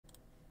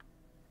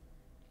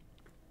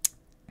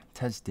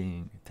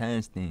Testing,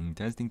 testing,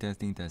 testing,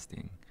 testing,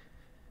 testing,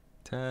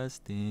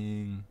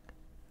 testing.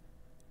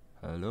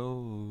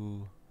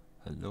 Hello,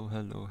 hello,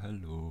 hello,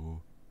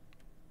 hello.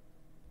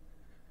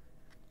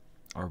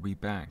 Are we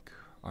back?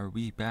 Are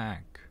we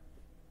back?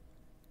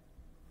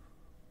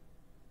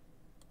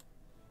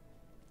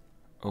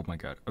 Oh my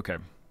god, okay.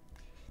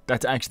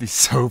 That's actually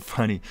so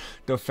funny.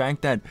 The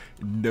fact that,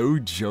 no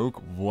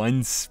joke,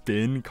 one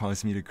spin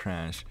caused me to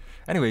crash.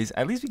 Anyways,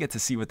 at least we get to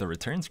see what the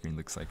return screen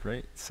looks like,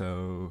 right?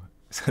 So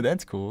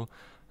that's cool.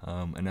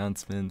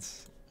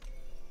 Announcements.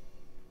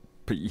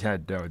 But yeah,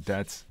 no,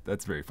 that's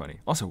very funny.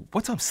 Also,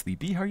 what's up,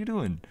 Sleepy? How are you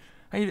doing?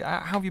 How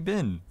have you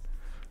been?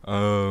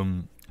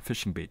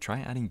 Fishing bait.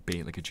 Try adding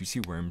bait like a juicy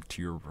worm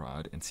to your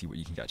rod and see what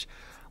you can catch.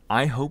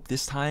 I hope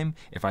this time,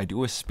 if I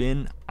do a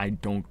spin, I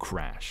don't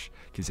crash.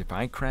 Because if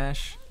I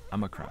crash,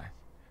 I'ma cry.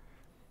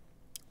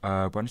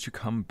 Why don't you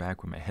come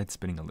back with my head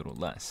spinning a little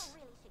less?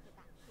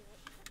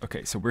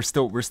 Okay, so we're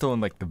still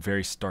in like the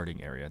very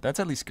starting area.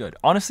 That's at least good.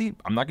 Honestly,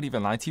 I'm not gonna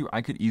even lie to you.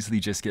 I could easily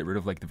just get rid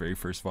of like the very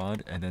first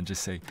VOD and then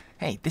just say,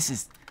 hey,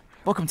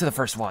 welcome to the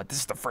first VOD. This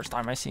is the first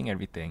time I'm seeing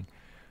everything.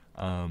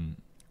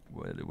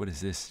 What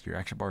is this? Your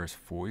action bar is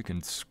full. You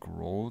can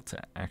scroll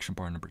to action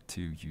bar number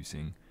 2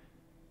 using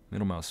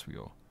middle mouse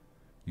wheel.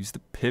 Use the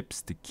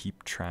pips to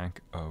keep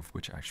track of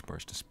which action bar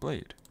is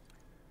displayed.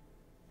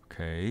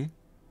 Okay.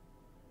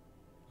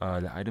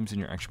 The items in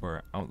your action bar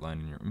are outlined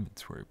in your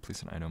inventory.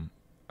 Place an item.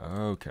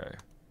 Okay.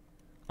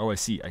 Oh, I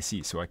see.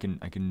 So I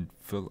can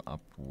fill up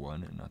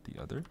one and not the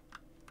other.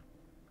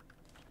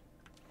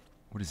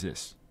 What is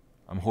this?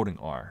 I'm holding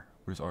R.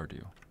 What does R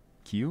do?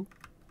 Q?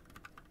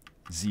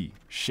 Z.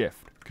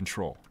 Shift.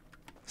 Control.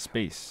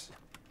 Space.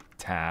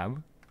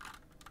 Tab.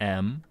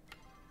 M.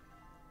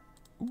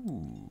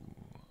 Ooh.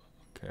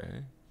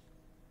 Okay.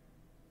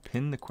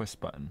 Pin the quest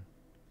button.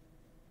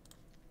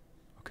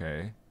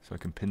 Okay. So I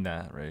can pin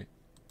that, right?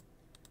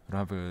 I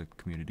don't have a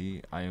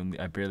community. I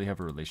barely have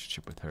a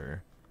relationship with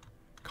her.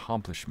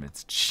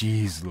 Accomplishments.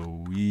 Jeez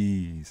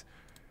Louise.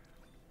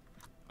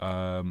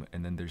 And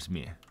then there's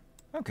me.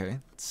 Okay,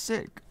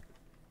 sick.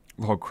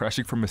 Lol,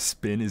 crashing from a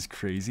spin is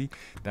crazy.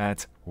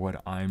 That's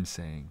what I'm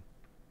saying.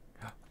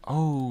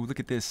 Oh,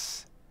 look at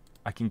this.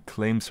 I can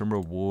claim some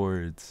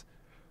rewards.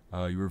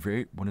 You were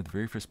one of the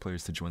very first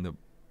players to join the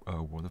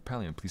world of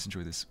Palia. Please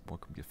enjoy this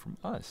welcome gift from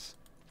us.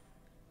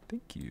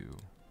 Thank you.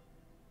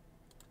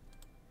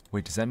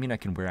 Wait, does that mean I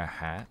can wear a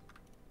hat?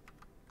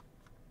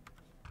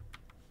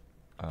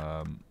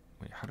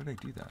 Wait, how did I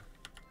do that?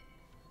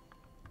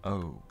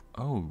 Oh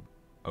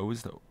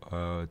is the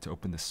to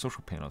open the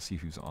social panel, see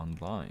who's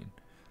online.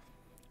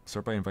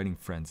 Start by inviting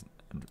friends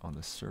on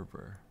the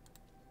server.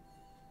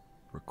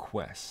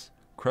 Requests.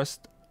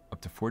 Request up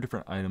to 4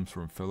 different items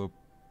from fellow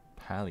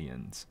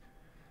Palians.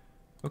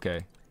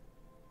 Okay.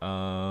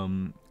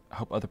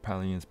 Help other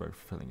Palians by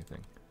fulfilling a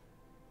thing.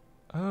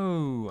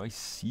 Oh, I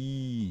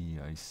see.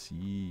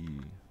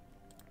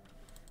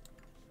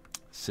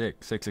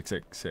 Sick. So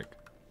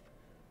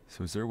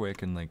is there a way I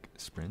can like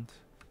sprint?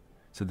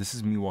 So this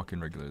is me walking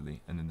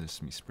regularly, and then this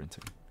is me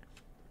sprinting.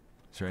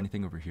 Is there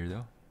anything over here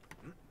though?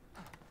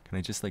 Can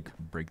I just like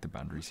break the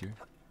boundaries here?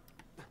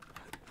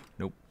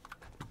 Nope.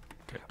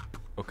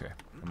 Okay.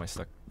 Am I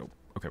stuck? Nope.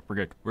 Okay, we're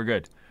good.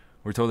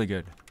 We're totally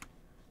good.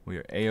 We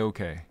are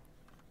A-okay.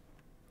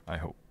 I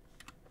hope.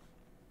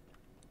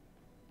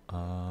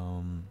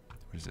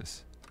 What is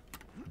this?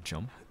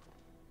 Jump?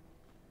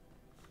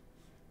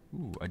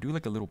 Ooh, I do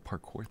like a little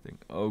parkour thing.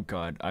 Oh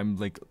god, I'm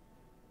like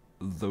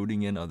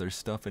loading in other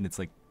stuff and it's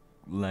like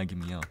lagging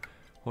me out.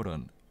 Hold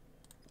on.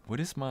 What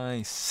does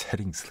my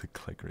settings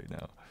look like right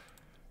now?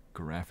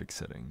 Graphic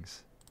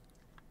settings.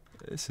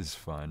 This is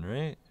fun,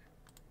 right?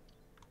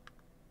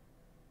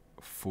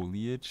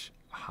 Foliage,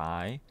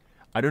 high.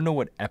 I don't know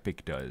what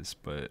epic does,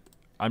 but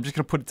I'm just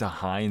gonna put it to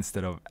high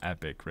instead of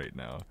epic right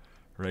now,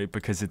 right?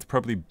 Because it's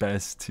probably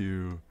best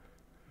to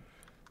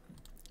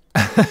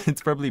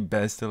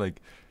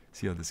like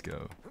see how this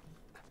go.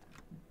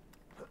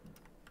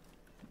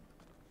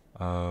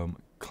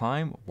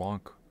 Climb,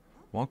 walk,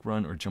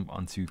 run, or jump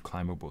onto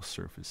climbable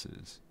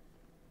surfaces.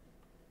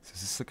 So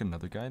is this like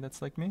another guy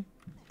that's like me?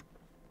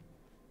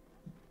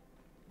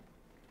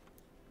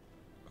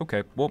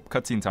 Okay, well,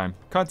 cutscene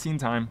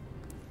time.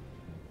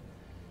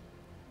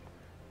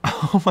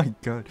 Oh my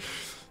god.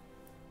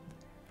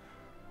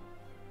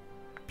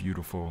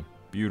 Beautiful.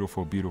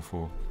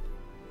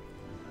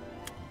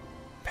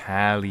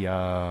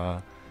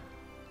 Palia.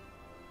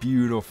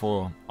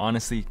 Beautiful.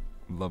 Honestly,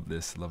 love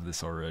this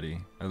already.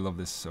 I love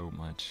this so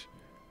much.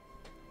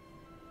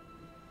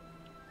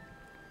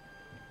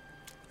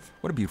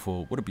 What a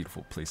beautiful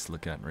place to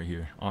look at right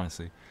here,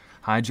 honestly.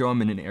 Hi Joe,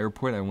 I'm in an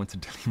airport. I want to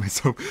delete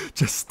myself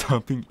just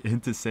stopping in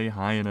to say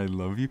hi and I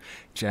love you.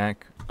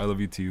 Jack, I love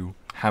you too.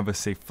 Have a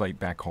safe flight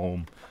back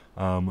home.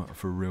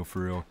 For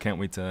real. Can't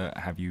wait to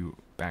have you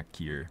back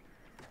here.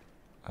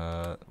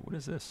 What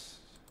is this?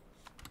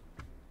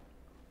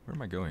 Where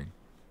am I going?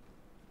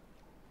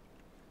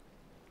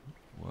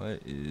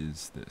 What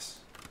is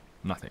this?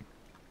 Nothing.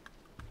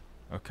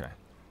 Okay.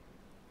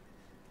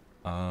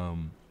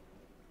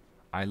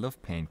 I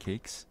love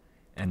pancakes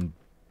and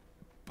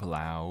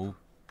Blau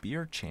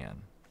Beer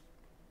Chan.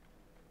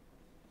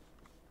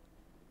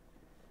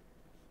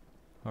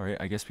 Alright,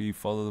 I guess we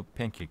follow the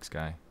pancakes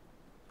guy.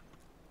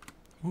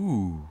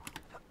 Ooh.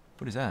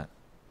 What is that?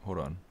 Hold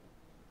on.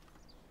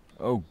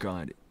 Oh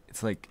god.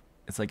 It's like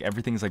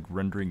everything's like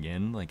rendering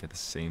in like at the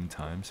same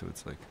time, so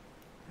it's like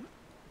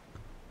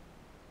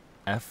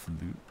F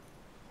loot.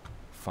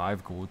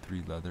 5 gold,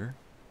 3 leather.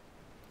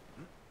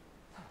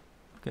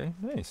 Okay,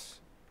 nice.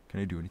 Can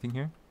I do anything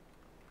here?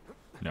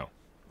 No,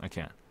 I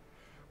can't.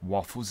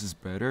 Waffles is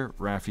better?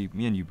 Raffi,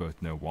 me and you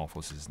both know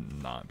waffles is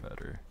not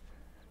better.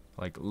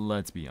 Like,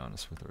 let's be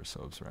honest with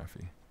ourselves,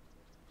 Raffi.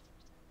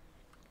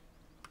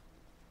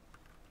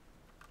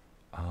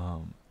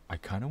 I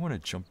kind of want to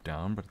jump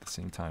down, but at the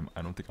same time,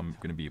 I don't think I'm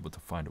going to be able to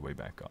find a way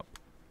back up.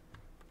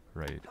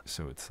 Right,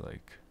 so it's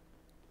like...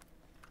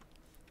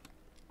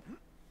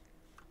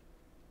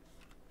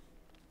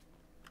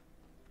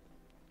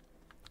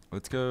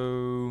 Let's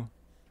go...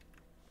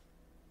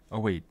 Oh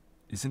wait,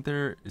 isn't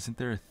there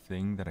a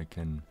thing that I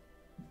can...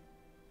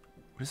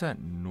 What is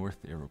that north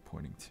arrow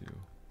pointing to?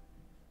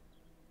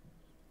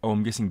 Oh,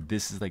 I'm guessing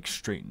this is like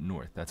straight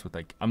north. That's what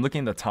like... I'm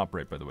looking at the top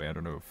right, by the way. I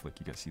don't know if like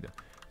you guys see that.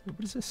 Wait,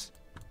 what is this?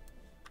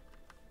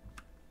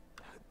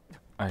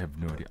 I have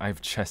no idea. I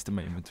have chest in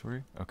my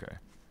inventory? Okay.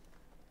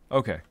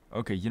 Okay.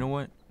 Okay, you know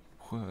what?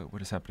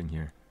 What is happening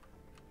here?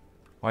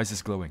 Why is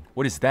this glowing?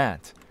 What is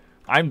that?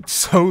 I'm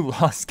so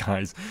lost,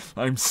 guys.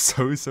 I'm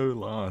so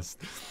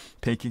lost.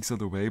 Pancakes are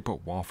the way,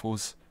 but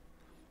waffles...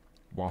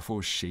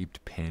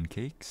 Waffle-shaped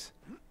pancakes?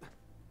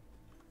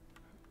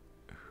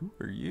 Who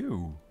are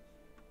you?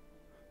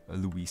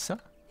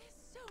 Louisa? There's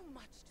so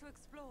much to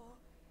explore.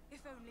 If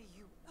only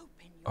you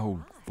open your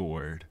Oh, eyes.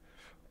 Lord.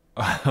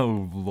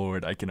 Oh,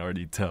 Lord, I can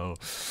already tell.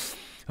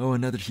 Oh,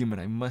 another human.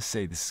 I must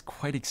say, this is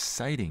quite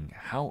exciting.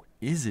 How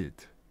is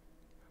it?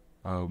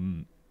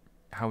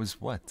 How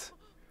is what?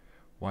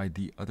 Why,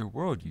 the other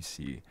world, you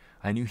see.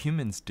 I knew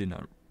humans did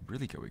not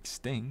really go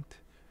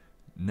extinct.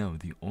 No,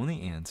 the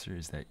only answer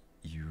is that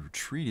you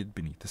retreated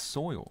beneath the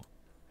soil.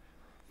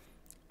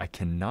 I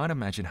cannot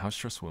imagine how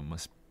stressful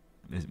it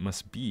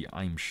must be.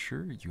 I'm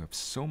sure you have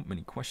so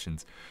many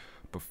questions.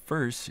 But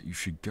first, you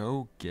should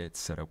go get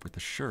set up with the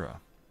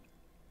Shura.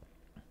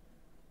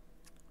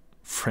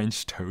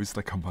 French toast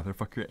like a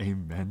motherfucker,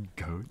 amen,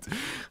 goat.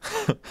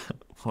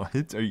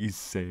 What are you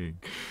saying?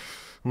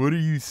 What are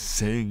you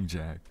saying,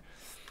 Jack?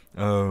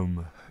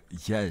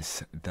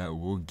 Yes, that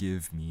will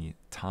give me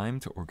time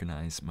to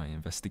organize my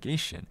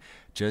investigation.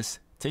 Just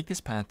take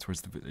this path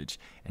towards the village,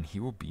 and he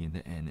will be in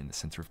the inn in the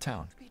center of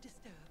town. Be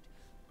disturbed,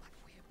 but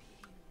we're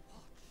being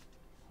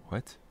watched.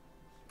 What?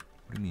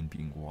 What do you mean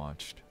being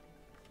watched?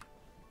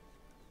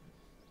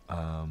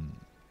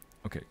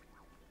 Okay.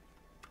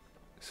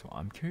 So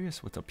I'm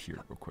curious what's up here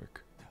real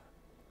quick.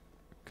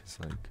 Cause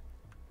like...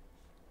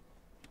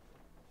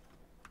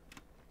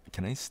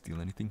 Can I steal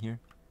anything here?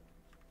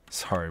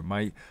 Sorry,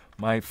 I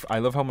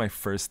love how my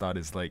first thought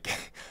is like,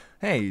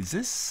 hey, is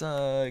this,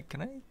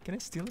 can I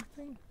steal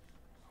anything?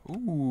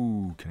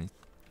 Ooh, can I,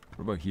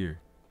 what about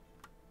here?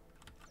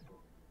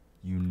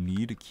 You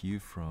need a key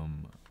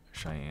from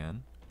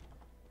Cheyenne?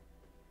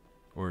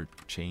 Or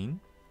Chain?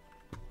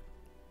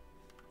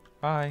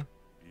 Bye.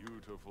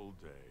 Beautiful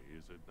day,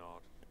 is it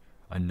not?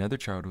 Another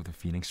child of the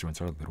Phoenix joins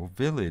our little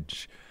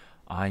village.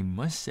 I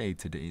must say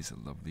today is a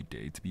lovely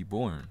day to be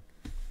born.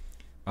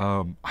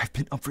 I've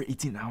been up for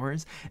 18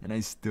 hours and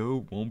I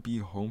still won't be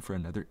home for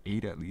another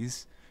 8 at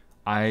least.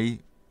 I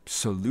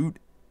salute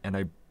and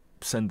I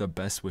send the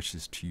best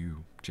wishes to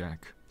you,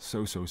 Jack.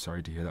 So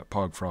sorry to hear that,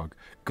 Pog Frog.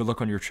 Good luck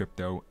on your trip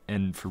though,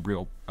 and for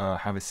real,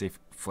 have a safe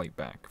flight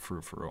back,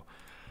 for real.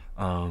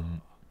 I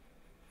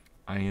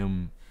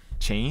am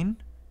Cheyenne?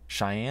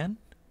 Shane?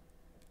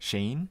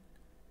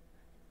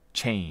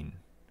 Chain.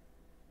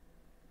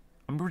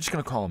 We're just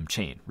gonna call him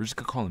Chain.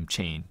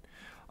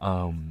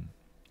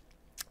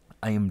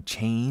 I am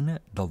Chain,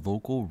 the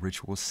local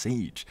ritual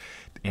sage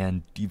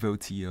and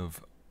devotee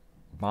of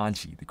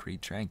Maji, the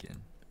great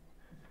dragon.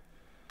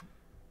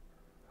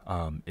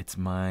 It's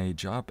my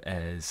job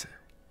as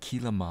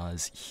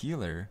Kilama's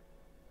healer.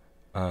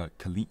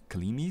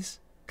 Kalima's,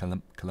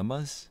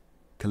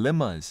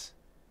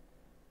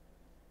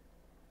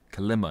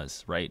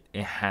 right?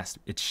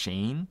 It's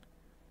Shane.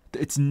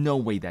 It's no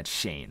way that's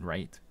Shane,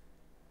 right?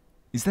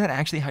 Is that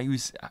actually how you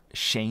use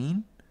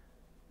Shane?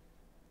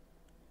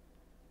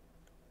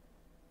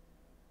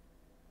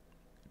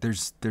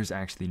 There's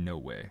actually no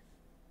way.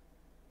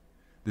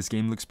 This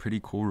game looks pretty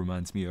cool.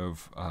 Reminds me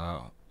of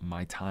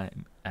my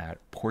time at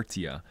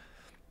Portia.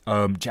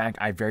 Jack,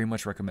 I very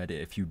much recommend it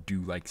if you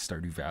do like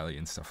Stardew Valley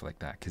and stuff like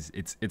that, because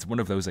it's one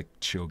of those like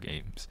chill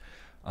games.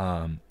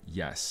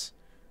 Yes.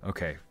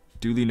 Okay.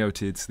 Duly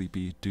noted,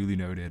 Sleepy. Duly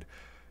noted.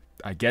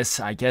 I guess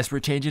we're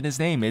changing his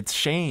name. It's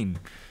Shane.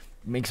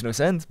 Makes no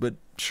sense, but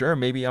sure,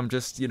 maybe I'm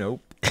just,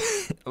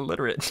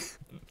 illiterate.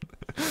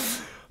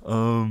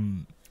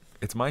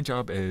 It's my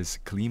job as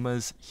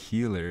Kalima's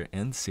healer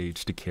and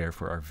sage to care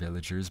for our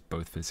villagers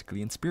both physically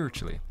and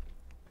spiritually.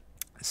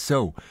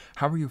 So,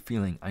 how are you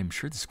feeling? I'm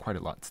sure this is quite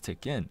a lot to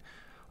take in.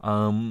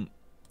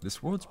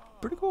 This world's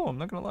pretty cool, I'm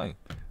not gonna lie.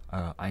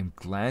 I'm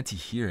glad to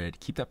hear it.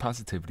 Keep that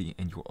positivity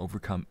and you'll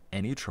overcome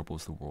any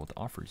troubles the world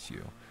offers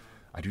you.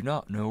 I do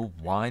not know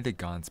why the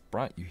gods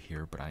brought you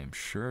here, but I am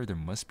sure there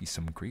must be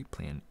some great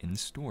plan in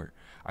store.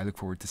 I look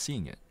forward to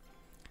seeing it.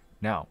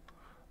 Now,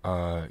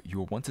 you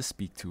will want to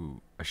speak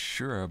to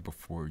Ashura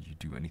before you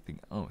do anything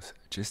else.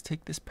 Just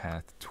take this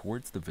path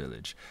towards the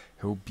village.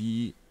 He'll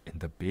be in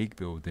the big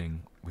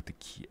building with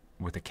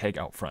the keg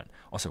out front.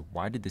 Also,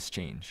 why did this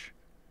change?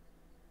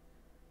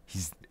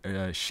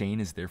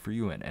 Shane is there for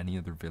you and any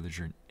other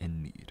villager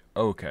in need.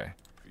 Okay,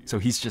 so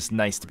he's just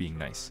nice to being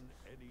nice.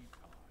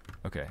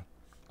 Okay,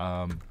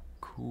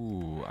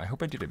 cool. I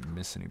hope I didn't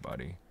miss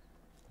anybody,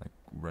 like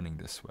running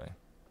this way.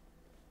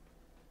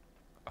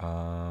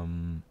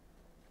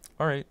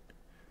 All right.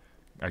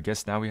 I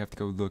guess now we have to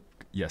go look.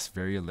 Yes,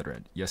 very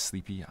illiterate. Yes,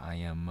 Sleepy. I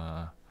am.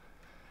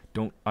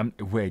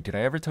 Wait, did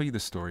I ever tell you the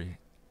story?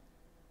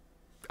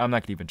 I'm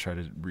not gonna even try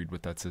to read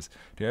what that says.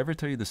 Did I ever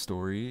tell you the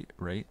story?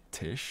 Right,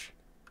 Tish.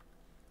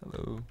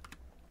 Hello.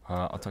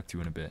 I'll talk to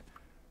you in a bit.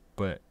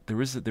 But there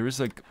was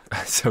like,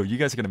 so you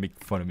guys are gonna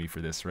make fun of me for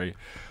this, right?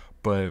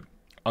 But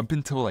up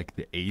until like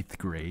the 8th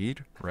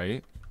grade,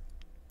 right?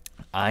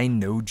 I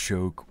no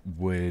joke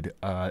would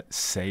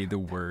say the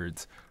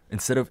words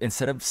instead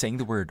of saying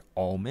the word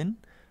almond,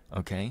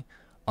 okay?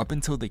 Up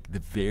until like the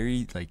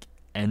very like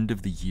end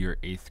of the year,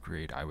 8th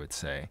grade, I would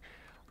say,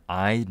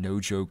 I no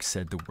joke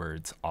said the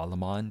words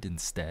almond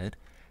instead,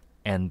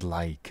 and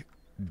like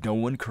no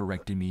one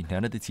corrected me,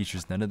 none of the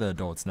teachers, none of the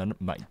adults,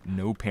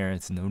 no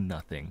parents, no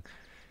nothing.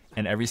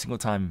 And every single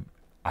time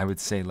I would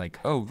say like,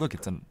 oh look,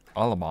 it's an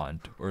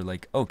almond, or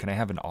like, oh, can I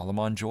have an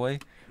almond joy,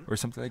 or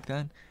something like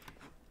that.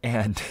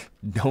 And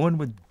no one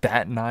would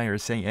bat an eye or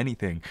say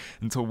anything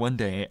until one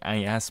day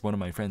I asked one of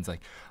my friends,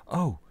 like,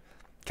 oh,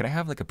 can I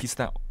have like a piece of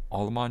that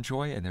almond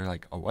joy? And they're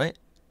like, a what?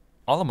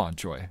 Almond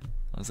joy.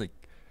 I was like,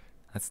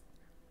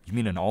 you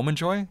mean an almond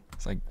joy?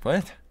 It's like,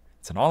 what?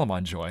 It's an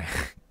almond joy.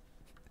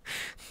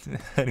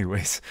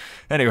 anyways,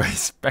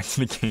 back to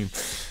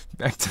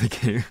the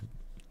game.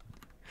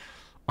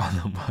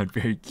 Almond,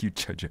 very cute,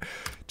 Judge.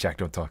 Jack,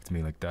 don't talk to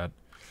me like that.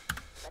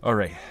 All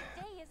right.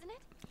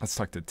 Let's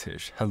talk to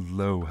Tish.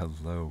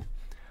 Hello.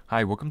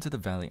 Hi, welcome to the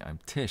valley. I'm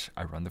Tish.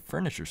 I run the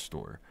furniture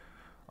store.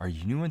 Are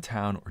you new in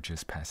town or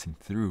just passing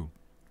through?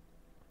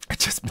 I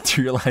just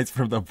materialized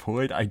from the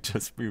void. I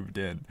just moved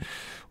in.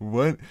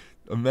 What?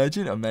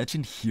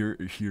 Imagine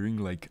hearing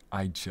like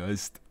I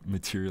just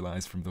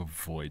materialized from the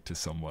void to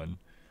someone.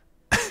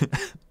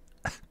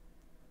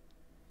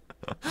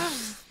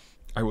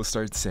 I will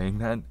start saying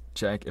that,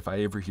 Jack. If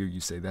I ever hear you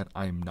say that,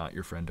 I am not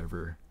your friend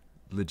ever.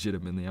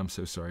 Legitimately, I'm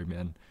so sorry,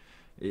 man.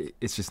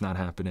 It's just not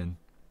happening.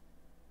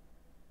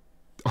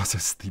 Also,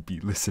 Sleepy,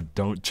 listen,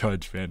 don't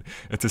judge, man.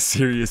 It's a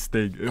serious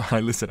thing.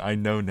 Listen, I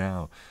know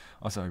now.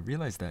 Also, I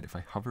realized that if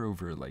I hover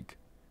over, like,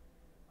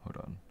 hold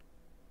on.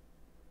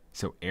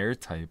 So, air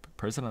type,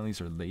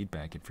 personalities are laid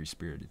back and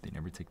free-spirited. They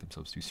never take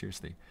themselves too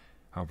seriously.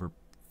 However,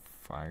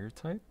 fire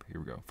type, here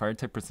we go. Fire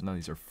type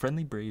personalities are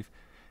friendly, brave,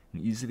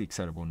 and easily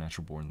excitable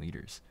natural-born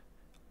leaders.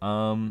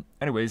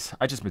 Anyways,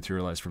 I just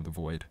materialized from the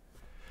void.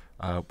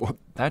 Well,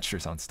 that sure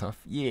sounds tough.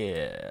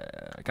 Yeah,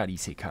 I got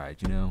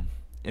isekai, you know?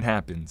 It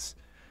happens.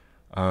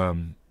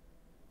 I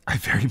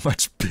very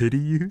much pity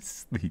you,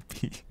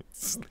 Sleepy.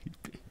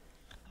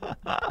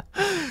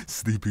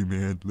 Sleepy,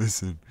 man,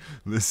 listen,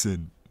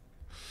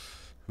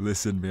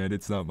 man,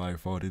 it's not my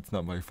fault,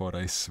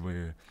 I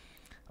swear.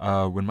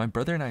 When my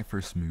brother and I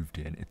first moved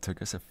in, it took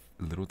us a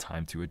little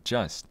time to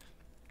adjust.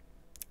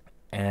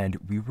 And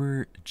we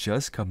were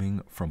just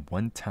coming from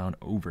one town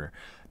over,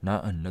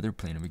 not another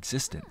plane of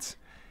existence.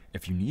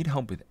 If you need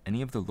help with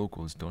any of the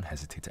locals, don't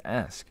hesitate to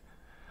ask.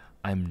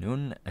 I'm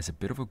known as a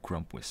bit of a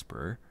grump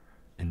whisperer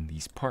in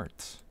these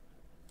parts.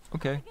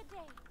 Okay.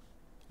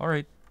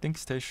 Alright,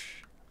 thanks,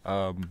 Tish.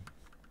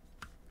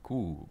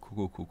 Cool.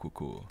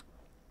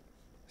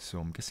 So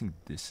I'm guessing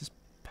this is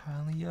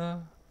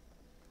Palia?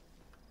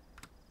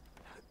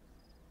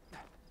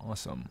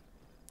 Awesome.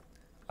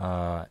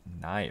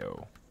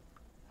 Nio.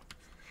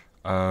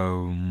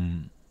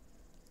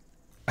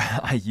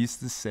 I used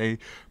to say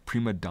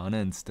prima donna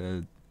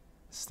instead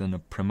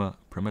of prima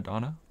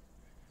donna.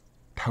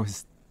 That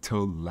was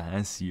till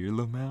last year,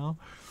 Lamau.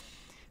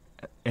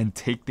 And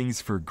take things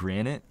for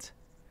granted.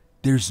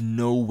 There's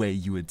no way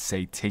you would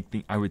say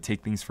I would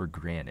take things for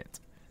granted.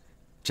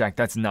 Jack,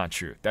 that's not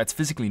true. That's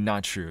physically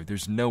not true.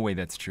 There's no way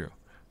that's true.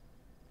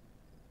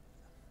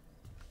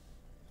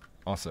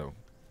 Also,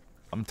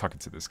 I'm talking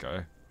to this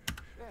guy.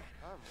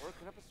 I'm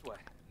working up a sweat.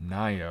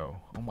 Nio.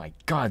 Oh my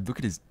god,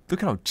 look at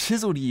how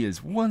chiseled he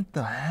is. What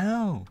the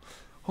hell?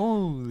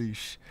 Holy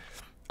sh.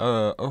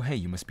 Oh hey,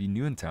 you must be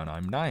new in town.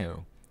 I'm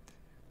Nio.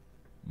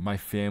 My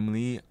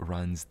family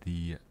runs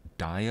the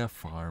Daya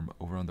farm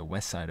over on the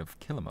west side of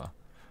Kilima.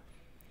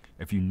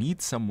 If you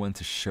need someone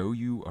to show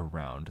you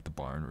around the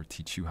barn or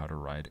teach you how to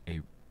ride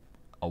a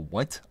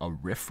what? A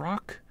riff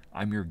rock?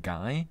 I'm your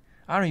guy?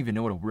 I don't even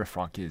know what a riff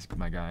rock is,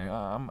 my guy.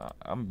 I'm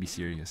gonna be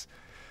serious.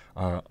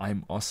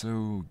 I'm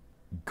also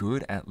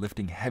good at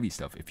lifting heavy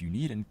stuff. If you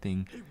need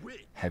anything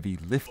heavy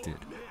lifted.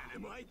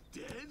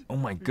 Oh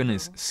my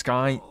goodness.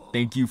 Sky,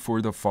 thank you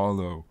for the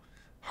follow.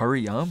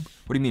 Hurry up?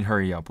 What do you mean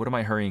hurry up? What am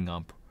I hurrying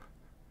up?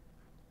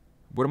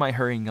 What am I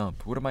hurrying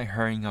up? What am I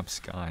hurrying up,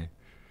 Sky?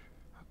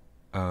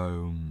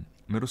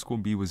 Middle school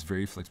B was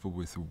very flexible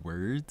with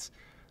words.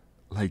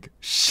 Like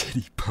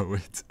shitty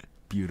poets.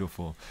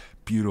 Beautiful.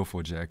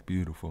 Beautiful, Jack.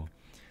 Beautiful.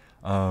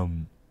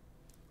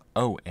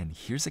 Oh, and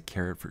here's a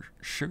carrot for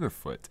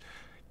Sugarfoot.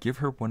 Give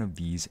her one of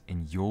these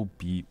and you'll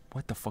be...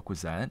 What the fuck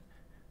was that?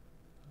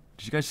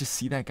 Did you guys just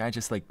see that guy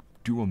just like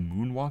do a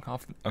moonwalk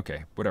off?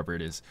 Okay, whatever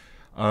it is.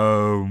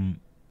 Oh,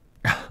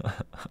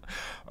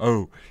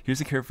 here's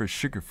a carrot for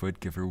Sugarfoot.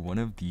 Give her one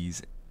of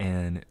these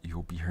and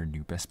you'll be her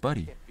new best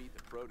buddy.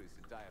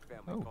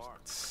 Oh,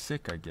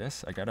 sick, I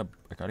guess. I got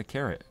a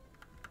carrot.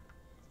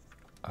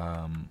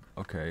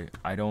 Okay.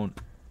 I don't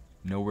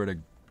know where to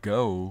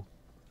go.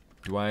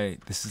 Do I...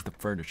 This is the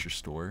furniture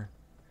store.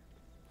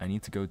 I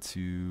need to go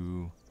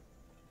to...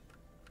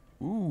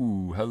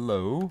 Ooh,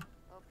 hello.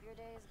 Hope your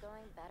day is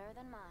going better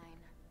than mine.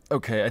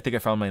 Okay, I think I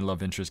found my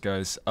love interest,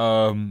 guys.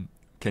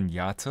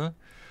 Kenyatta.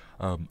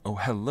 Oh,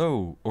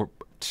 hello. Or,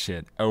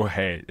 shit. Oh,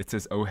 hey. It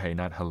says, oh, hey,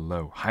 not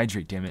hello.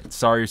 Hydrate, damn it.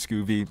 Sorry,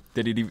 Scooby.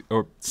 Did it even...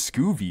 Or,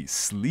 Scooby.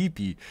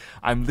 Sleepy.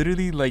 I'm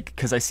literally, like...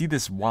 Because I see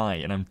this Y,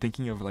 and I'm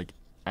thinking of, like,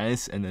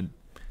 S, and then...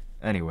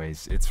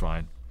 Anyways, it's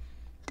fine.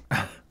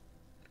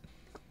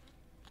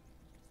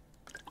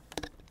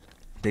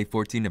 Day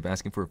 14 of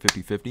asking for a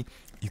 50-50.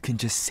 You can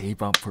just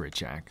save up for it,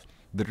 Jack.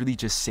 Literally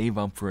just save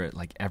up for it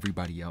like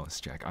everybody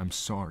else, Jack. I'm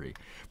sorry,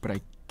 but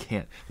I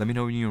can't. Let me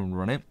know when you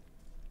run it.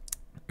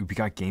 We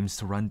got games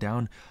to run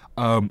down.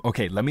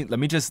 Okay, let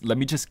me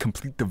just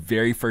complete the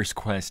very first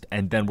quest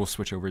and then we'll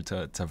switch over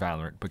to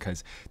Valorant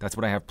because that's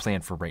what I have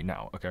planned for right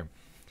now. Okay.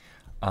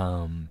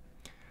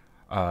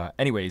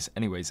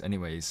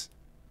 Anyways.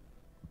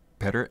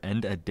 Better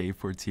end at day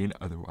 14,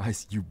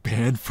 otherwise you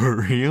banned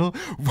for real?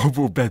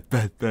 Whoa, bet,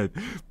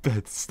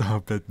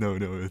 stop, bet, no,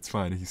 it's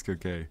fine, he's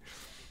okay.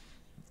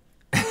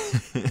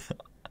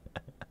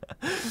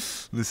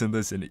 Listen,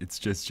 it's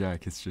just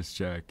Jack,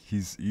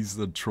 he's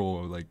the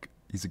troll, like,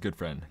 he's a good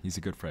friend,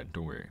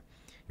 don't worry.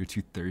 You're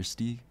too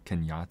thirsty,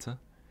 Kenyatta?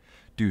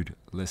 Dude,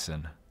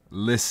 listen.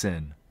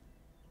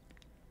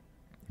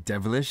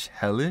 Devilish,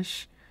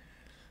 hellish?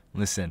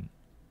 Listen,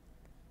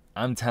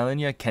 I'm telling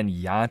you,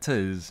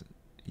 Kenyatta is...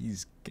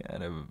 He's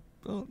kind of...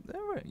 Oh,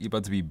 you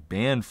about to be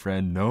banned,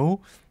 friend?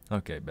 No?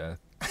 Okay,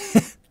 Beth.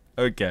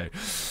 Okay.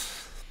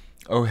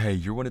 Oh, hey,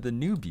 you're one of the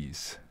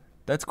newbies.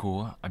 That's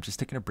cool. I'm just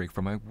taking a break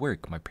from my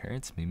work. My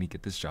parents made me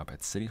get this job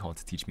at City Hall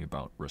to teach me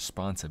about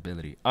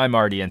responsibility. I'm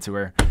already into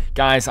her.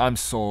 Guys, I'm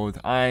sold.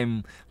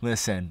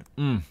 Listen.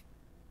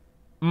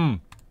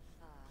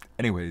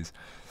 Anyways,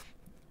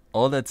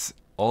 all it's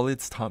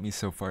taught me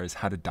so far is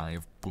how to die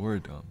of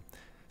boredom.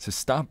 So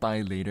stop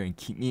by later and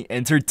keep me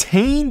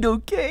entertained,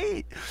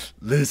 okay?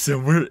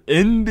 Listen, we're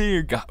in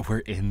there. God, we're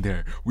in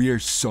there. We are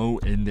so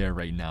in there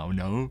right now,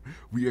 no?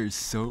 We are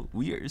so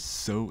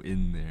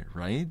in there,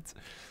 right?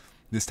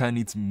 This time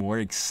needs more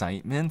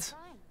excitement.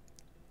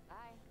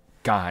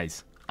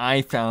 Guys,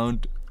 I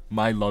found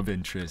my love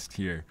interest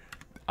here.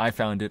 I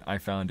found it.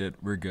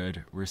 We're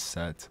good. We're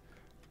set.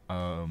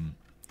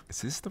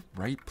 Is this the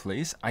right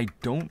place? I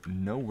don't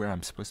know where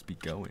I'm supposed to be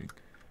going.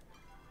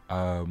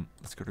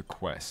 Let's go to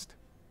quest.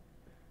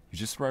 You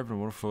just arrived in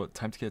Waterfall.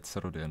 Time to get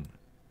settled in.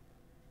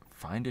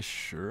 Find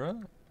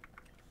Ashura?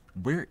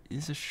 Where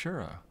is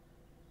Ashura?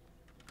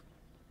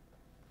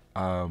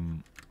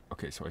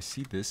 Okay, so I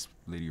see this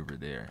lady over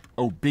there.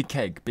 Oh, big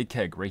keg,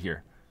 right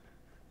here.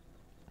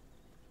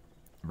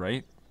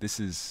 Right?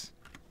 That's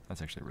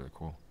actually really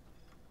cool.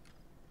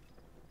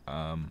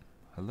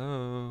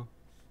 Hello?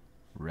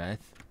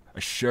 Reth?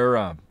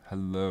 Ashura,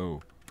 hello.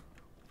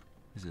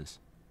 What is this?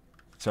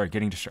 Sorry,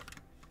 getting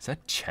distracted. Is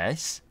that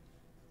chess?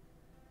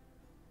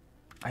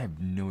 I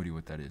have no idea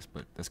what that is,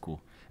 but that's cool.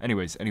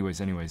 Anyways.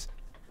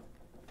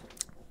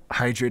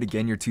 Hydrate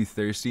again, you're too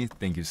thirsty.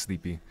 Thank you,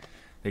 Sleepy.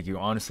 Thank you.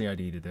 Honestly, I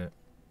needed it.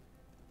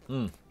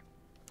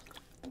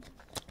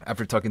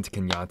 After talking to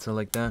Kenyatta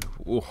like that,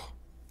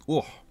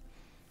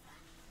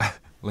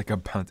 like a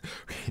bounce.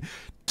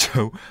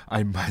 Joe,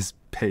 I must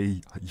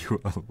pay you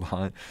a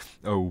lot.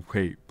 Oh,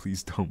 wait,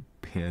 please don't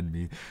ban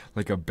me.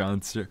 Like a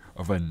bouncer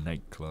of a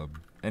nightclub.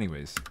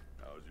 Anyways.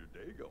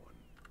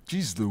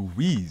 Jeez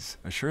Louise.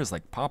 Ashura's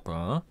like Papa,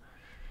 huh?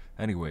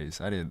 Anyways,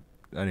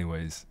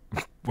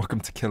 welcome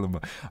to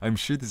Kilima. I'm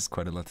sure this is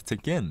quite a lot to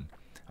take in.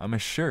 I'm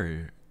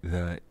Ashura,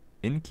 the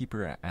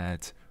innkeeper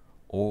at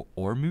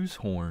Ormuz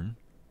Horn.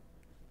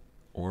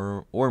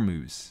 Or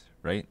Ormuz,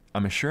 right?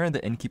 I'm Ashura,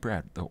 the innkeeper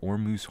at the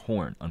Ormuz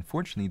Horn.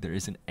 Unfortunately, there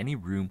isn't any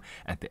room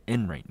at the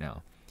inn right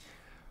now.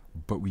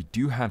 But we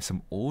do have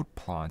some old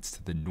plots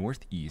to the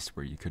northeast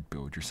where you could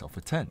build yourself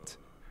a tent.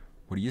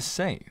 What do you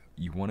say?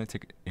 You want to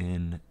take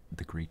in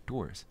the great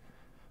doors?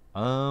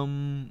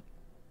 Might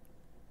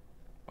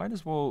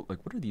as well, like,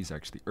 what are these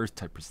actually? Earth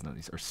type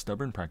personalities are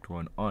stubborn, practical,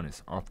 and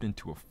honest, often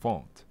to a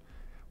fault.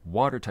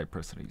 Water type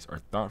personalities are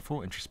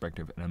thoughtful,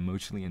 introspective, and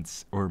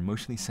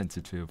emotionally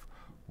sensitive.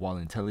 While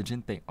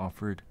intelligent, they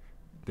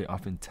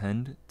often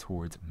tend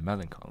towards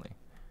melancholy.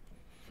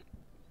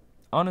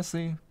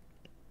 Honestly,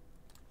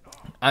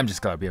 I'm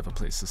just glad we have a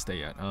place to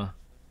stay at, huh?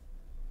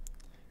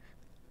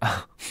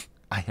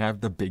 I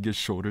have the biggest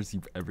shoulders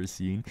you've ever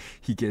seen.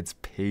 He gets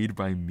paid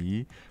by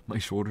me. My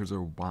shoulders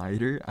are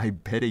wider. I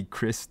bet a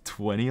crisp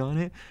 20 on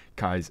it.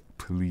 Guys,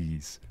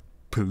 please,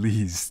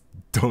 please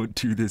don't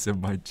do this in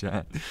my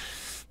chat.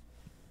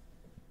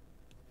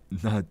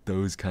 Not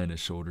those kind of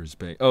shoulders,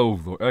 babe.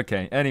 Oh, Lord.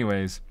 Okay,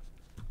 anyways.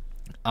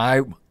 I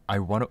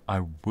would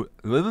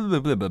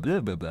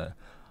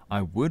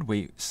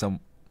wait some.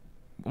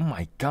 Oh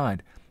my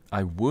God.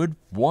 I would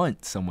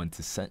want someone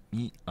to set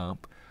me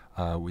up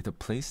with a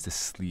place to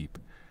sleep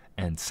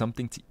and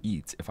something to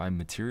eat if I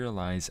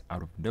materialize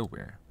out of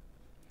nowhere.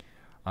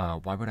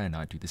 Why would I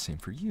not do the same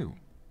for you?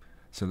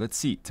 So let's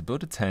see. To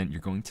build a tent, you're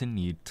going to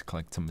need to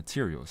collect some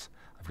materials.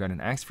 I've got an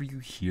axe for you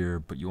here,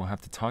 but you will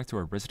have to talk to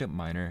our resident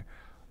miner,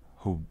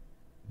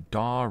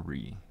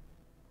 Hadari,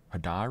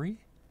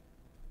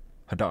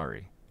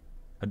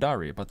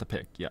 about the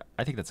pick. Yeah,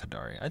 I think that's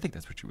Hadari. I think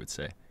that's what you would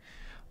say.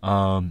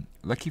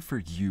 Lucky for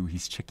you,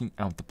 he's checking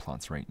out the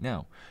plots right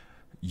now.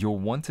 You'll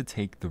want to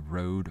take the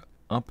road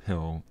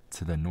uphill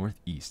to the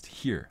northeast.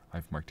 Here,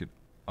 I've marked it.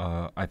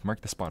 I've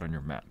marked the spot on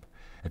your map.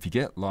 If you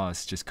get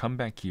lost, just come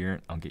back here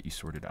and I'll get you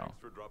sorted out.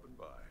 Thanks for dropping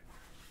by.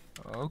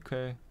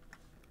 Okay.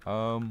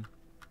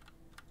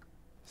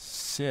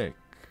 Sick.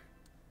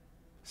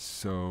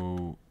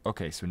 So,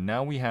 okay, so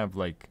now we have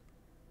like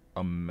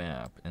a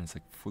map and it's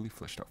like fully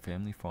fleshed out.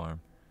 Family farm,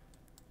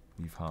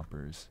 leaf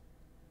hoppers,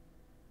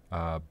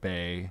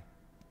 bay,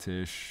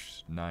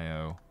 Tish,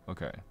 Nio.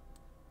 Okay.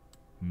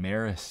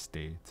 Mare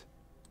Estate,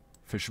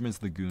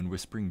 Fisherman's Lagoon,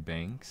 Whispering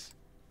Banks.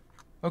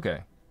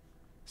 Okay.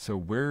 So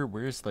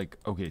where's like,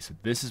 okay, so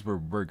this is where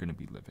we're gonna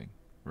be living,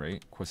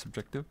 right? Quest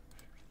objective.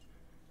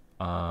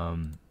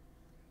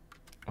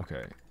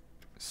 Okay.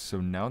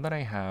 So now that I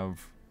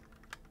have,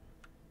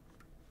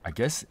 I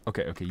guess,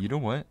 okay, you know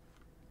what?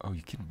 Oh,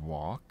 you can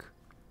walk?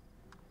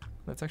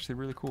 That's actually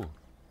really cool.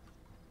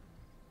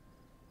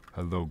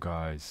 Hello,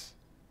 guys.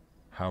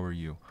 How are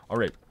you? All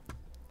right.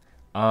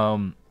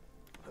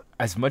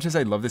 As much as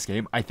I love this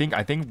game, I think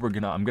I'm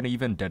gonna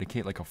even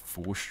dedicate like a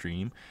full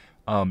stream.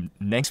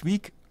 Next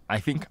week, I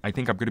think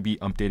I'm gonna be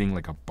updating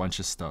like a bunch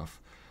of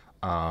stuff.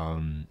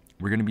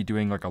 We're gonna be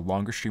doing like a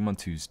longer stream on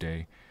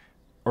Tuesday.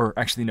 Or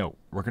actually, no,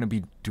 we're going to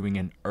be doing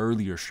an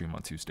earlier stream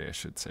on Tuesday, I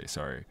should say,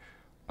 sorry.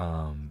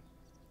 Or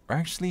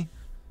actually,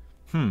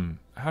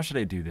 how should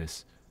I do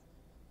this?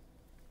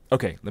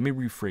 Okay, let me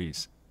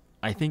rephrase.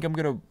 I think I'm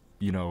going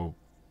to,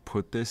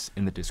 put this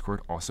in the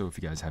Discord also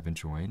if you guys haven't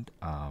joined.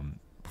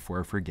 Before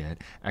I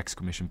forget,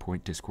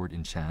 !Discord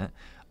in chat.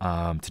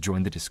 To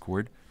join the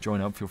Discord, join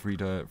up. Feel free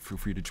to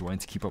join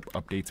to keep up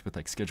updates with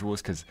like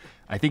schedules, because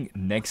I think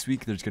next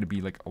week there's going to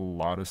be like a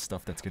lot of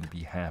stuff that's going to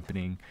be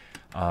happening.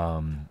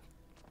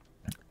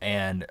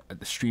 And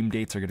the stream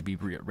dates are going to be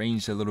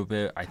rearranged a little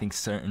bit. I think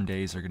certain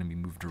days are going to be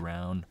moved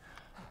around.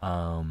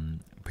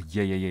 But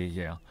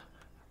yeah.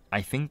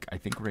 I think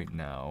right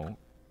now,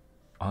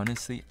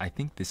 honestly, I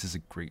think this is a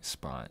great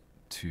spot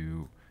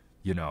to,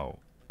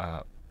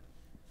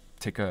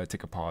 take a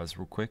pause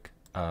real quick.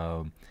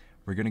 We're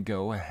going to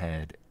go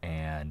ahead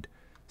and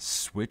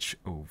switch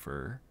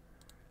over.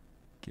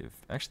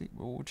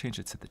 We'll change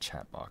it to the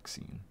chat box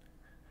scene.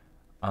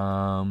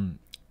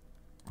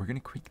 We're going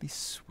to quickly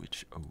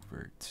switch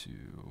over to,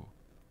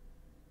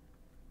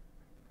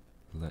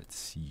 let's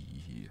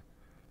see,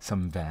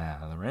 some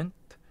Valorant.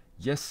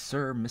 Yes,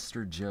 sir,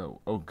 Mr. Joe.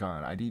 Oh,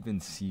 God, I didn't even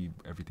see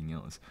everything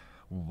else.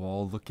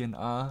 Wall looking,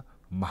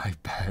 my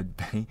bad,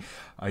 bang.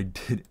 I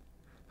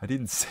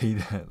didn't say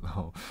that,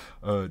 though.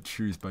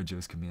 Truce by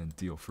Joe's command.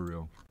 Deal, for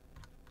real.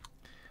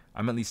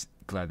 I'm at least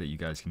glad that you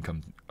guys can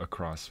come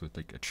across with,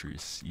 like, a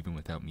truce, even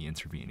without me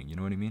intervening. You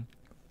know what I mean?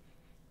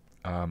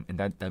 And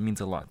that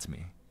means a lot to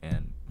me.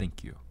 And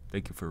thank you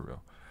for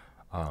real.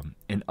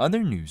 In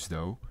other news,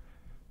 though,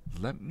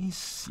 let me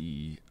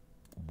see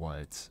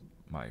what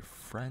my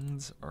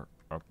friends are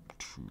up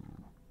to,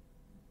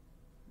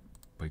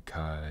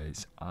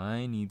 because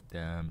I need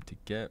them to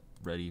get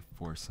ready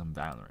for some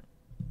Valorant.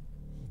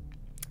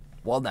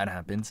 While that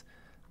happens,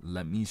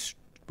 let me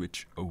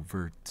switch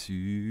over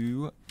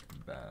to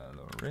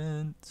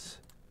Valorant.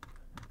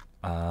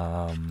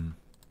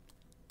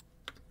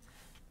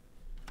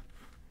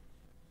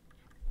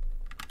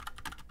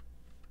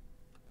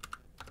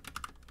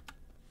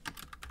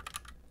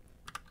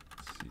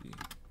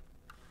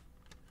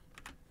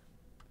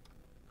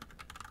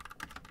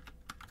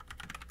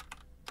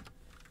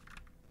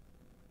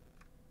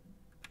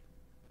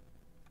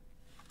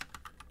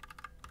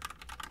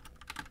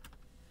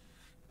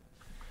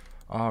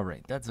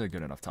 Alright, that's a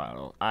good enough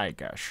title, I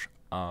guess.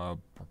 You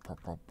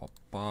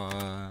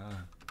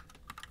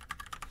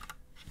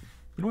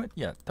know what?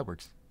 Yeah, that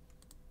works.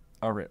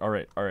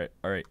 Alright.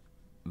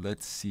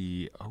 Let's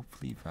see.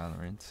 Hopefully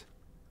Valorant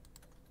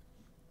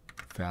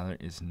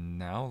Valorant is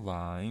now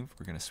live.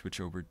 We're gonna switch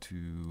over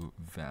to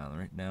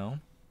Valorant now.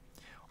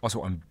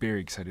 Also, I'm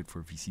very excited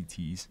for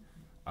VCTs.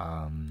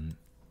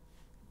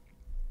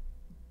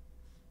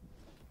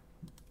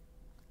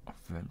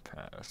 Event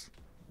pass.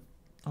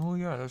 Oh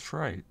yeah, that's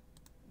right.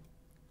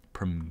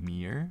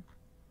 Premiere.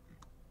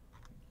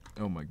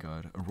 Oh my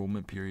god,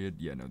 enrollment period.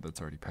 Yeah, no, that's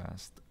already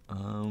passed.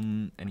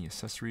 Any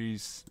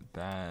accessories?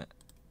 That.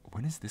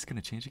 When is this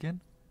gonna change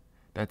again?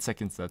 That's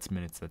seconds. That's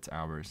minutes. That's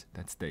hours.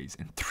 That's days.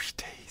 In 3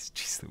 days.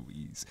 Jeez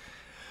Louise.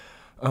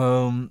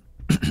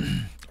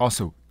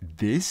 Also,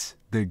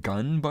 the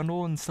gun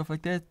bundle and stuff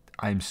like that.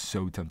 I'm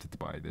so tempted to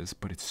buy this,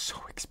 but it's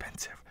so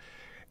expensive.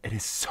 It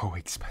is so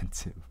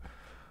expensive.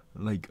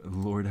 Like,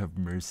 Lord have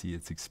mercy,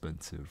 it's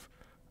expensive.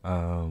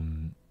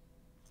 Also,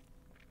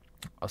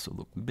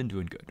 look, we've been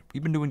doing good.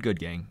 We've been doing good,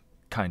 gang.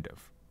 Kind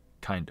of.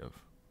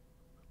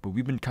 But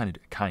we've been kind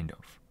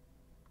of.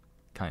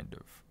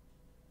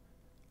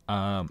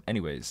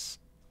 Anyways,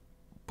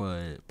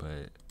 but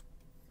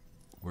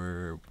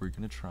we're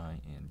gonna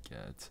try and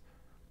get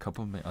a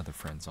couple of my other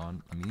friends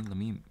on. Let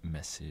me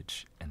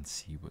message and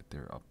see what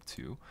they're up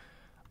to.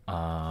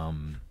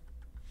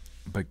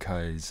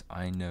 Because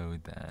I know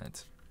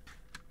that.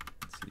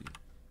 Let's see.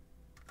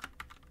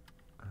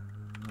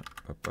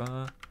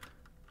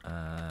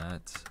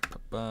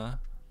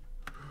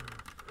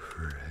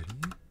 Ready?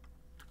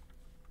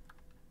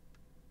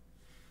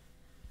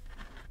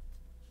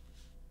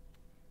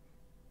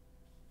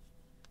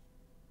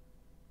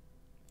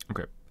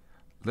 Okay,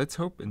 let's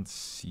hope and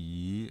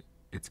see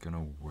it's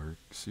gonna work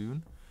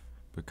soon,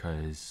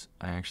 because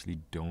I actually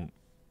don't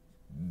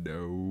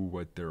know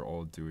what they're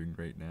all doing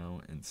right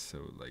now, and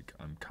so like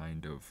I'm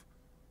kind of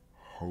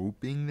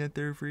hoping that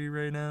they're free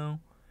right now,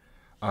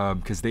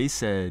 because they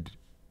said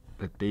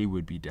that they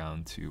would be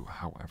down to.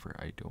 However,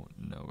 I don't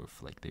know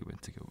if like they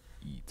went to go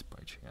eat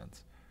by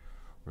chance,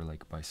 or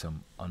like by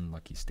some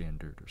unlucky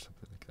standard or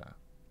something like that.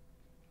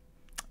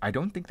 I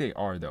don't think they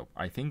are though.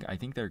 I think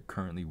they're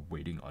currently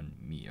waiting on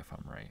me, if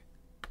I'm right.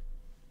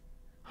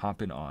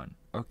 Hopping on.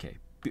 Okay,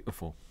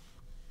 beautiful,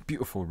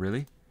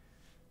 really.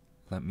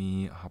 Let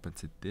me hop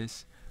into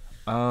this.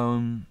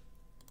 Honestly,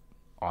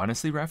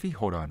 Rafi,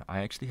 hold on.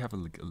 I actually have a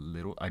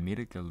little. I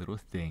made a little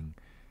thing,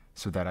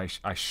 so that I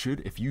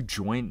should. If you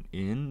join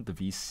in the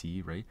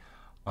VC, right?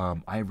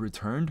 I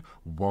returned.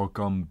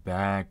 Welcome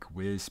back,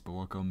 Wisp.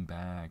 Welcome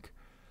back.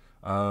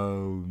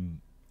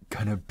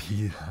 Gonna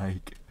be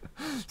like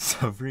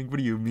suffering. What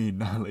do you mean?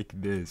 Not like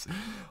this.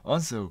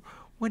 Also,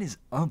 what is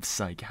up,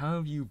 Psych? How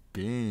have you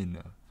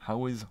been?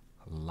 How is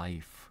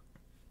life?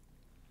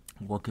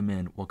 Welcome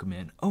in.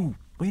 Oh,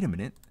 wait a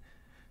minute.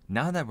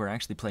 Now that we're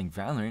actually playing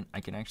Valorant,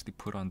 I can actually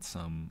put on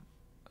some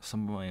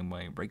of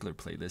my regular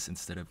playlists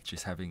instead of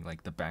just having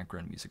like the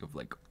background music of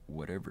like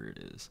whatever it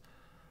is.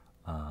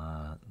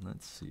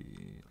 Let's see.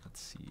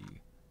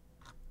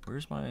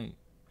 Where's my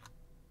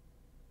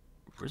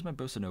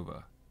Bossa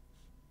Nova?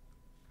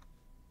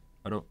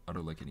 I don't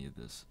like any of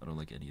this. I don't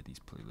like any of these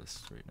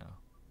playlists right now.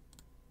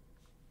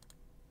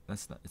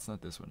 It's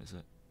not this one, is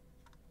it?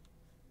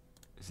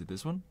 Is it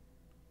this one?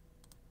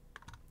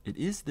 It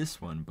is this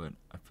one, but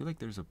I feel like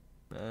there's a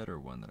better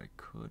one that I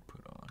could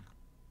put on.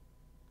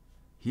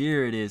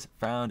 Here it is.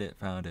 Found it.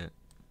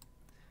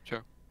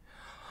 Sure.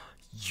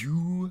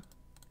 You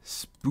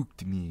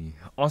spooked me.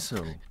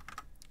 Also,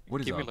 what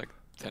is Give up? me like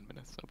 10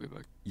 minutes. I'll be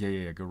back.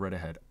 Yeah. Go right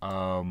ahead.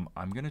 I'm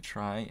gonna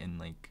try and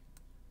like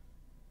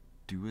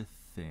do a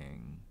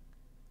thing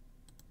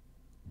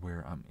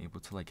where I'm able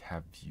to like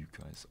have you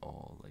guys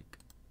all like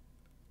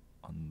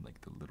on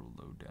like the little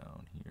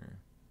lowdown here.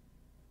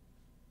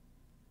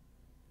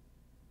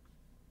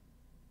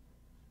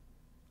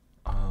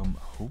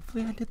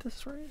 Hopefully I did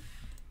this right.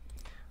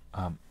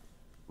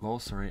 Lol,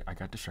 sorry, I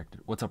got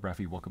distracted. What's up,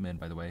 Rafi? Welcome in,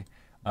 by the way.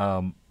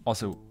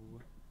 Also,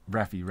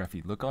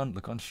 Rafi, look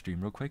on stream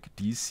real quick.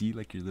 Do you see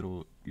like your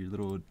little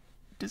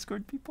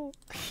Discord people?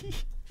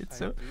 It's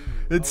so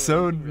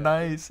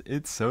nice.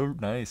 It's so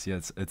nice. Yeah,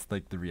 it's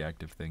like the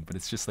reactive thing, but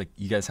it's just like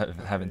you guys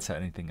haven't set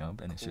anything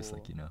up, and it's just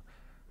like, you know.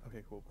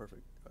 Okay, cool,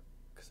 perfect.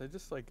 Cause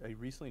I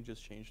recently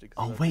just changed it.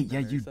 Oh wait, yeah,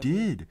 you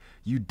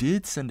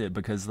did send it,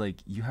 because like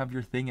you have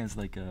your thing as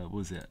like a, what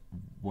was it,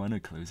 one a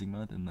closing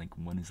mouth and like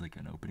one is like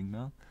an opening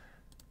mouth.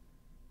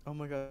 Oh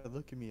my god,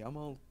 look at me, I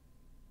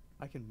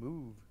can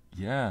move.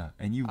 Yeah,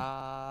 and you.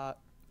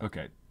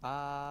 Okay.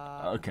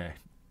 Sorry.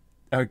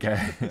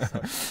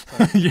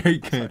 You're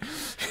good.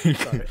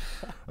 Sorry.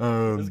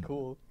 That's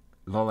cool.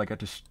 Lol, I got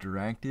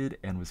distracted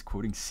and was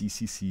quoting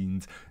CC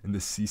scenes in the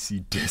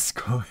CC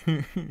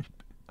Discord.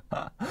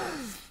 What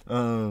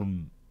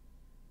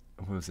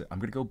was it? I'm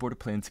gonna go board a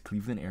plane to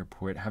Cleveland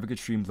Airport. Have a good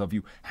stream. Love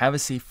you. Have a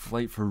safe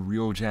flight for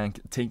real, Jack.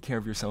 Take care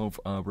of yourself.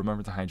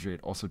 Remember to hydrate.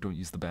 Also, don't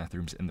use the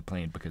bathrooms in the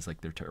plane because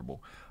like they're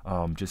terrible.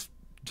 Just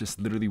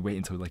literally wait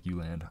until like you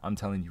land. I'm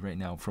telling you right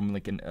now, from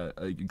like an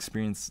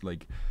experienced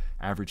like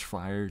average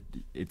flyer,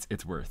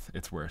 it's worth.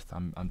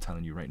 I'm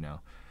telling you right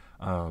now.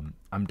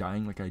 I'm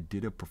dying. Like I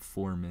did a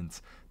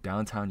performance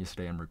downtown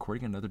yesterday. I'm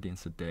recording another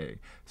dance today.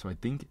 So I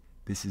think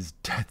This is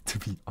death, to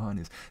be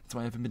honest. That's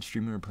why I haven't been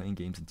streaming or playing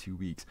games in 2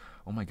 weeks.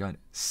 Oh my god,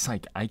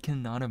 psych. I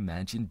cannot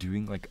imagine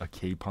doing like a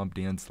K-pop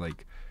dance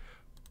like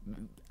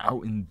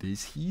out in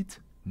this heat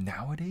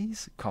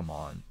nowadays. Come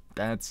on.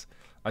 That's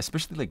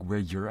especially like where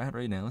you're at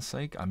right now,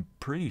 psych. I'm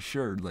pretty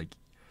sure like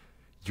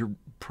you're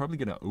probably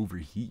gonna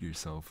overheat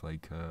yourself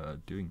like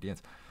doing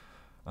dance.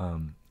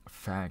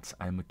 Facts,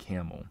 I'm a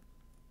camel.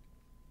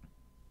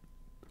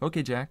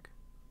 Okay, Jack.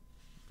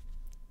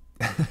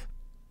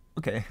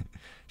 Okay,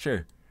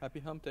 sure. Happy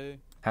hump day.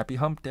 Happy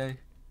hump day.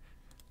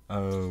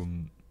 I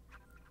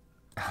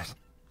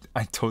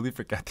totally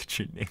forgot that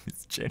your name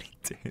is Jenny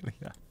Daly.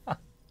 What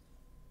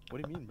do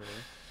you mean, brother?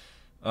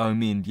 I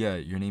mean, yeah,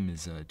 your name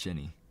is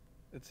Jenny.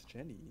 It's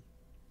Jenny.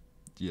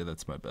 Yeah,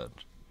 that's my bad.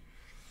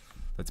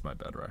 That's my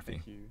bad, Rafi.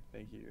 Thank you.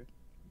 Thank you.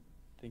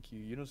 Thank you.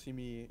 You don't see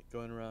me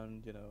going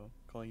around,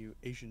 calling you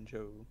Asian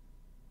Joe.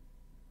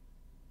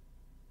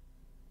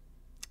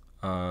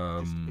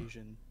 Just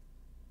Asian.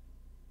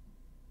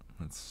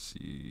 Let's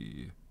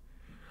see.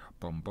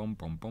 Bum bum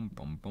bum bum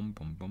bum bum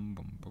bum bum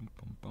bum bum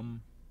bum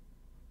bum.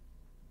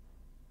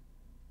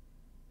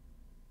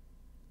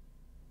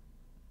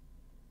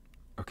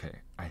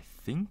 Okay, I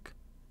think.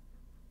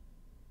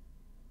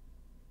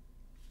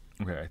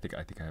 Okay, I think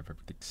I have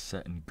everything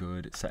set and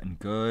good. Set and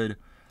good.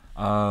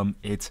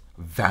 It's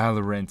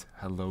Valorant.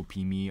 Hello,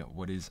 Pimi.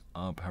 What is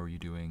up? How are you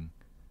doing?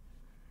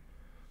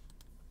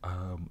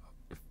 I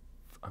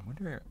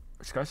wonder.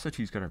 Scott said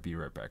she's gonna be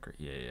right back. Right?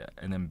 Yeah.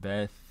 And then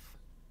Beth.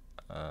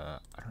 I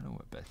don't know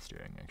what Beth's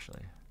doing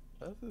actually.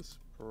 Beth is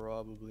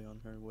probably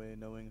on her way.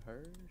 Knowing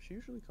her, she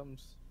usually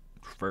comes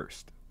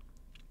first.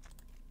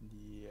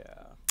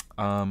 Yeah.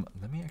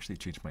 Let me actually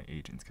change my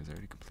agents because I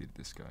already completed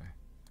this guy.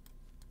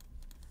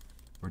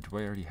 Or do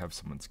I already have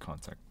someone's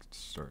contact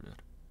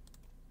started?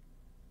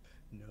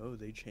 No,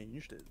 they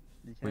changed it.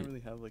 You can't Wait.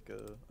 really have like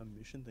a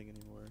mission thing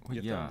anymore.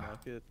 Wait, you have yeah. to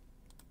unlock it.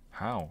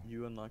 How?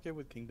 You unlock it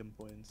with kingdom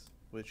points,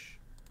 which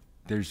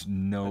There's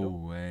no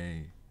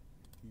way.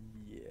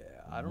 yeah,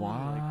 I don't really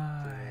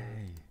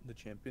like the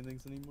champion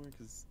things anymore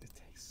because it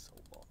takes so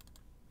long.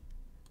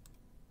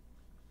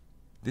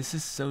 This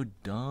is so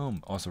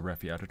dumb. Also,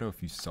 Refi, I don't know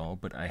if you saw,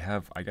 but I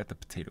got the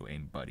potato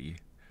aim buddy.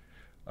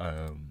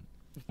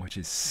 Which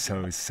is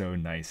so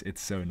nice.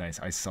 It's so nice.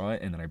 I saw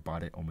it and then I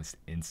bought it almost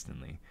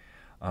instantly.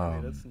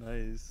 Wait, that's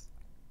nice.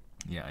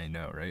 Yeah, I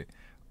know, right?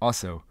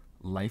 Also,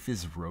 life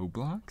is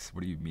Roblox?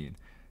 What do you mean?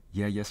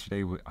 Yeah,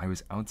 yesterday I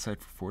was outside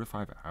for 4 to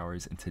 5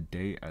 hours, and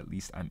today at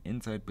least I'm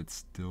inside, but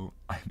still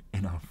I'm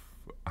in a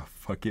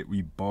fuck it,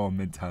 we ball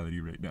mentality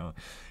right now.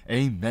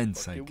 Amen,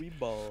 psych. Fuck it, we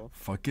ball.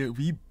 Fuck it,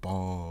 we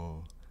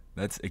ball.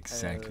 That's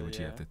exactly what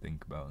you have yeah. to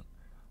think about.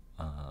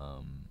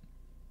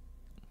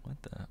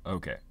 What the?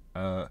 Okay.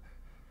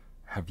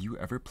 Have you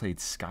ever played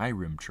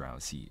Skyrim,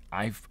 Drowsy?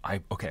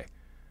 Okay.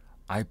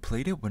 I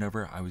played it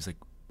whenever I was like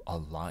a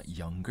lot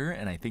younger,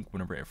 and I think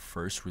whenever it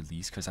first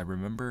released, because I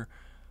remember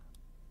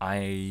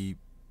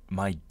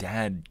my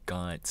dad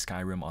got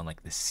Skyrim on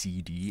like the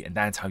CD, and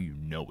that's how you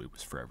know it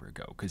was forever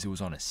ago, because it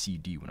was on a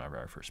CD whenever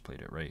I first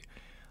played it, right?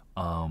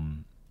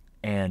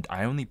 And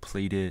I only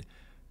played it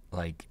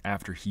like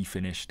after he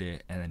finished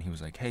it, and then he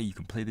was like, hey, you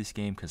can play this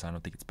game because I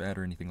don't think it's bad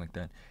or anything like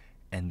that.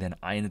 And then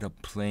I ended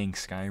up playing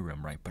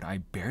Skyrim, right? But I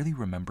barely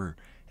remember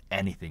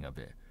anything of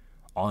it.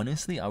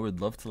 Honestly, I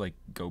would love to like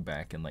go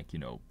back and like,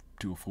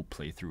 do a full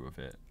playthrough of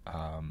it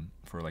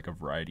for like a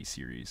variety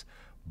series.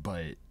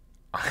 But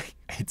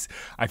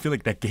I feel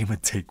like that game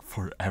would take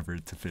forever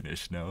to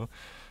finish, no?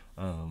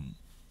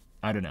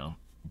 I don't know.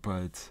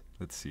 But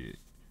let's see.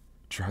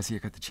 Drowsy, I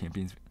got the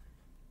champions.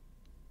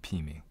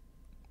 Pee me.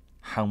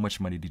 How much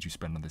money did you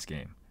spend on this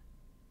game?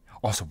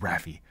 Also,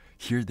 Rafi,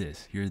 hear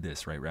this,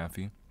 right,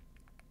 Rafi?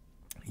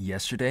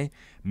 Yesterday,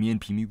 me and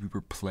Pimi, we were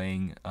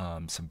playing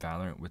some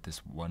Valorant with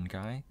this one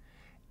guy,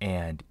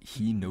 and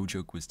he, no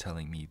joke, was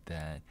telling me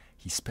that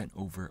he spent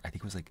over, I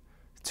think it was like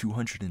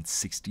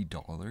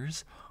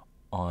 $260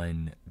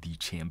 on the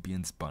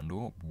Champions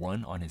bundle,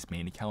 one on his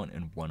main account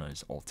and one on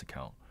his alt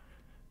account.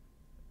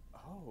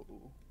 Oh.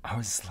 I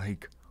was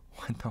like,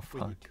 what the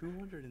fuck? Wait,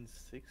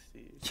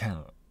 260?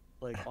 Yeah.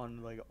 Like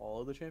on like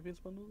all the champions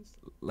bundles?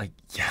 Like,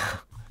 yeah.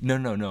 No.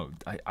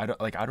 I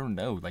don't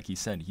know. Like he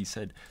said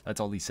that's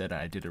all he said, and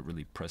I didn't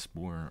really press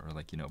more or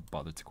like,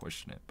 bother to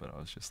question it, but I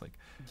was just like,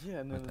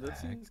 Yeah, no, what the that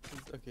heck? seems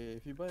okay.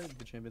 If you buy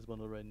the champions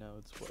bundle right now,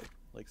 it's what,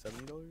 like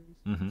 $70?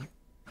 mm-hmm.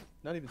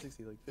 Not even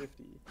 60, like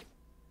 50.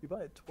 You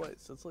buy it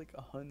twice, that's like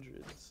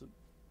 100. So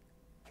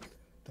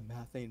the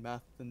math ain't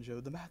mathin',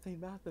 Joe. The math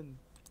ain't mathin'.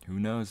 Who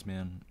knows,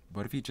 man?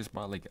 What if he just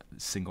bought like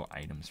single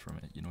items from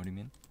it? You know what I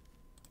mean?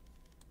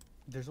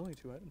 There's only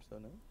 2 items though,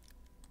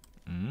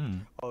 no?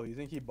 Oh, you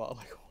think he bought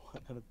like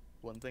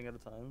one thing at a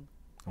time?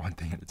 One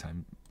thing at a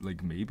time.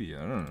 Like maybe,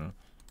 I don't know.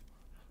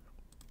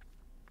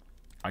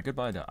 I could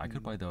buy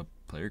the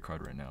player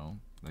card right now.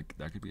 Like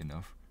that could be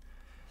enough.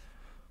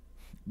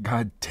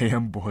 God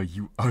damn, boy,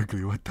 you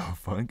ugly. What the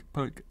fuck?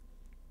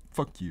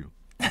 Fuck you.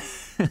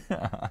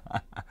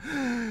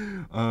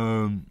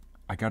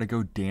 I gotta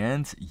go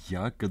dance.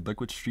 Yuck. Good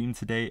luck with stream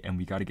today, and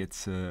we gotta get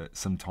to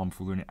some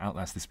tomfoolery and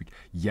Outlast this week.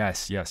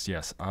 Yes.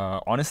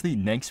 Honestly,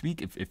 next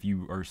week, if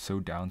you are so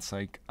down,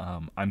 psych,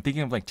 I'm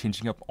thinking of like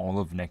changing up all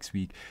of next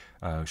week,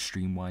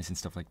 stream wise and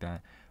stuff like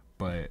that.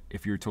 But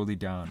if you're totally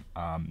down,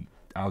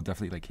 I'll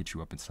definitely like hit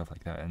you up and stuff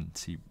like that, and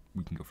see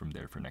we can go from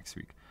there for next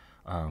week.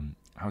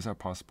 How's that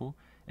possible?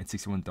 And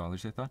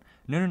 $61, I thought.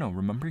 No.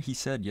 Remember he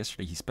said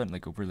yesterday he spent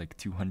like over like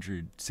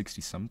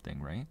 260 something,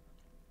 right?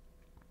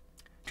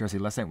 Drowsy,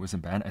 last night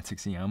wasn't bad. At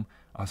 6 a.m.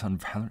 I was on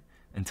Valorant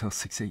until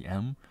 6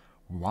 a.m.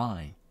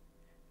 Why?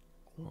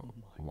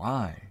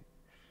 Why?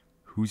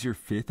 Who's your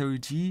fifth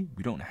OG?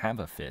 We don't have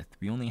a fifth.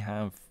 We only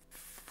have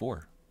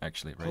 4,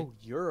 actually, right? Oh,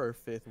 you're our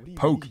 5th. What do you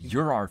Poke, mean?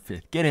 you're our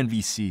 5th. Get in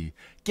VC.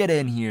 Get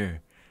in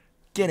here.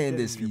 Get in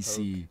this here,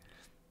 VC.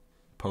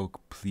 Poke,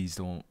 please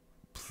don't.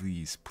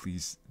 Please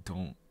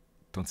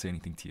don't say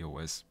anything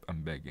TOS.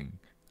 I'm begging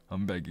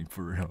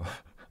for real.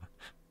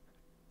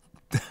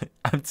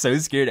 I'm so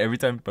scared every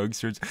time Poke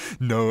starts.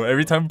 No,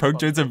 every time Poke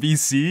joins a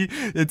VC,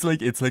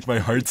 it's like my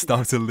heart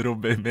stops a little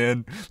bit,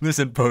 man.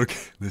 Listen, Poke.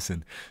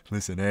 Listen.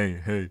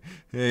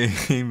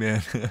 Hey,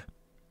 man.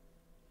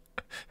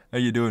 How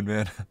you doing,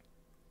 man?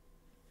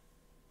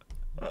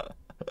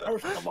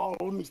 First of all,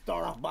 let me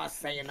start off by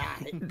saying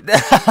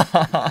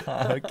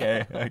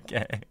Okay.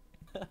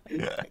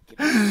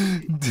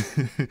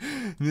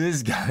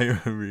 This guy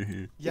over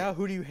here. Yeah,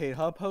 who do you hate,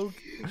 huh, Poke?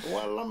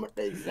 Well, I'm gonna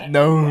exactly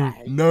No.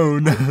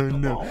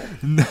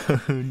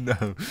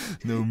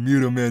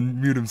 Mute him, man.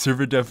 Mute him.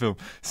 Server deaf him.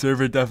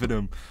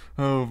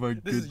 Oh my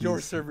goodness. This is your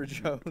server,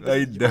 Joe.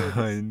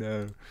 I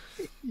know.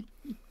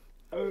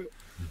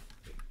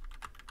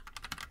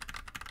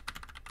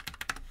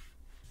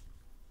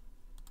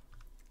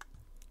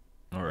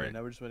 All right.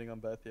 Now we're just waiting on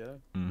Beth, yeah?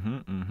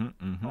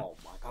 Oh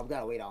my God, we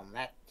gotta wait on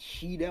that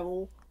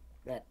she-devil.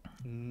 That.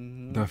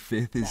 The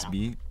 5th is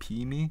me.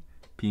 P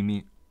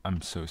me.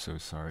 I'm so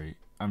sorry.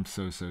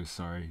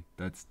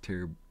 That's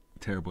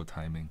terrible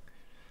timing.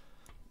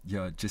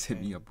 Yeah, just hit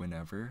me up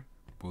whenever.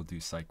 We'll do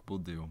psych. We'll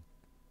do.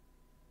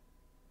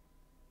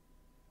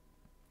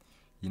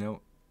 You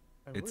know,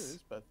 Where is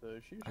Beth, though?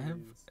 She I have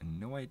usually is.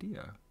 no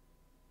idea.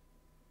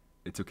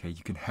 It's okay.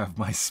 You can have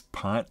my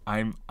spot.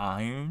 I'm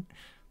iron.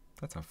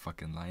 That's a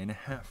fucking lie and a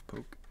half,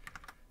 Poke.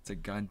 It's a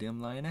goddamn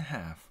lie and a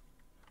half.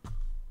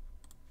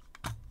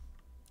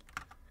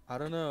 I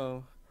don't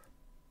know.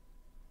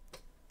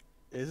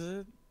 Is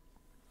it?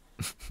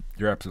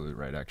 You're absolutely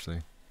right, actually.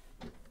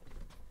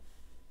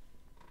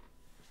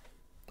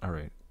 All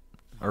right.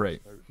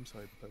 I'm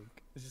sorry, Poke.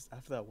 It's just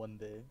after that one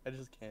day, I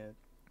just can't.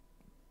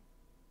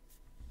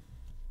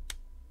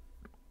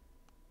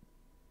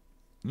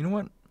 You know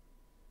what?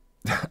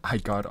 I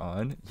got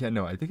on. Yeah,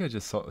 no, I think I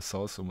just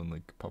saw someone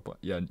like pop up.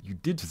 Yeah, you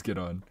did just get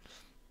on.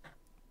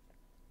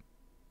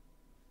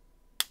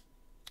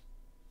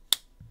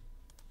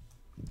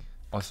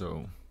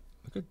 Also,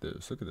 look at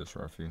this,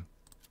 Rafi.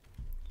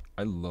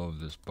 I love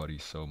this buddy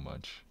so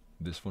much.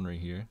 This one right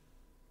here,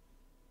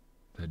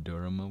 the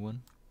Dorama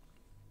one.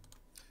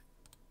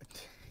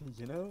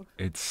 You know?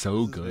 It's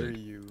so This is very good.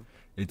 you.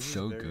 It's This is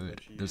so very good.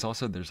 much you. There's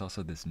also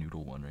this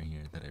noodle one right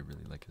here that I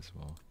really like as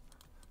well.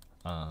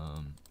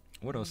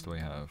 What else do I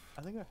have?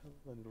 I think I have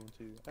that noodle one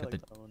too. I Got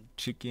like the- that one.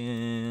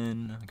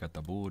 Chicken. I got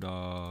the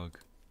bulldog.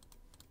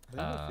 I think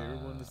my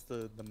favorite one is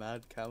the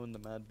mad cow and the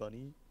mad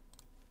bunny.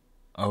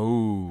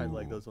 Oh. I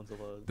like those ones a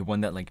lot. The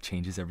one that like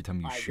changes every time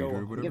you Alright, shoot yo, or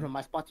I'm whatever. giving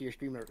my spot to your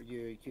streamer,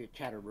 your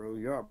chatter, bro.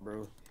 You're up,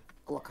 bro.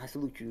 Look, I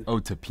salute you. Oh,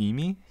 to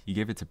Pimi? You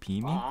gave it to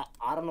Pimi?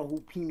 I don't know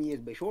who Pimi is,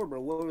 but sure,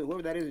 bro.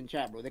 Whoever that is in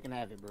chat, bro, they can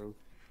have it, bro.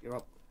 You're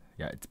up.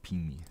 Yeah, it's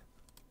Pimi.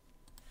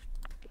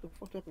 What the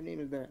fuck type of name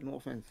is that? No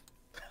offense.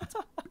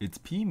 It's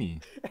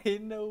Pimi.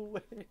 Ain't no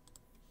way.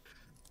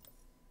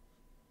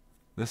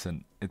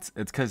 Listen, it's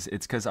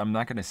cause I'm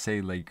not gonna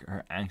say like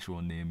her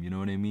actual name, you know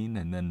what I mean?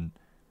 And then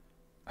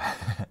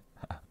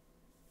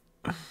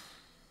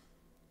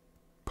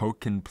Poke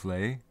can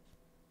play,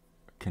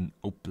 can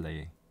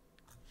oplay.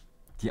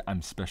 Yeah,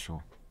 I'm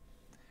special.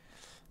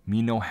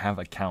 Me no have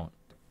account.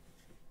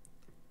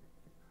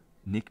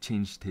 Nick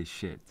changed his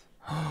shit.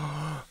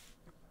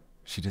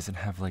 She doesn't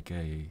have like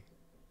a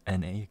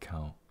NA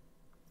account.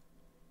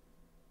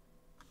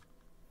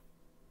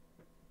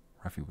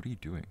 Rafi, what are you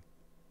doing?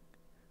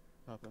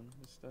 Nothing.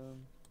 Just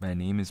My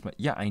name is my...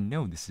 Yeah, I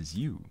know, this is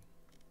you.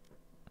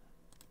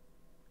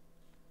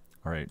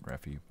 Alright,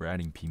 Rafi, we're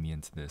adding Pimi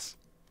into this.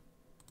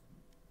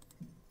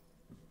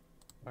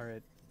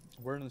 Alright.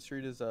 Word on the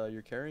street is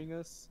you're carrying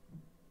us.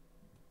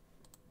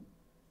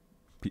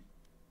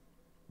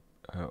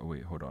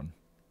 Wait, hold on.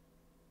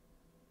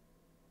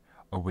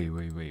 Oh, wait.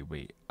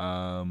 We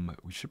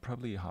should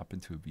probably hop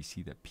into a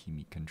VC that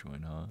Pimi can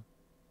join, huh?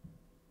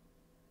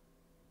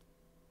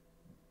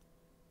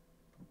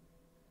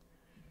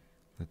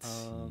 Let's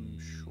see.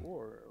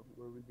 Sure.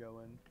 Where are we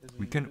going? Is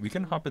We it can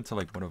Discord? hop into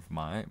like one of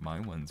my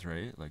ones,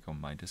 right? Like on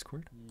my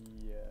Discord.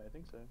 Yeah, I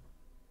think so.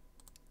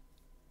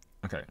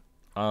 Okay.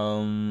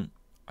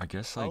 I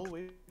guess like I'll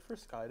wait for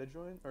Sky to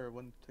join or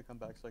when to come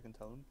back so I can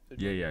tell him. To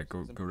yeah, join, yeah.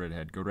 since Go I'm- right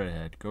ahead. Go right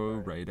ahead.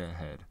 Alright. Right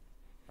ahead.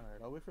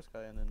 Alright, I'll wait for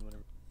Sky and then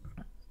whenever.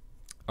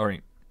 All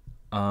right.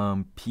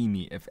 P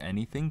me, if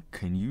anything,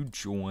 can you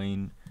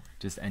join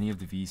just any of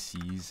the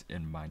VCs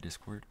in my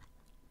Discord?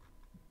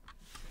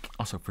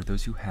 Also, for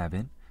those who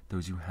haven't,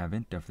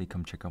 definitely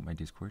come check out my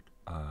Discord.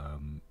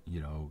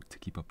 You know, to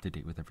keep up to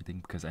date with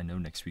everything, because I know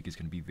next week is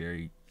gonna be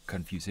very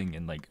confusing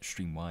and like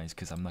stream wise,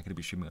 because I'm not gonna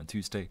be streaming on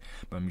Tuesday,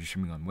 but I'm gonna be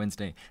streaming on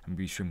Wednesday. I'm gonna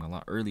be streaming a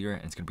lot earlier,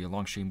 and it's gonna be a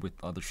long stream with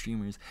other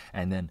streamers.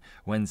 And then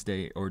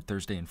Wednesday or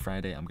Thursday and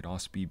Friday, I'm gonna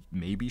also be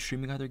maybe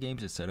streaming other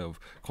games instead of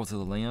Cult of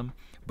the Lamb.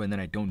 But then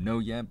I don't know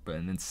yet. But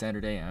and then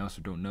Saturday I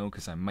also don't know,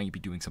 because I might be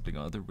doing something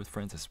other with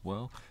friends as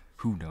well.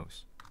 Who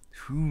knows?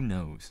 Who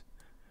knows?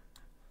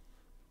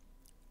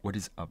 What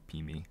is up,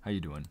 Pimi? How you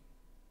doing?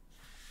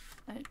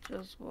 I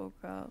just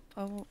woke up.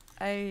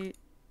 I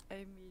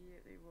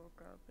immediately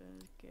woke up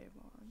and it came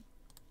on.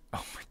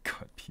 Oh my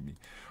god, Pimi.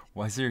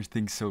 Why is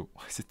it so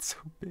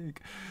big?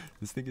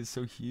 This thing is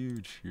so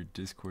huge. Your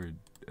Discord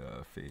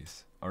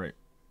face. Alright.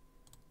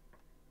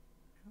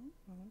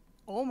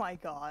 Oh my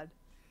god.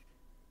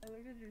 I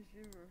looked at your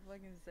stream for a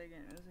fucking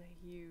second. It was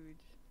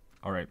huge.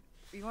 Alright.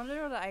 You wanna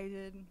know what I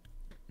did?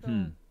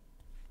 So,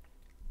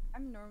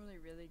 I'm normally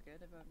really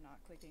good about not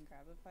clicking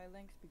Grabify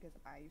links because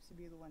I used to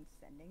be the one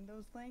sending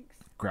those links.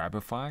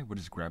 Grabify? What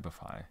is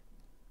Grabify?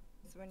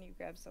 It's when you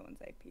grab someone's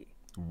IP.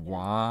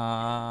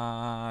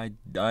 Why?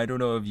 I don't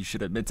know if you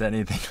should admit to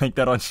anything like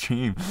that on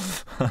stream.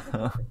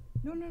 No,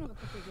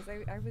 it's okay, because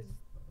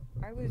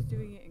I was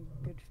doing it in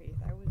good faith.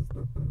 I was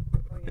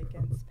going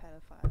against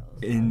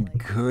pedophiles. In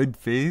like, good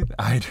faith?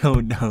 I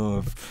don't know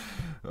if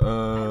I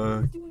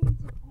was doing it to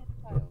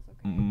pedophiles,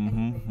 okay?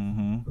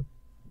 Anyways,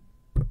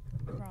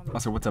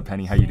 Also, what's up,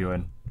 Penny? How you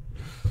doing?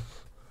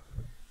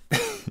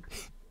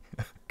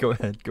 Go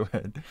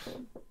ahead.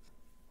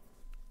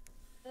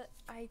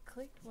 I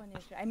clicked one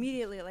issue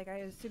immediately. Like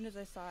as soon as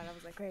I saw it, I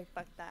was like, "Great,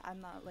 fuck that!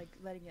 I'm not like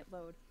letting it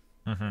load."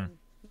 And,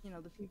 you know,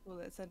 the people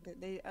that sent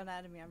it, they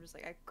unadded me. I'm just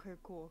like, "Okay,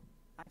 cool."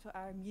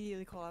 I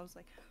immediately called. I was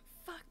like,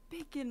 "Fuck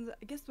Bacon!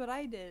 Guess what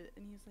I did?"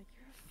 And he's like,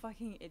 "You're a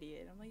fucking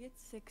idiot." I'm like,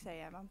 "It's 6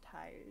 a.m. I'm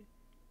tired."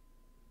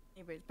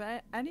 Anyways,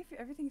 but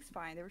everything's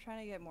fine. They were trying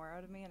to get more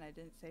out of me, and I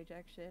didn't say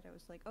jack shit. I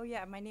was like, "Oh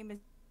yeah, my name is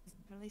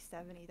definitely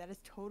 70. That is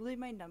totally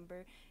my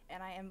number,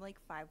 and I am like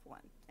 5'1",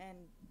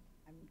 and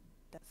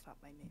that's not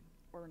my name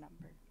or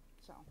number."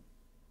 So,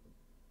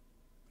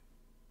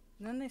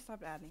 and then they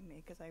stopped adding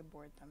me because I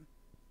bored them.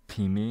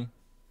 Pimi,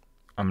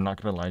 I'm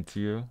not gonna lie to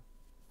you.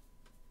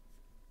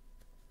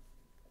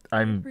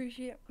 I'm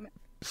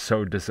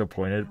so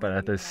disappointed, but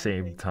at the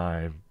same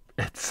time,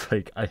 it's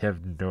like I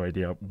have no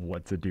idea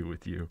what to do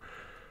with you.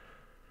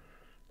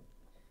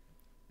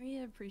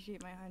 I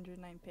appreciate my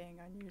 109 ping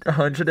on yours.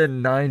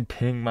 109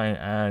 ping my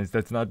ass.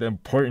 That's not the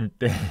important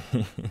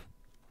thing.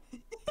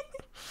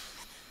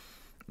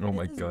 Oh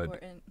my god.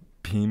 Important.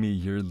 Pimi,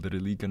 you're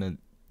literally gonna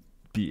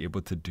be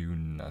able to do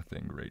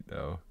nothing right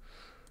now.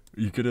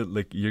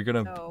 You're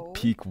gonna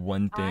peak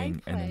one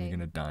thing and then you're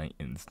gonna die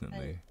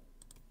instantly.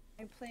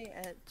 I play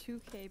at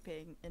 2k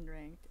ping in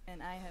ranked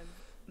and I have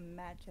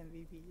match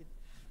MVP.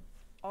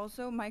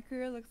 Also, my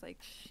career looks like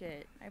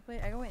shit. I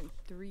went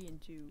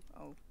 3-2.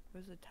 Oh, it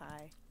was a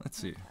tie. Let's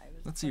see.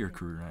 Let's see your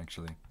career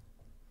actually.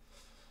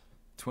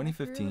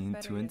 2015,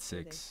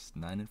 2-6,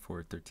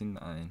 9-4,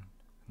 13-9,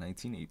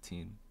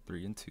 19-18,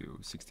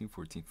 3-2,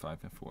 16-14,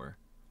 5-4,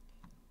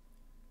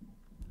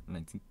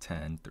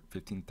 19-10,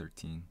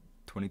 15-13,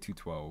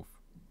 22-12,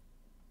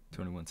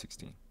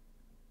 21-16.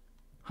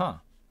 Huh.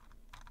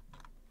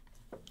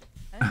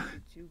 That's not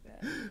too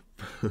bad.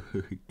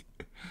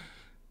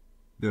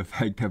 The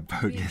fact that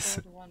Pogue is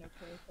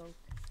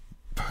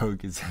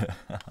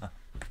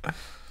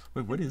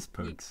Wait, what is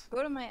Pogues?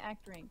 Go to my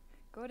act rank.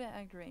 Go to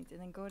act ranked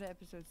and then go to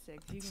episode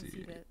 6. You can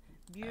see that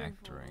beautiful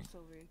act rank.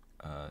 silver.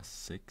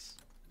 6.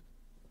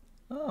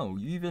 Oh,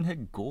 you even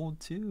hit gold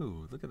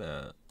too. Look at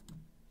that.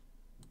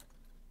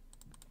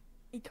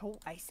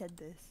 I said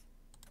this.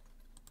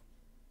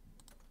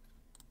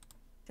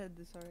 Said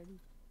this already.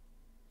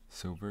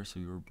 Silver, so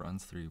you were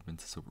bronze 3, went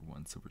to silver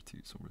 1, silver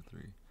 2, silver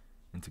 3,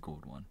 into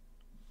gold 1.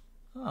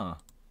 Huh.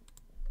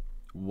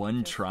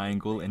 One Just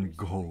triangle and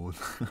gold.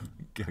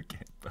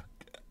 Okay, fuck.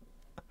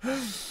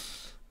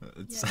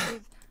 It's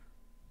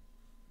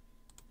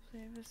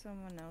play with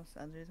someone else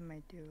other than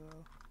my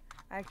duo.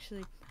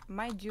 Actually,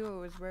 my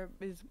duo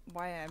is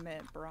why I'm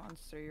at bronze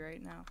 3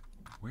 right now.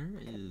 Where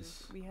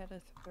is? We had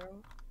a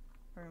throw.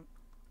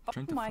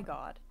 Trying Oh to my find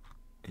god.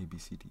 A B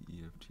C D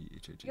E F G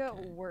H I J K. You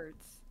got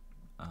words.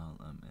 L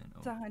M N O.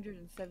 It's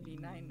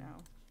 179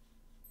 now.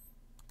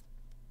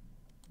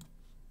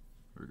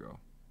 Here we go.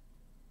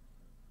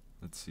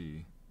 Let's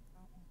see.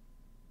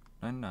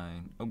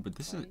 99. Oh, but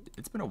this is.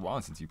 It's been a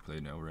while since you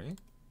played now, right?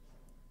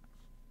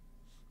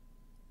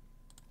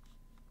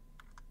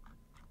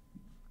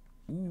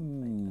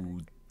 Ooh,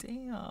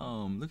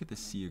 damn! Look at the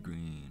sea of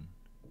green.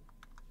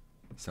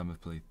 7th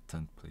place,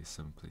 10th place,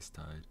 7th place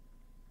tied.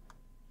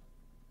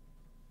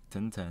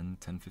 10-10,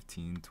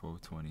 10-15,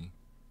 12-20,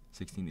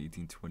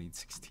 16-18,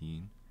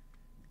 20-16,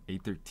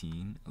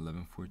 8-13,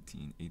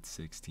 11-14,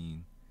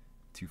 8-16,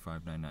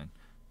 2-5-9-9.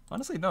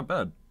 Honestly, not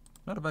bad.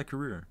 Not a bad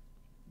career.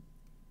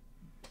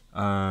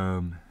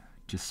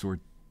 Just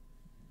sword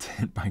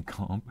tint by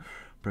comp.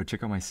 Bro,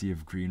 check out my sea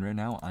of green right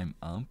now. I'm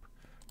up.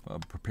 I'm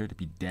prepared to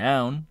be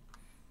down.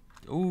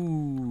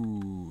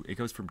 Ooh, it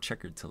goes from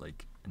checkered to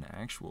like an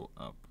actual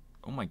up.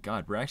 Oh my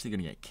god, we're actually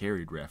gonna get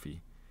carried, Rafi.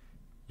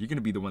 You're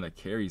gonna be the one that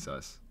carries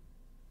us.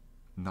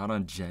 Not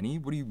on Jenny?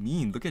 What do you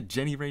mean? Look at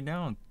Jenny right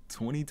now.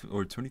 20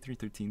 or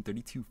 23-13,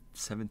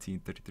 32-17,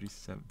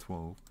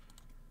 33-12.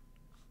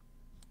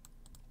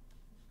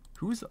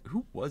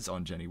 Who was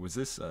on Jenny? Was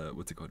this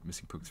what's it called?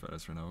 Missing Pokes for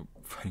us right now.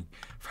 Fighting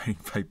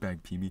fight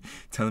back Pimi.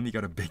 Telling me he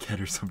got a big head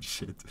or some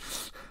shit.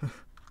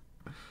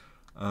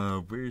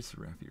 Where's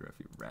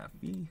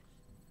Rafi?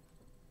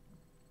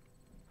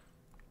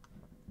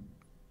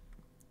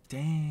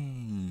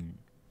 Dang.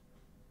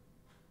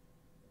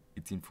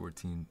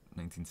 18-14,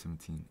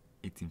 19-17,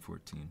 18-14.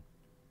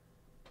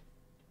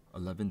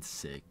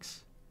 11-6.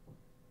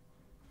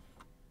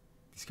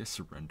 These guys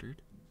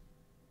surrendered?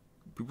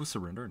 People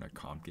surrender in a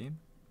comp game?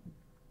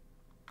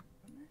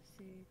 Let me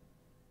see.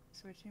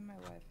 Switching my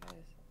Wi-Fi.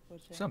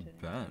 It's not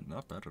bad.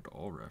 Not bad at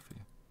all,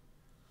 Rafi.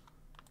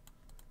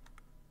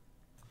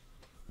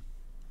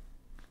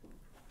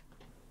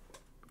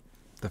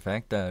 The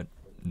fact that,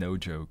 no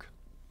joke,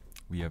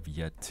 we have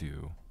yet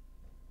to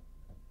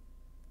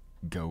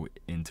go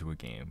into a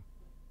game.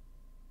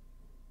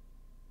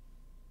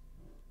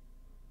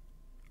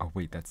 Oh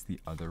wait, that's the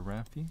other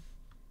Rafi?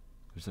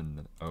 There's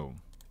another. Oh,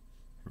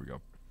 here we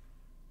go.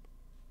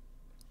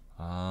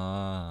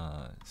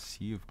 Ah,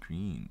 sea of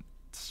green.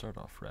 Start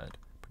off red,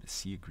 but a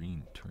sea of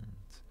green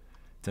turns.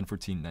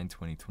 10-14,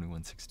 9-20,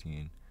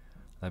 21-16,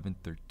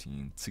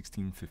 11-13,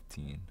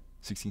 16-15,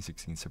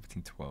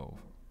 16-16, 17-12,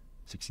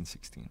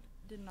 16-16.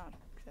 Did not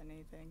fix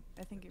anything.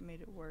 I think it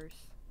made it worse.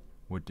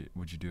 What'd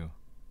you do?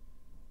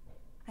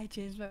 I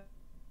changed my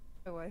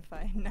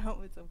Wi-Fi. Now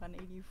it's a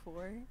 184,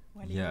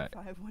 185, Yeah,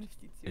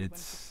 152,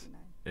 it's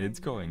 169. it's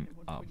going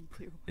 99, up.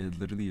 142. It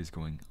literally is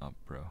going up,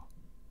 bro.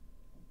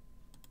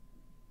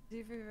 See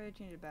if I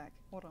change it back.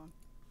 Hold on.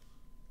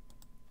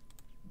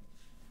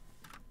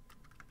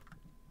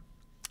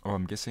 Oh,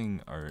 I'm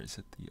guessing. Is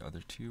it the other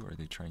two? Are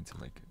they trying to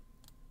like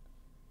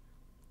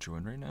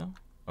join right now?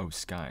 Oh,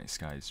 Sky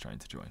is trying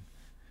to join.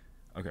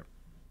 Okay.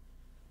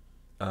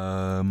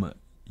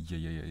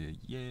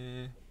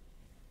 Yeah.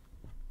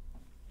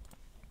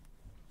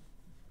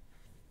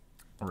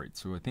 All right,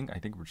 so I think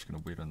we're just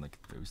gonna wait on like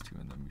those two,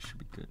 and then we should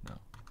be good now.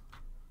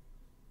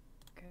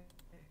 Okay.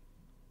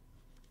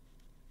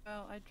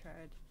 Well, I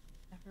tried.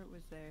 Effort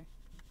was there.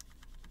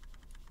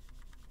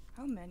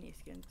 How many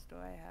skins do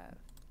I have?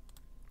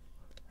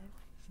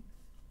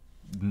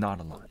 Not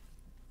a lot.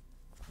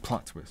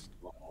 Plot twist.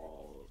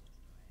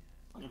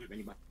 I don't have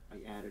anybody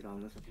added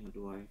on this. I think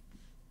do I?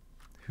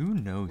 Who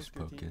knows, What's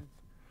your Pokit? team?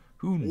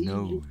 Who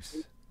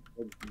knows?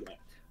 Yet.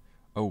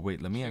 Oh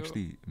wait, let me So-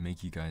 actually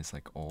make you guys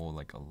like all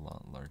like a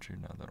lot larger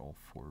now that all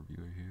four of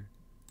you are here.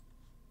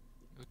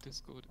 Your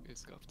Discord is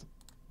scuffed.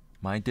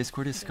 My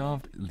Discord is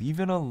scuffed. Leave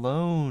it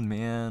alone,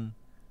 man.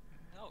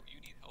 No, you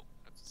need help.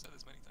 I've said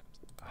this many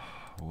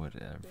times.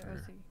 Whatever.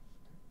 DRC.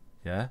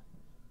 Yeah?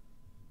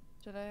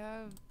 Should I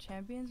have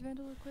Champions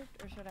Vandal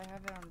equipped, or should I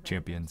have it on Vandal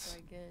Champions. So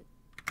I get...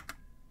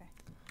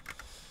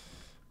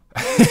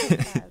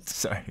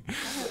 Sorry.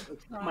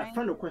 My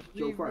friend requested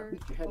you before I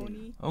beat your head in.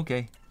 Oni,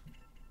 Okay.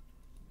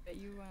 that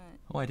you want.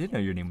 Oh, I didn't know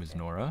your name was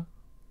Nora.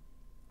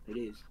 It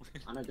is.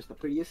 I'm not just the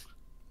prettiest.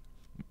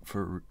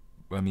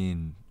 I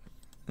mean,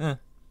 eh.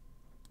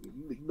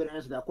 You better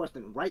answer that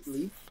question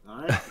rightly.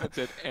 Alright? That's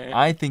it.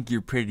 I think you're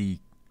pretty.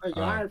 Hey,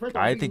 alright, first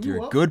I'm I beating think you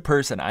you're a up. good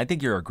person. I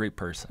think you're a great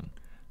person.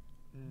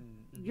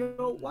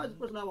 Yo, why does this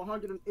person have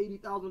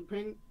 180,000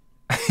 ping?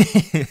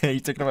 You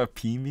talking about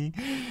Pimi?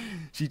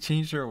 She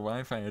changed her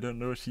Wi-Fi. I don't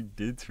know what she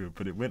did to it,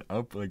 but it went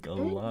up like a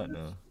lot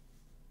now.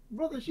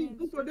 Brother, she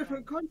moved to a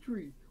different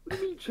country. What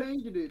do you mean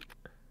changing it?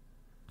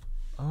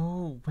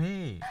 Oh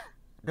wait,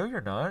 no,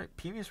 you're not.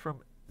 Pimi's from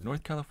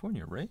North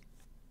California, right?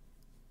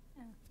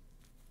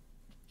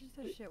 Just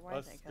a shit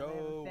Let's Wi-Fi 'cause I have a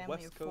go family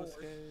West of Coast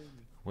 4. gang.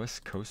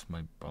 West Coast,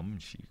 my bum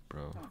cheek,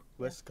 bro.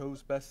 West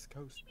Coast, West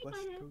Coast, West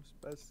Coast,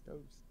 West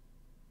Coast.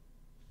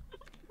 'Cause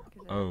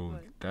I have Oh,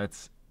 what?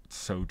 that's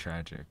so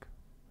tragic.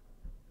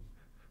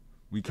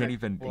 We can't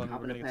even. Well, How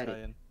we're getting pathetic.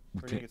 Sky in. We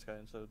We're getting can't- Sky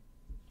in, so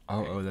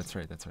Oh, that's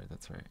right.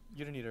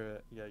 you don't need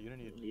a. Yeah, you don't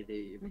need.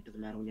 It doesn't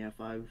matter when you have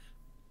 5.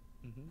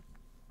 Mm-hmm.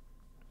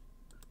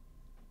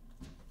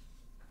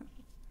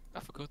 I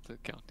forgot the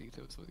account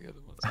details for the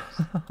other ones.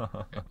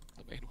 Okay,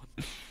 the main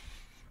one.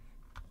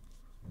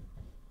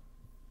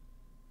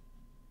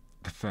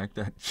 The fact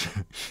that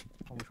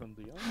Oh, which one?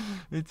 Leon?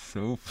 it's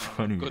so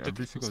funny Go to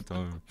every single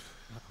Discord. time.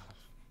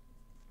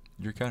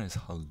 Your account is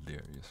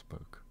hilarious,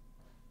 Poke.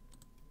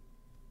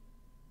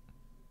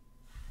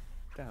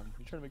 Damn,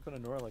 you trying to make fun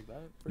of Nora like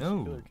that? For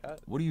No. Killer cat?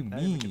 What do you Now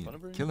you're making mean? fun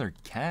of her? Killer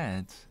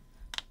cat?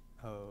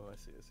 Oh, I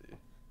see.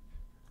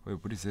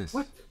 Wait, what is this?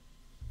 What?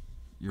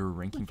 Your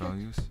ranking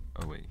values?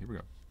 Oh wait, here we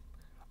go.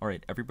 All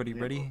right, everybody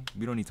ready?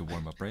 We don't need to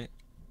warm up, right?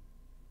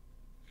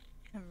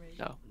 I'm ready.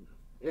 No.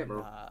 Yeah,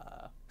 bro.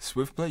 Nah.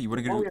 Swift play? You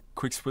want to Oh, do yeah.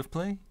 quick swift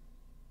play?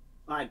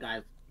 Alright,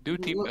 guys. Do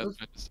team Let's-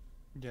 deathmatch.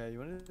 Yeah, you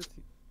wanted to see.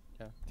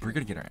 Yeah. We're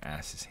gonna get our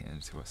asses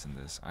handed to us in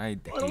this. I hate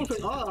I don't team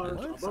say ours,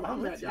 deathmatch. but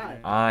I'm that guy.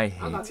 I I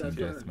hate got team that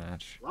good.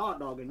 deathmatch. Raw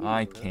dogging you,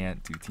 I bro.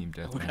 can't do team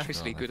We're deathmatch. for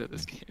actually the good life at of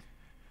this me. game.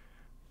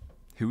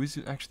 Who is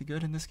actually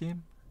good in this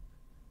game?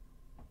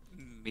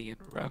 Me and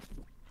Ref.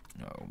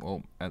 Oh,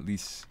 well, at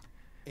least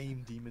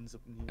Aim demons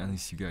up in the at air.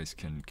 least you guys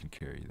can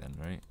carry then,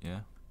 right?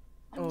 Yeah.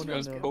 Oh You no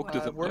guys no. broke to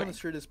the Word on the back.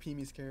 street is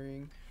Peemy's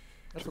carrying.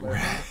 That's what I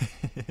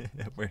heard.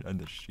 Word on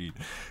the street,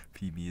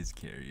 PB is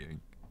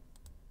carrying.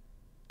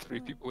 3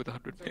 people with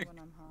 100 So ping. when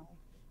I'm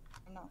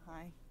high. I'm not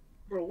high.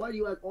 Bro, why do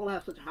you guys all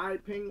have such high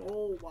ping?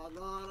 Oh my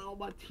god, all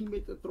my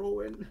teammates are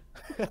throwing.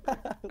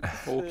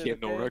 Okay,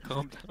 Nora,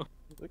 calm down.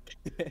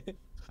 Okay.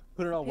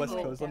 Put it on West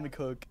Ping Coast. Let me down.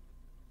 cook.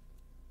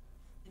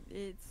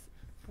 It's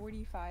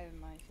 45 in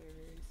my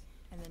servers,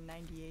 and then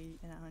 98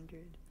 and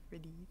 100 for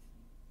these.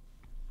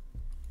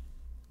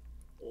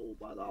 Oh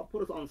my god,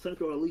 put us on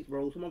Central at least,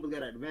 bro. Someone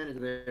got an advantage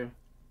there.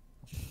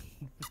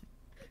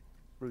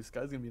 Bro, this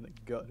guy's gonna be in the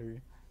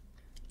gutter.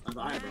 That's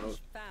alright, bro.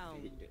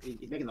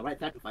 He's making the right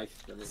sacrifice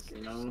for this,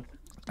 you know?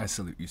 I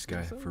salute you,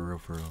 Sky, so? for real,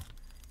 for real.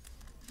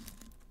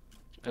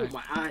 Oh,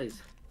 my eyes.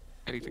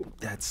 Anything.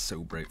 That's so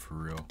bright, for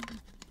real.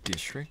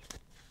 District?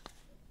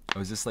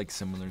 Oh, is this like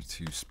similar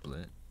to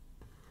Split?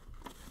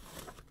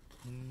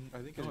 I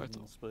think No, I it's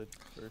will split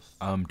first.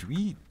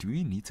 Do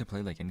we need to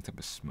play like any type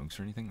of smokes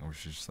or anything, or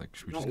should just like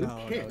should we just No. go?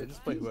 No, Okay. no,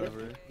 just play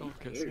whoever. No one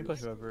cares. You can play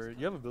whoever.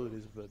 You have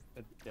abilities, but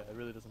yeah, it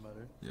really doesn't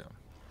matter. Yeah.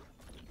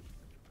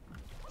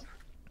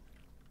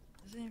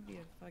 This is gonna be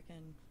a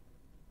fucking.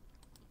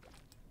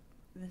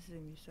 This is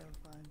gonna be so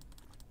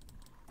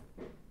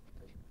fun.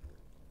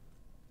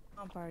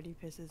 Comp already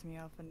pisses me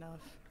off enough.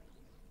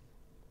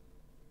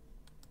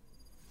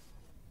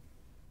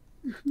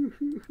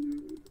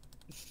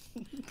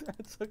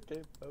 That's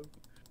okay, bro.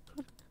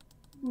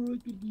 Bro, I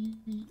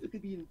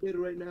could be in bed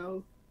right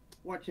now,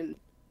 watching.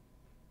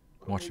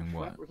 Watching Trap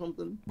what? Or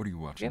something. What are you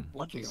watching?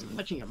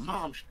 Watching your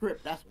mom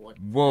strip. That's what.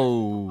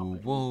 Whoa,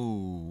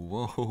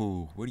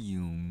 whoa. What do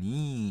you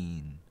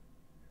mean?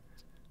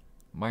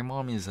 My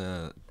mom is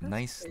a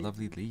nice,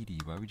 lovely lady.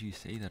 Why would you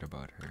say that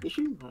about her? Is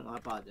she? Oh, I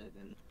apologize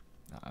then.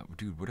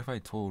 Dude, what if I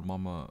told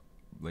mama,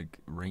 like,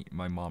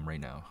 my mom right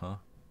now, huh?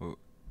 Well,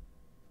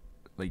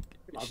 like,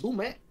 I'll do,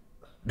 man.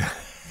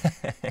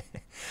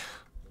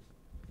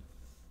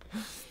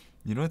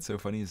 you know what's so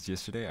funny is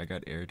yesterday I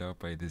got aired out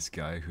by this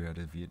guy who had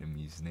a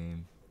Vietnamese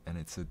name, and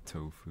it said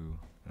Tofu,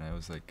 and I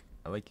was like,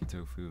 I like you,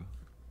 Tofu,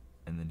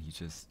 and then he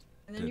just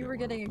And then you didn't were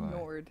wanna getting reply.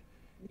 ignored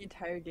the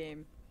entire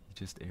game. He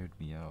just aired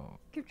me out.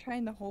 You kept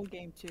trying the whole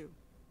game too.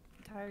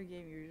 The entire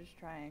game you were just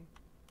trying.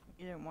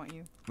 He didn't want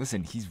you.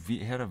 Listen, he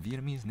had a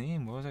Vietnamese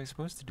name. What was I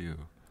supposed to do?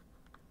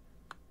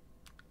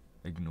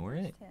 Ignore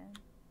it? 10.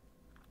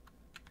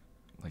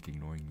 Like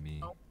ignoring me.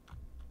 Oh.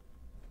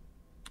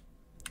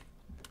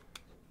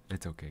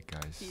 It's okay,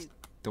 guys. Jeez.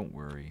 Don't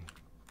worry.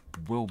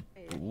 We'll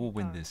Hey, we'll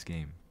win talk. this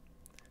game.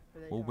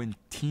 Or they We'll don't. win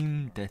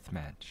team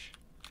deathmatch.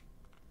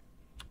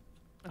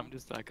 I'm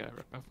just that guy,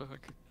 right? I feel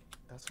like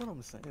That's what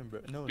I'm saying, bro.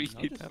 No, We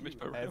not need just damage you.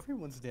 per round.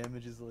 Everyone's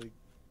damage is like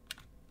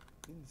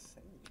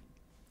insane.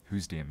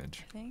 Whose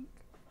damage? I think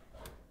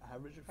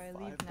Average of if I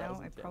leave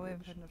now, I probably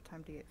haven't had enough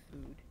time to get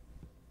food.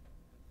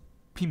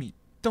 Pimi,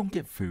 don't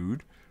get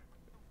food.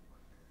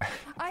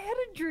 I had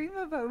a dream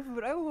about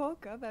food. I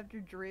woke up after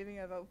dreaming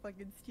about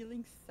fucking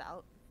stealing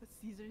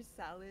Caesar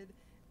salad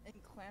and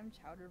clam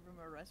chowder from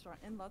a restaurant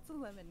and lots of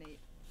lemonade.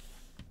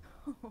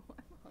 Oh,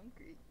 I'm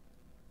hungry.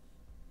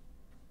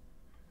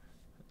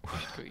 we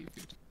should go eat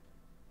food.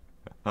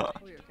 Oh,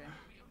 you're okay.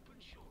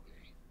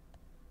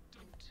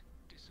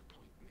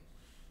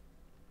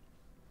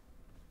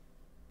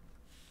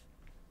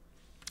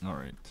 All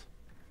right.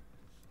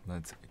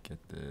 Let's get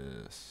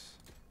this.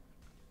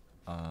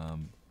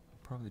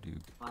 Probably do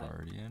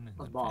Guardian and Let's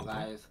then ball, Panther,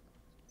 guys.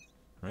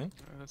 right?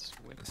 Let's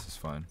win. This is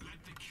fun.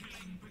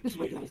 This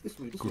way, guys. This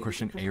way. This Good way.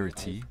 question. A or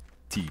T?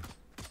 T.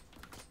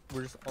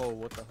 We're just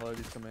what the hell are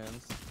these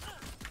commands?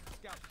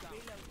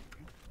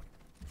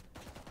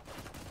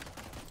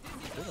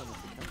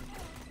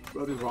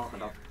 Bro, this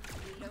rocking up.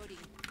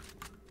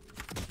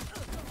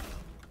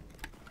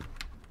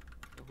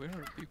 Where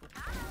are people?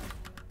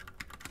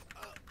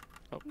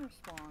 More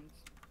spawns.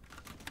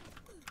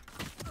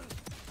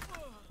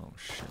 Oh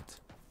shit.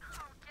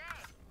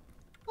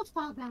 Let's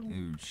fall down.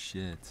 Oh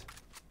shit.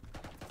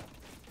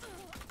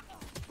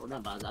 Bro,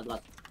 not bad. I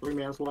got 3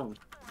 man swung.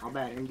 How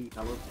bad, indeed,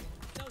 fellas.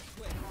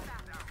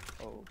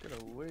 Oh, get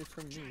away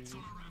from me.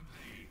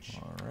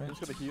 All I'm right.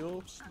 just gonna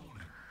heal.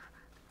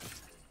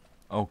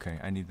 Okay,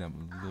 I need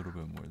them a little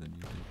bit more than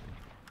you do.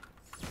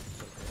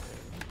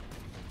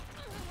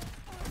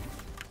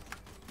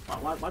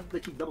 Why did they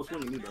keep double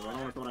swinging me, bro? I don't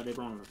understand what I did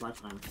wrong in this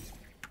lifetime.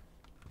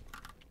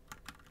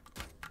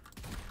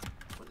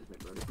 What is it,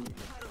 bro? This movement.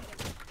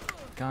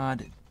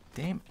 God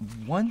damn,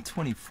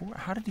 124.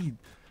 How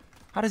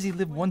does he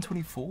live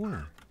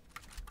 124?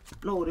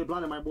 No, they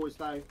blinded my boy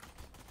Sky.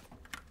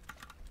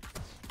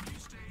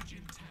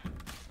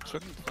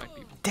 Struggling to find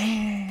people.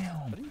 Damn.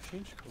 How do you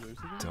change colors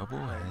again? Double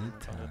Oh, head never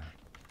tap. mind.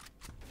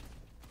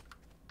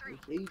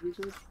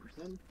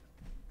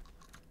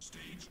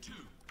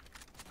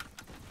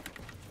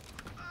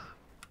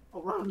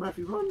 Oh, run,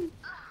 Matthew, run!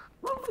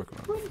 Run, Fuck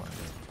Matthew, around, run! find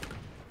it.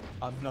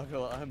 I'm not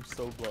gonna lie, I'm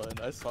so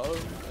blind. I saw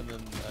him and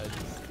then I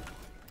just.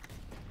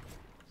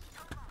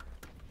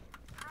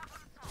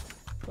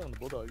 Put on the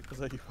bulldog. Is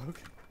that you,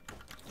 okay?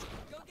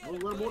 Oh,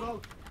 little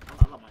bulldog.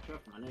 I got my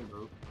shirt for my name,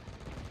 bro.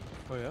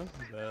 Oh yeah?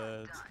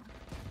 Bad.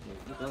 Yeah,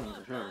 you telling me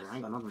for sure. I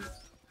ain't got nothing.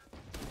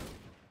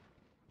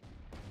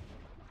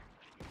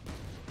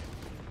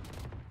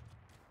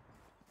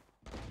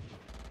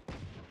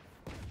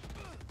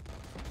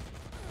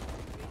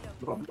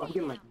 Bro, I'm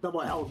getting like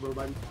double health, bro,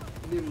 buddy.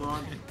 Leave him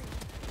on.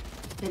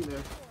 In there.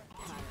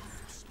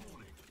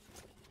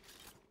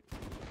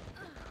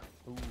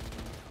 Ooh.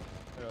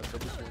 I got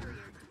double swing.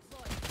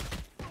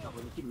 No,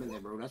 bro, keep him in there,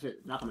 bro. That's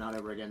it. Not coming out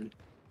ever again.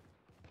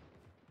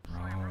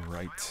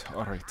 Alright,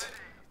 alright.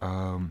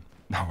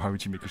 Now why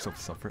would you make yourself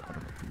suffer? I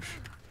don't know, Poosh.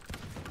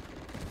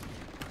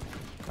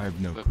 I have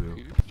no But clue.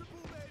 you-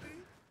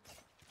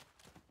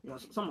 You know,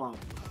 someone.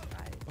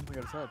 Oh my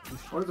god, it's not.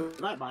 What is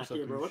the guy back What's up,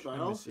 here, bro? What the Poosh? I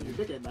hell? miss There's a you.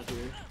 dickhead back here.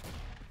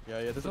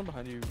 Yeah, there's one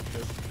behind you.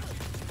 Just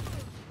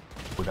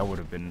Oh, that would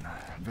have been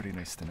very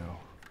nice to know.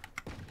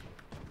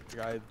 the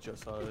guy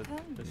just saw it.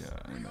 Just, Yeah,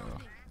 I know.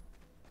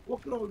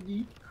 What's going on,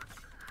 G?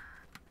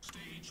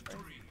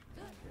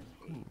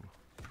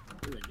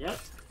 Is it yet?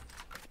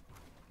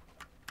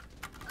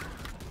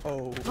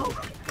 Oh. No!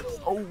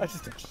 Oh. I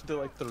just did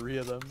like 3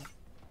 of them.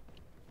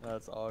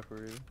 That's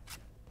awkward.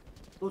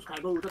 Those guys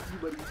go, that's you,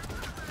 buddy.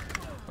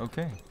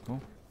 Okay,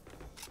 cool.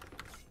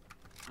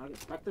 I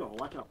get back there,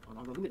 watch out. I'm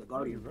gonna give me the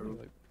guardian, bro.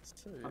 Like,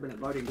 sorry. I've been a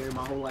guardian there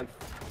my whole life.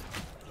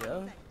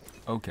 Yeah.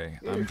 Okay,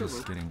 Yeah, I'm you're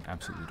just cool. getting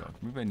absolutely dog.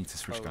 Maybe I need to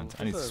switch Oh, guns.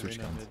 I need to there's a switch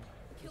Reyna guns. mid.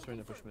 Just trying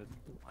to push mid.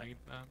 Blind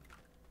man.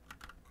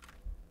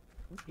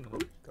 I'm just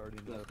gonna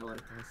guardian Yeah, that, go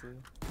ahead. honestly.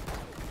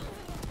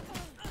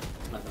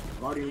 Like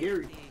a guardian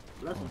Gary.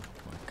 Bless Oh him.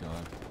 my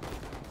god.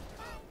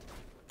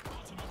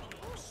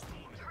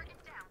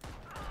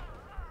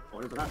 Oh,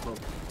 there's a guy, bro.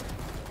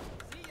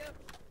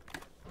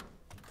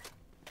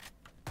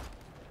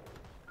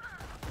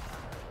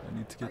 I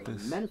need to get Like a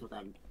this. menace with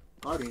that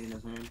guardian in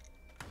his hand.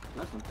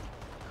 Bless him.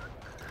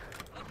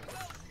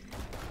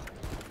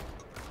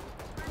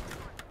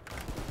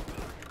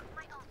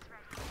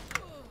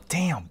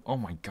 Damn! Oh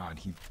my god,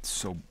 he's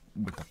so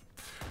with the.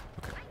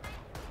 Okay.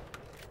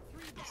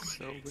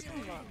 So good.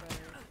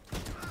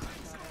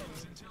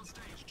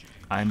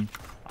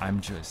 I'm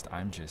just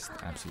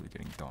absolutely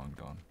getting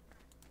donged on.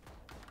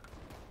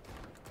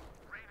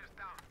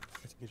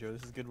 It's okay, Joe.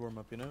 This is good warm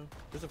up, you know?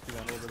 There's a few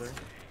handle over there.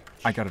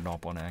 I got it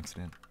up on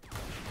accident.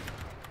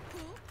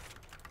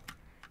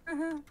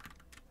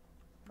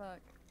 Fuck.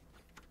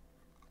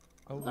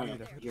 Oh, Alright,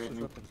 wait, I forgot yeah, to switch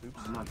man. weapons. Oops.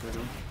 I'm not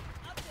tripping.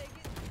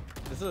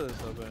 This is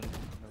open.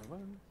 Never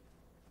mind.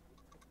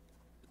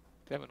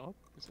 They have an op?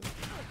 Is it?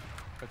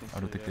 I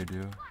don't think they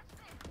do.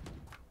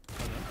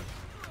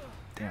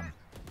 Damn.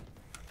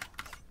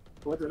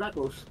 What's that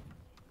close?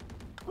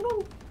 Oh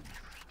no!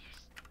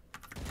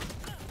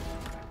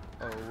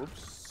 Oh,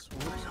 whoops.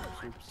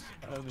 Whoops.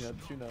 I only had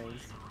 2 nows.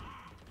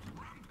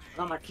 I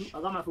got my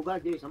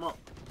Fugazi, I'm up.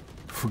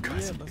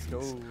 Fugazi. Yeah, let's go.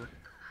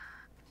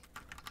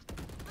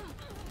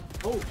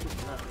 Oh, shit,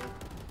 that, bro.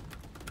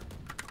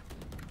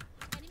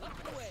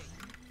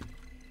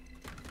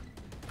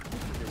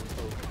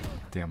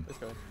 Damn. This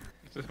guy.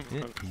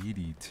 Hit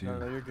 82.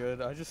 No, you're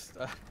good. I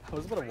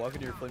was about to walk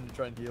into your flame to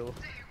try and heal.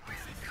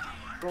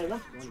 Bro,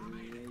 once again,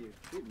 yeah, you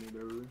hit me,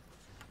 bro.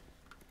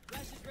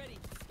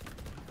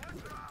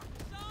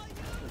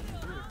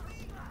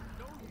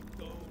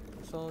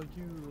 It's all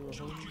you,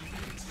 little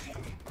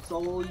homie. It's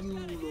all you,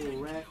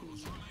 little rat.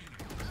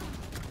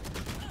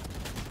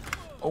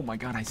 Oh my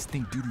god, I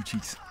stink doo-doo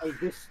cheeks. Hey,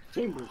 this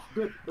chamber's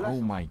good. Bless Oh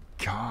him. my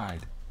god.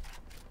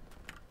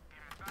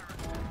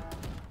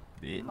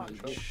 Bitch.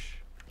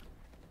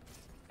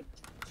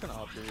 It's kinda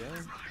up here,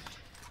 yeah?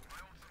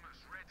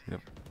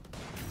 Yep.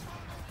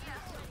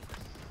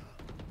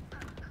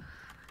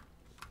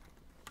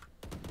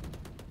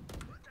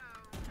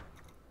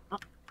 I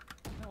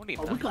don't need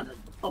Oh, we none. got a.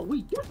 Oh,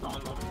 we dipped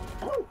on them.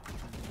 Oh,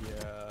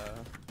 Yeah.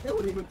 they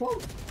weren't even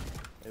close.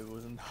 It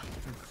wasn't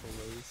even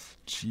close.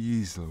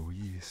 Jeez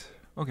Louise.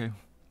 Okay.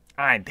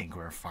 I think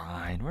we're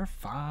fine. We're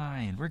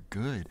fine. We're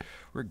good.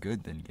 We're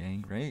good then,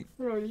 gang, right?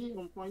 Yeah,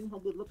 I'm fine. How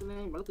good looking,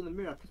 man. I look in the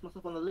mirror, I kiss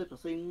myself on the lips, I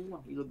say,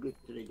 "Mwah, you look good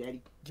today,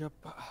 daddy." Yep.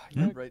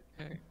 Yeah, Hmm? right.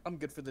 Hey. I'm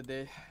good for the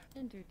day.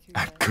 Didn't do too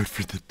I'm bad. good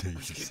for the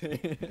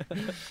day.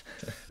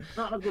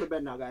 No, let's go to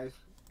bed now, guys.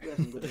 We got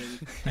some good things.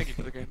 Thank you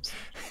for the games.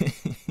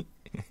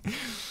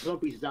 One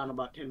piece is down in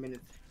about 10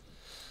 minutes.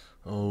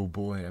 Oh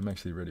boy, I'm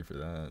actually ready for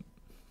that.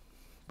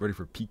 Ready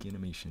for peak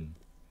animation.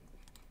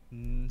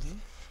 Mm-hmm.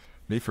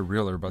 They for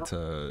real are about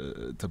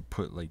to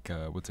put like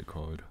what's it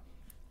called?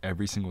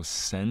 Every single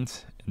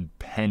cent and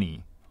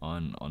penny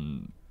on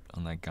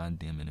that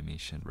goddamn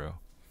animation, bro.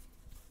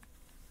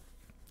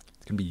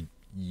 It's gonna be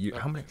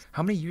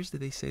how many years did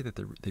they say that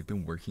they've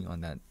been working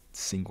on that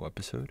single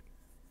episode?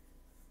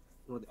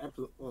 Well, the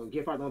episode,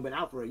 Gear 5's only been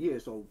out for a year,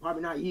 so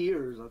probably not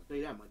years. I'll tell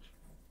you that much.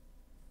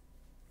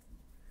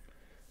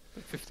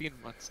 Like 15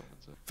 months, someone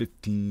said.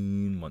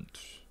 15 months.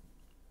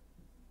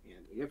 Yeah,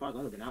 Gear 5's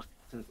only been out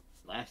since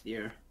last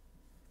year.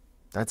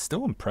 That's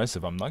still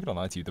impressive. I'm not gonna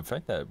lie to you. The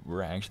fact that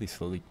we're actually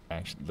slowly,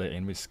 the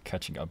anime's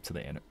catching up to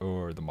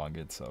the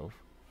manga itself.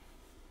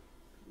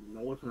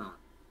 No, it's not.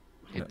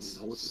 It's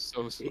No,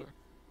 so slow.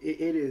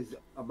 It is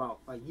about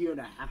a year and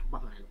a half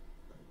behind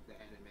the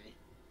anime.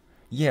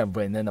 Yeah,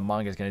 but then the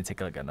manga's gonna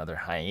take like another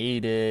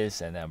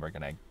hiatus, and then we're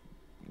gonna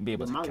be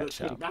able The to manga's catch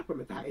getting up. back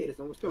from its hiatus,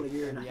 so it's still a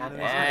year and a half.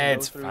 Yeah,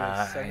 It's go through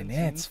fine. 17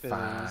 It's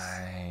fillers.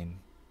 fine.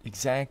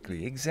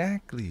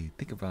 Exactly.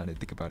 Think about it.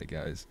 Think about it,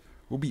 guys.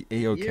 We'll be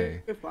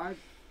a-okay. Gear 5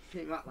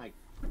 came out like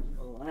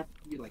last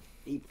year, like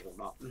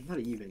April, not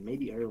even,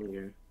 maybe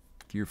earlier.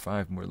 Gear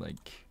 5 more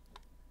like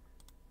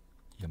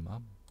your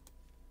mom.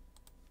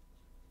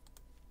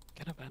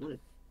 Get a banner.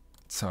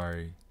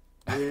 Sorry.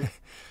 Yeah.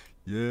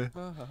 Yeah.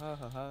 Ha ha ha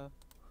ha ha.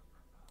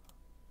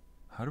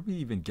 How do we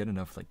even get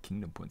enough like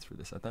kingdom points for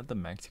this? I thought the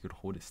max you could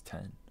hold is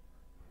 10.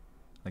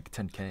 Like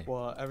 10k.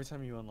 Well, every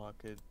time you unlock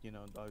it, you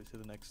know, obviously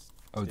the next.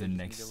 Oh, the stage is gonna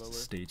next get lower.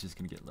 stage is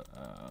gonna get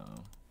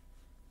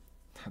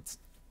that's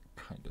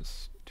kind of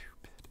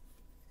stupid.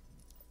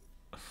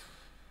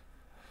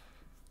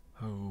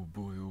 Oh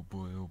boy, oh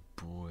boy, oh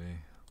boy.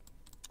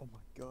 Oh my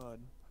god.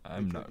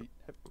 I'm Wait, not. Cody,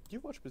 do you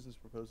watch Business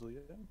Proposal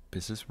yet?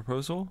 Business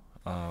proposal?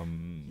 Yeah.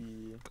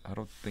 I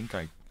don't think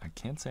I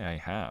can't say I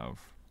have.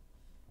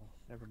 Oh,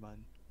 never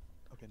mind.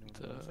 Okay, no, It's,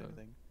 no, no, same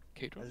thing. I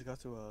K-drama. just got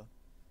to a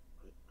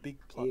big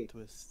plot Yeah.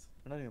 twist.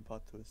 Or not even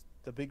plot twist.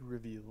 The big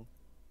reveal.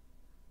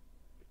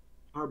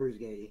 Harbor's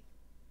gay.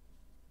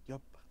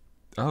 Yup.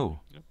 Oh,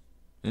 Yep.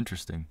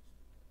 interesting.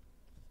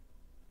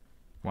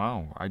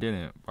 Wow, I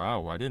didn't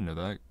know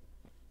that.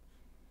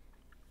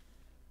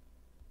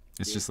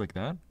 It's Yeah. just like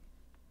that?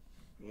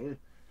 Yeah.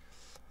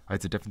 I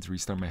had to definitely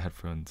restart my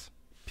headphones.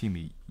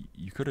 Pimi,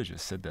 you could have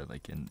just said that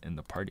like in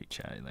the party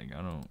chat. Like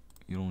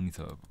you don't need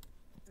to.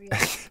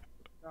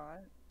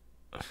 God.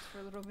 For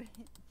a little bit.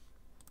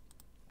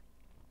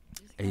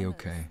 Just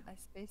A-okay. kinda I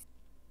spaced.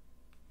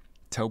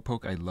 Tell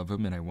Poke I love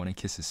him and I want to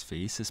kiss his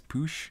face. Says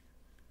Poosh.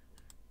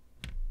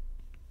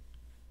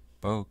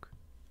 Poke.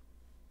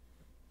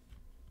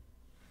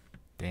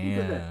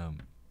 said that?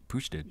 Damn.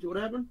 Poosh You did. see what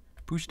happened?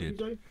 Poosh What'd did.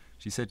 you say?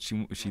 She said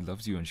she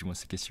loves you and she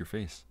wants to kiss your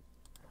face.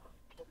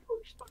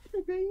 Oh, stop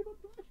it, gay. You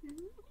don't do that shit.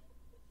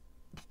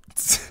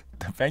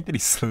 The fact that he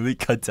slowly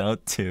cuts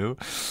out too.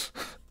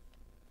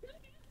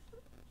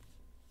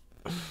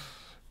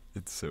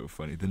 It's so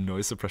funny. The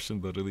noise suppression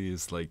literally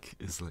is like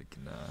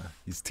nah.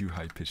 He's too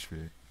high pitched for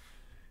it.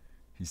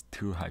 He's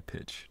too high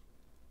pitched.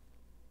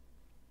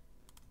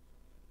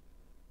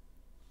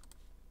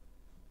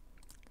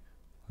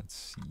 Let's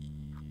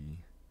see.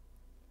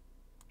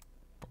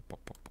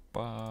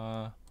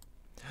 Ba.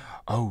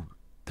 Oh,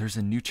 there's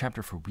a new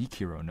chapter for Weak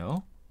Hero,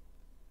 no?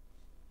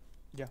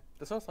 Yeah,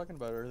 that's what I was talking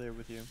about earlier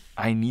with you.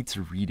 I need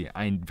to read it.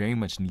 I very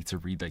much need to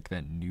read like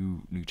that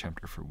new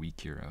chapter for Weak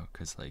Hero,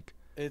 cause like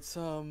It's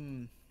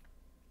I'll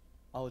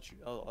just let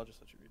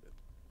you read it.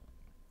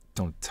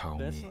 don't tell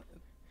But me.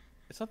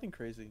 it's nothing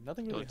crazy.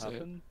 Nothing really Don't say it.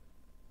 happened.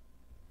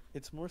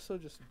 It's more so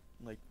just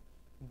like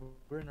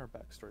we're in our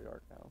backstory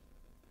arc now.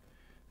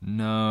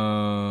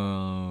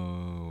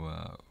 No.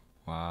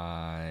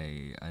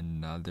 Why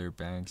another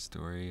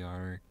backstory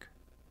arc?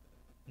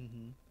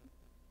 Mm-hmm.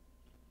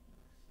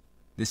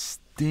 This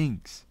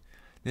stinks.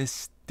 This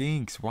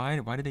stinks. Why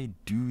did they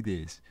do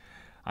this?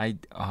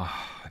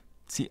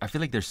 See, I feel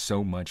like there's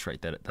so much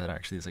right that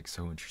actually is like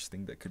so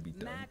interesting that could be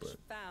done, but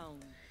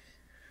found.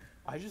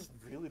 I just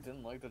really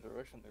didn't like the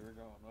direction they were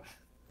going with.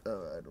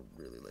 I don't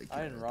really like it.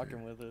 I ain't either.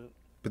 rocking with it.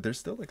 But there's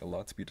still like a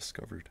lot to be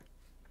discovered.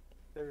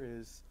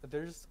 There's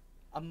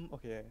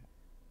okay.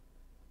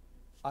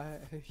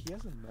 He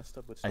hasn't messed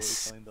up with I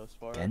storytelling thus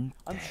far. Skente.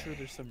 I'm sure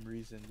there's some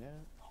reason, yeah.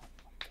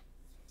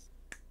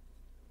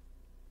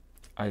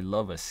 I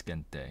love a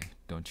skente.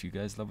 Don't you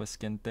guys love a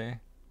skente?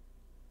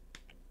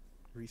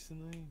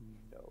 Recently,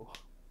 no.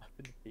 I've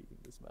been hating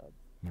this map.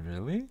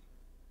 Really?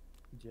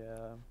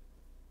 Yeah.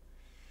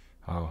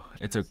 Oh,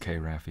 it's okay,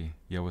 Rafi.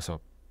 Yeah, what's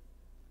up?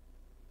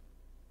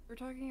 We were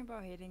talking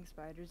about hating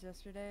spiders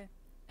yesterday,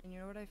 and you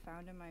know what I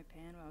found in my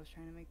pan while I was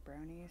trying to make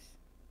brownies?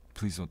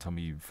 Please don't tell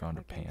me you found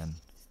a Okay, pan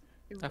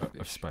It I was,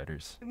 of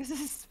spiders. it was a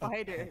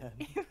spider. pan.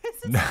 It was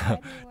a No,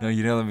 spider no, one.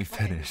 you didn't let me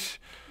Spider. finish.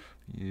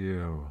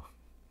 Ew.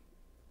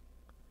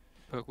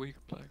 But we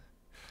can play.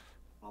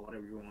 Oh,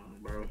 whatever you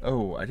want, bro.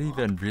 Oh, I didn't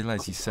even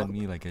realize you sent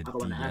me like a I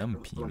wanna ask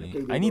DM, you, I wanna PB.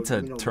 tell you, I need bro,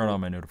 to you know, turn bro.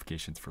 on my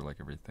notifications for like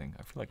everything.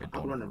 I feel like I I can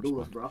don't run the ever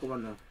duels, respond. bro. I can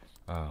run the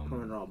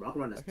bro. I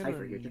can run the I can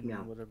cipher here. Check me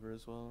out. whatever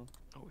as well.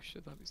 Oh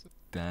shit, that'd be so.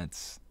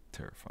 That's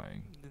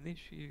terrifying.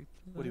 Initiate.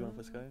 What do you want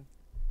for Sky?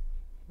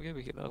 Yeah,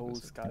 we can have Oh,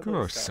 this. Sky. You could go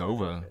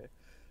Sova.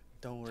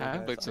 Don't worry, I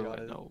haven't guys. played I got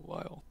Sova in it. a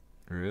while.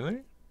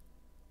 Really?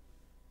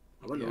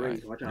 I run the Yeah,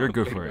 race. Watch out. You're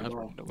good Okay, for it. I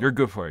don't know. You're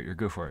good for it. You're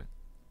good for it.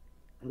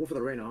 I'm going for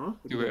the rain, huh?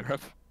 What Do you it,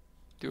 ref.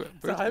 Do it.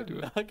 So Birds, I'm do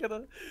it. not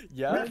gonna.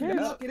 Yeah, Raph, you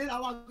yeah. locked it in.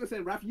 I'm not gonna say,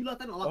 Raph, you locked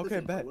that in. I locked Okay, this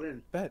in. bet. We're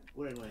in. Bet.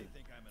 We're in. We're in.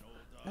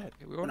 Yeah,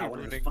 we We're already not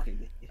winning this ruining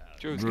fucking.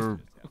 Joe's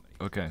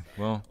Okay,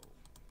 well,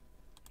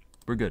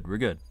 we're good. We're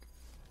good.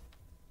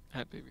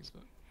 hat babies,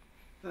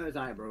 but It's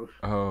alright, bro.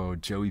 Oh,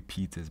 Joey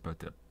Pizza is about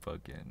to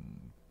fucking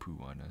poo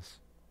on us.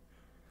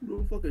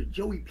 Who the fuck is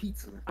Joey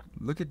Pizza?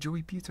 Look at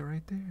Joey Pizza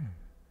right there.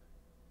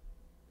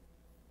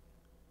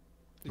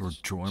 Or it's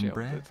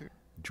Jornbread.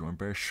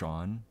 Jornbread,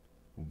 Sean,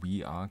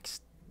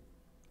 Weox,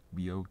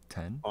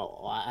 Weo10,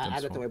 Oh, I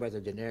got to worry about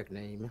the generic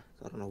name.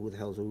 So I don't know who the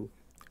hell's who.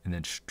 and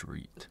then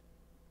Street.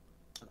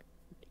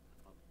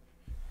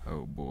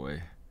 Oh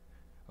boy.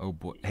 Oh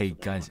boy. Hey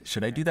guys,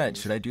 should I do that?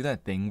 Should I do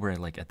that thing where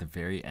like at the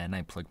very end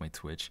I plug my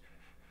Twitch?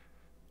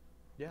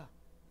 Yeah.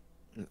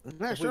 Yeah, If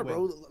we sure,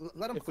 bro. win.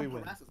 Let him If we come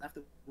win. harass us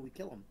after we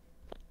kill him.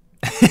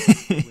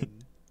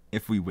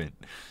 If we win.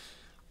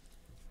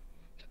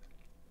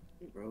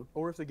 Hey, bro.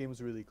 Or if the game's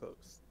really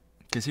close.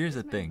 Cause here's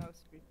the My thing.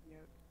 mouse freaking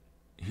out.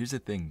 Here's the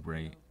thing,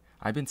 right?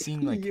 I've been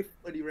seeing like You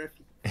funny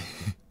referee.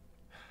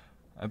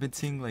 I've been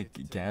seeing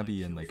like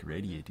Gabby and like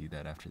Radiate do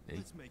that after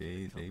they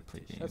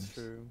play games. That's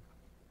true.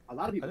 A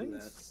lot of I people think do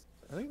that.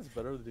 I think it's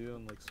better to do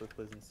on like Swift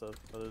plays and stuff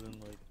other than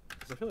like,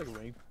 cause I feel like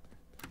ranked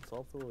it's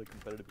also like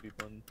competitive to be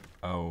fun.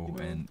 Oh,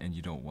 You know, and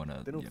you don't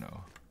wanna, they don't you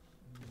know.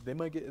 They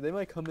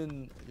might come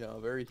in, you know,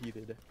 very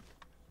heated.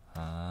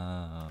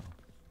 Ah.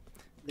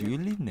 Yeah.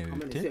 Duly I'm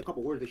gonna say a noted.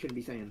 couple words they shouldn't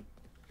be saying.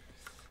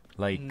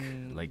 Like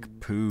Mm.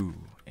 poo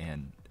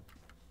and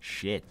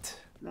shit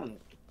No.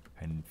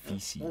 and Only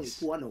feces.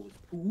 who I know is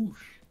Poosh.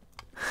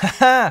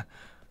 Haha!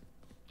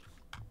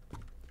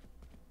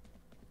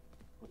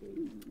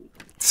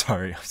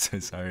 Sorry, I'm so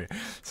sorry.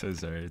 So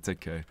sorry. It's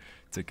okay.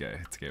 It's okay.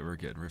 It's okay. We're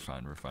good. We're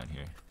fine. We're fine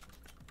here.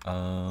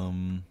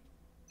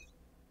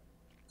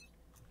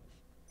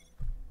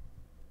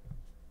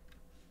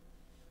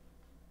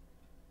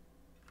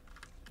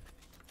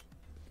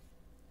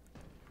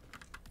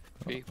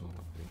 people.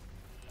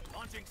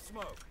 Launching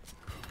smoke.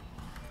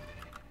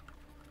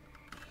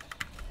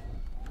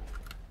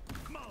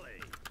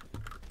 Molly.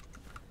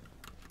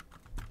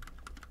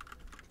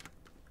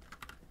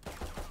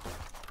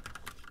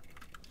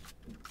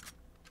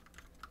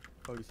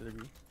 Oh, you said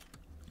agree?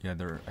 Yeah,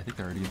 I think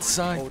they're already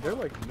inside. Oh, they're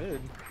like mid.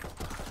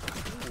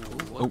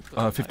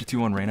 Oh,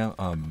 52 on Reyna.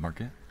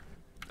 Market.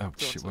 Oh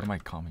shit, what am I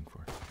calming for?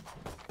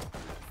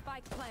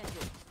 Spike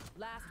planted.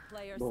 Last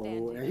player Bro, I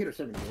standing. hit her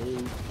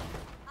 78.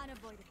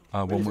 Unavoidable.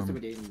 One more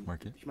 78.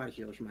 market. She might have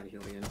healed. She might have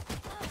healed again.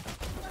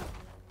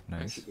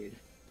 Nice. She did.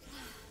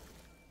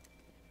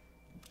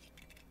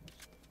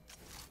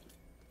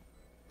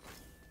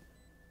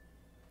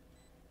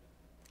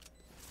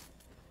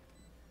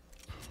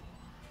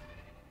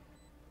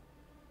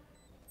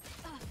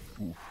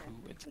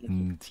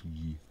 NT.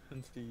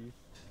 And Steve.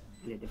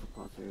 Yeah, different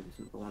parts here.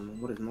 This is the one.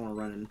 What is Nora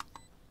running?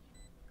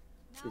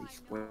 Now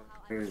These I know how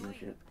I squares and avoid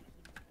shit. it.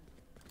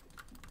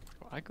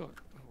 I got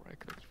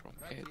records from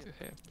head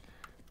to head.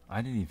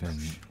 I didn't even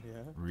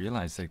Yeah.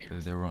 realize like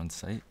they were on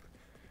site,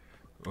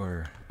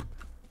 or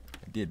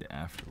I did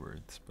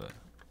afterwards. But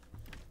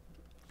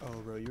Oh,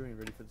 bro, you ain't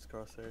ready for this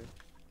crosshair.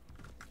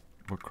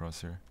 what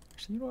crosshair?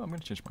 Actually, you know what? I'm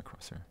gonna change my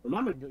crosshair.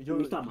 Remember, You'll- when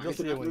we start my you'll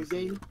see it when you internet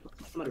see game?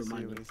 it. Somebody See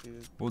remind it me. when you see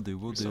it. We'll do.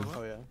 We'll do.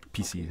 Oh yeah.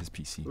 PC, his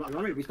PC.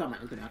 Remember, we start my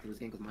internet after this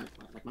game because my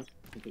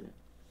internet.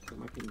 So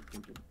my ping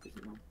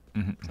isn't on.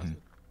 Mm-hmm.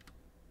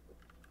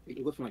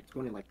 It goes from like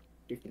 20, like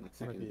 15, like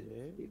Might be seconds.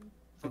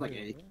 A. Sounds like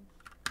A.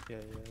 Yeah.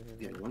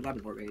 Yeah, one job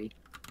is work A.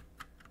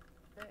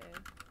 The A.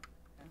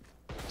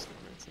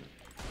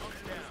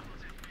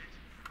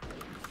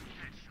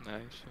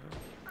 Nice.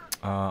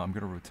 I'm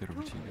gonna rotate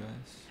over to you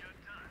guys.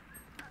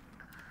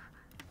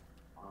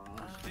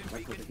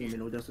 Right because the human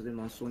no justice in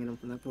on swinging them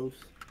from that post.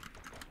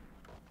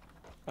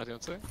 I was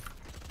gonna say.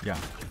 Yeah.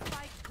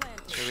 Spike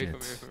planted. Yeah, Shit.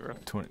 wait for me.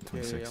 20, yeah,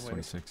 26, I'm waiting.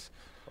 26.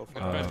 Oh,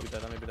 fuck, Uh, I might be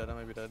dead. I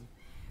might be dead.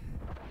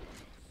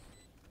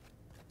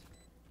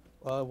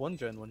 One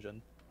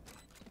gen.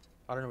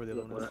 I don't know where the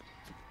other one is.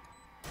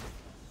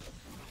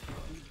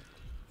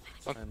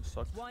 I'm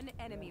stuck. One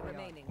enemy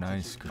remaining.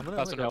 Nice. I'm Good. gonna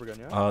Pass like it up. overgun,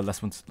 yeah?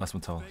 Last one's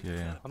tall.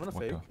 Yeah. I'm gonna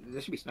Walked fake. out.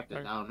 There should be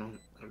specters down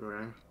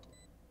everywhere.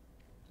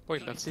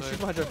 Wait, that's See, the. she's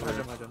my gen.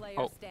 Last player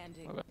Oh.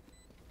 standing. My bad.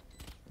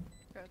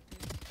 Got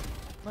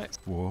these. Nice.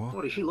 Whoa.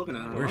 What is she looking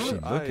at? Where's she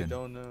I looking?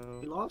 don't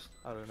She know. lost?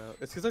 I don't know.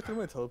 It's because I threw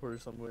my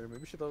teleporter somewhere.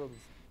 Maybe she thought it was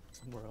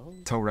somewhere else.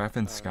 Tell Raph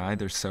and Sky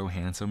they're so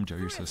handsome. Joe,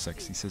 you're so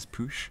sexy. Says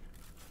Poosh.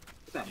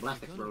 It's that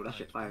Blastox, bro. That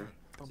shit fire.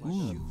 Oh my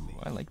Ooh,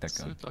 god. I like that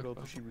gun. So Little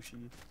dark, bushy bushy.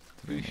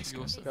 Very nice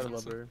gun. also Gotta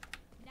love handsome. her.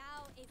 Now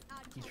it's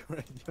our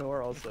chance. You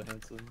are also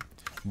handsome.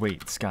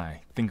 Wait,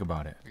 Sky, think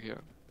about it. Yeah.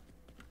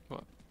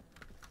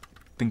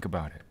 Think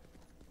about it.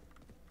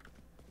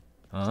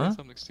 Say Huh?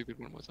 something stupid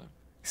one more time.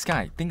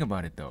 Sky, think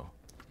about it though.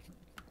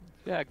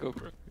 Yeah, go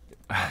for it.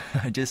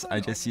 I just,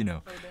 you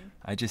know, Odin.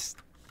 I just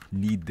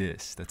need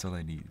this. That's all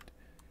I need.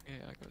 Yeah,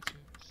 I got you.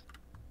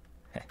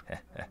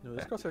 No,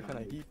 this crosshair kind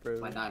of heat, bro.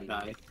 My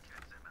die.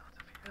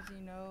 Does he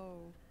know?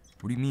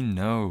 What do you mean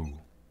no?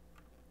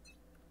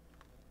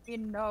 You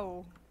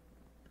know.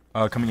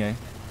 Coming A.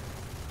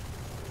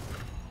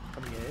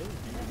 Coming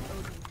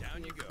in.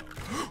 Down you go.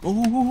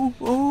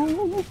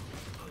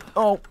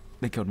 Oh,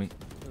 they killed me.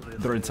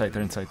 They're inside.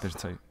 They're inside. They're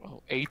inside.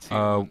 Oh,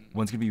 18.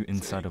 One's gonna be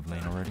inside of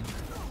lane already.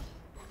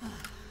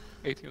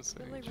 18 on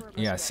stage.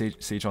 Yeah,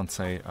 Sage on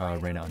site.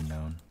 Reyna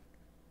unknown.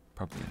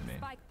 Probably in main.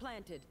 Spike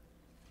planted.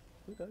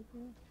 Who died?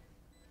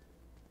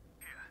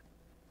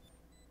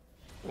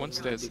 One's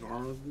dead.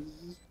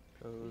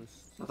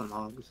 Ghost. Nothing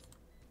logs.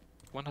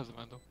 One has a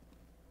Vandal.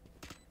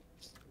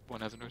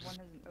 One has an Odin. One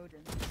has an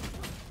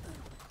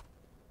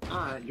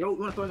Odin. Yo, you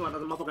wanna throw another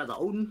motherfucker as an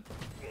Odin?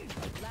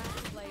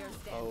 Last player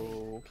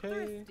standing.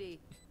 Okay. Thirsty.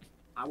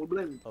 I would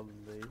blame.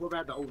 Probably. Whoever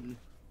had the Odin.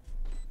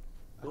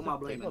 I Who am I think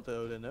blaming? about the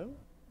Odin, no?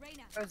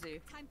 Reyna,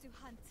 Drowsy. time to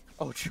hunt.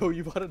 Oh, Joe,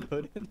 you bought an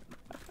Odin?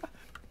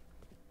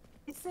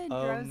 He said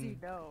Drowsy,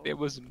 no. There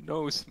was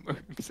no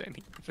smokes,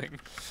 anything.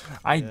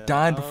 I Yeah,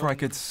 died before I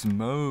could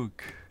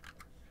smoke.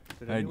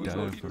 Did I anyone died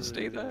go before. for-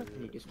 Stay there.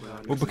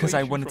 Well, because way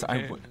I too wanted to.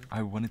 from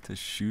I wanted to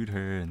shoot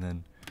her, and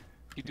then.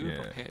 You do it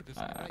Yeah, from here,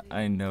 doesn't it? Right?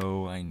 I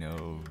know. I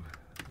know.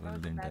 I That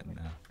was learned bad, that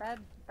now.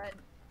 bad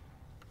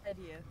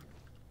idea.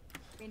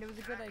 I mean, it was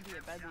a good idea,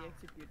 badly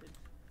executed.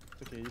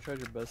 Okay, you tried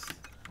your best.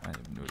 I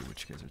have no idea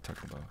what you guys are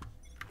talking about.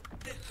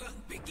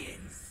 You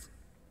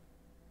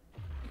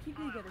keep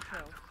me get a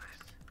kill.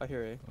 I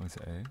hear A. What's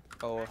that? A?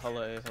 Oh,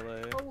 hella A, hella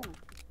A. Oh!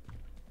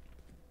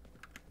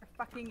 A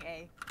fucking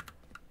A.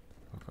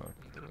 Oh god.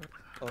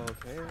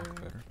 Okay.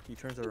 Better. He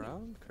turns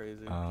around?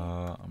 Crazy.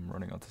 I'm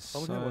running out to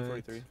Oh, we side. got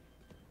 143.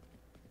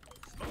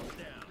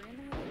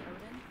 Random has an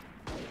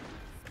Odin.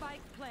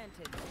 Spike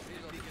planted.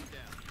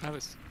 I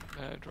was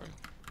drawing.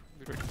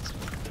 We were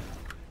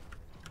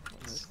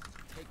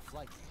Take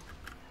flight.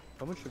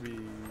 How much should we...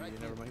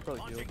 Never mind, he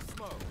probably healed. Launching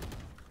smoke.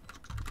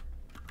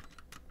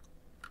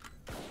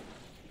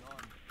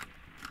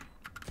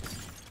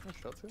 Nice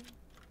shots here.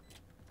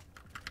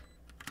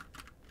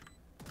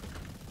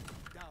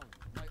 Down.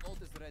 My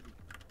ult is ready.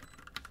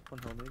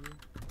 One hell maybe.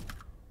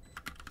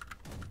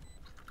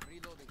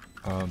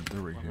 Reloading.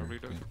 They're right here.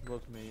 reload. Yeah.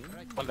 Both me.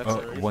 One left Oh,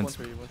 side. one- One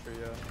for you,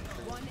 yeah.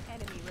 One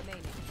enemy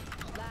remaining.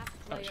 Last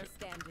player shit.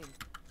 standing.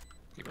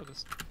 You got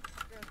this.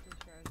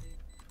 Drowsy.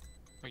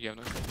 Oh, yeah,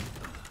 no.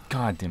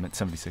 God damn it,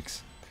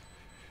 76.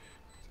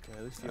 Okay,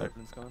 at least the I-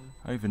 Odin's gone.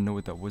 I don't even know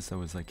what that was. That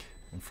was like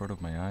in front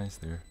of my eyes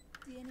there.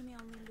 The enemy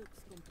only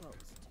looks composed.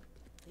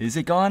 Is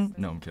it gone?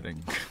 No, I'm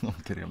kidding. I'm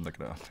kidding. I'm not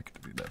gonna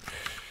do that.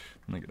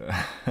 I'm not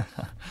gonna.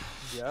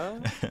 Yeah?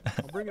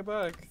 I'll bring it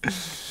back.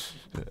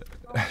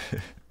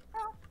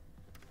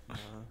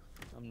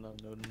 I'm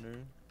not an Odiner.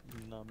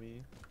 Not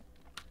me.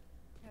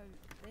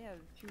 They have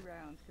 2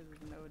 rounds because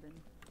of an Odin.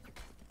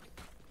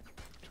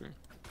 True.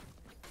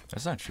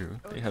 That's not true.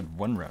 They had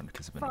 1 round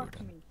because of an Fuck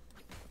Odin. me.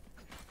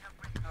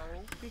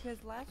 No, because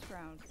last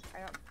round, I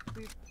got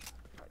 3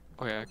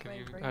 Oh, yeah, can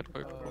you add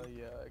both?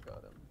 Yeah, I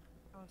got him.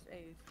 almost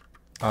A's.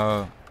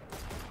 Yeah,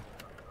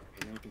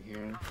 I can hear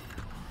him.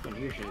 I can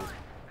hear shit.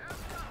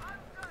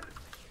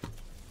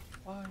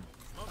 Why?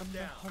 I'm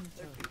the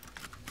hunter.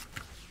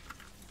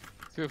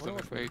 Two of them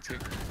are for 18.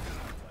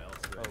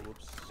 Oh,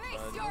 whoops.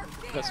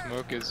 That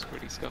smoke is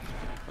pretty scuffed,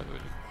 by the way.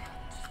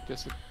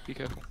 Just be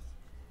careful.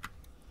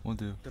 We'll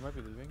do. They might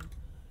be leaving.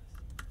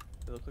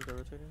 They look like they're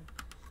rotating.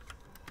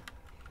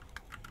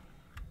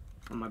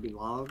 There might be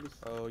logs.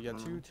 Oh, yeah,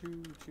 two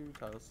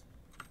tiles.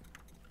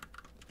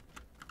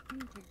 You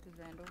can take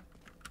the Vandal.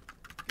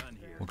 Gun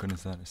here. What gun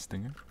is that? A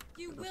stinger?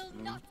 You will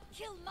not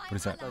kill my What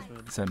is that? ally.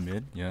 Is that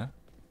mid? Yeah.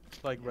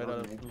 Like right Yeah, out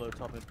okay. of low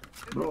top mid.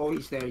 Bro,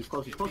 he's there. He's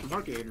close. He's close to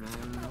market, man.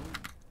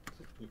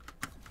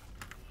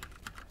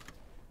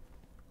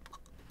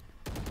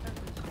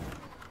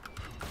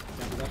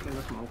 That's in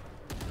the smoke.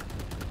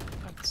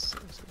 That's so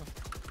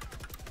scuffed.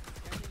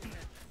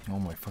 Oh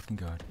my fucking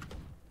god.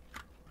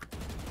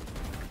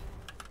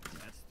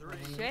 That's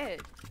 3.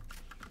 Shit.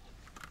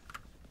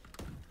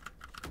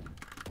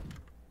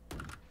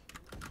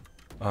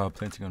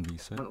 Planting on B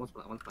side. One's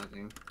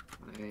planting.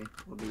 Okay,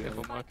 we'll be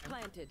Careful, Spike market.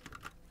 planted.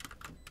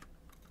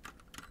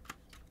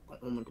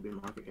 one could be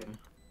market, yeah.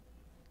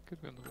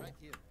 Could be on the wall. Right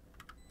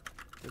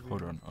here.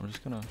 Hold on. I'm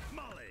just gonna.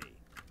 Molly.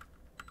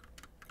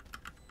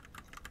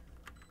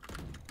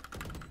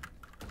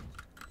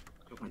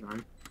 Oh my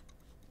god.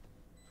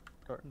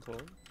 Carton's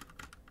hold.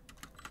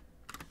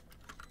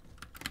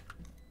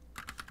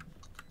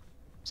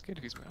 I'm scared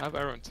if he's. I have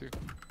arrow on 2.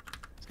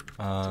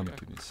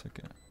 Give me a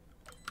second.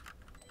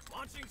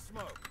 Launching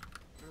smoke.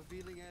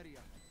 Revealing area.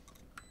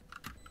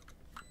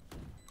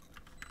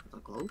 Is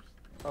that close?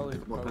 Probably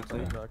What back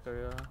staying there? back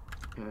there,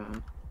 yeah. Yeah.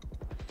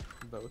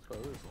 Both is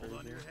Hold on to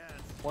crazy. your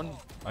hats. One.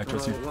 I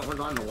trust you. One's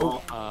on the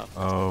wall.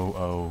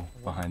 Oh,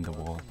 behind the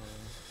wall.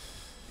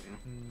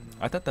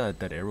 Hmm. I thought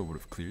that arrow would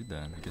have cleared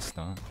that. I guess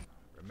not.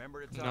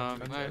 Remember to No,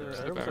 talk to I each was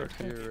other. Arrow was about like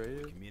here,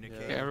 right?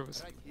 Communicate. Yeah, arrow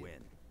was. Right here. Win.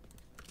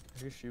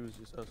 I guess she was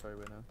just. Oh, sorry,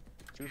 wait, no.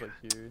 She was like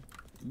here.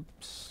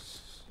 Oops.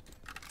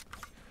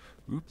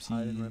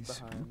 Hiding right Oopsies.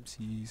 behind.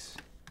 Oopsies.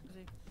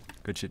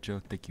 Good shit, Joe.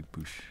 Thank you,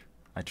 Boosh.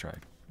 I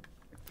tried.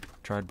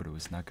 Tried, but it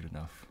was not good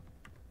enough.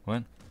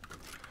 What?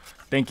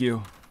 Thank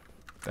you.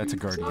 That's a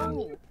guardian.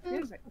 Oh,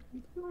 here's it.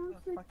 Oh,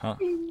 fuck, Huh?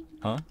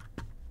 Huh?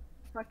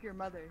 fuck your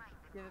mother.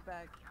 Give it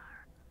back.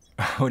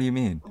 What do you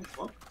mean? Oh,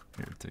 fuck.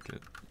 Here, take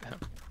it.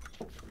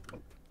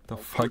 The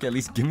fuck? At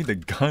least give me the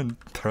gun.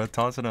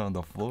 Toss it on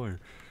the floor.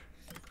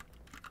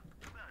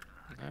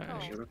 Oh,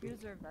 Nice. you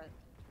deserve that.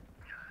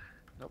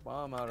 Nope,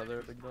 I'm out of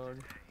there, big dog.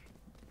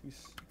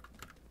 Peace.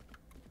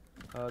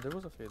 There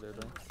was a fade there,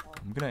 though.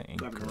 I'm gonna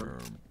anchor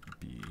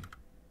B.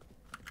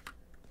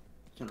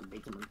 Trying to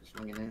bait them like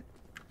swinging it.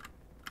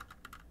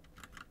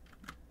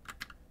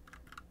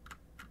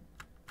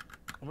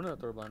 I'm gonna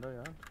throw a blind,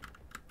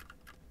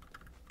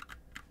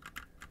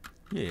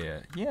 Yeah,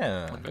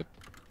 yeah. One mid.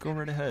 Go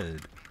right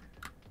ahead.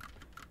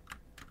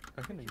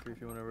 I can anchor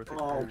if you want to rotate.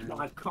 Oh through.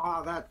 my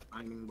god, that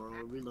timing, bro.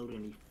 Reloading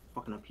and he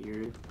fucking up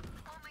here.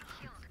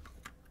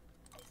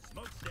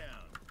 Smoke's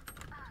down.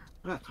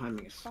 That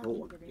timing is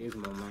so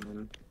abysmal,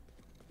 man.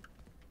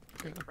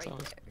 Okay, that's Right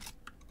honest. there.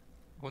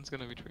 One's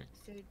gonna be tree.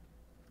 Dude.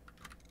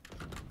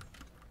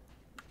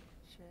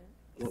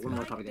 Shit. One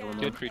more topic there, one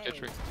more. Jet tree, jet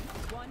tree.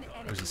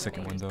 There's a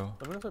second one though.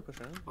 I'm gonna start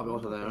pushing. I'll be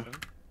also there.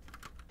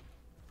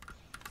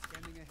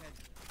 Standing ahead.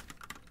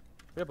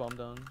 Yeah, bomb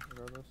down,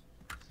 regardless.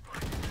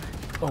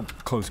 Oh,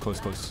 close, close,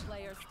 close.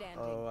 Player standing.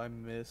 Oh, I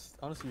missed.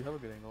 Honestly, you have a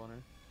good angle on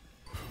her.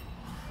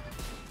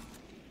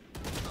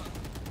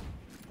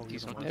 Oh,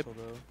 He's he's on on hip.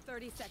 though.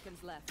 30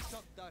 seconds left.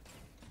 Shot that.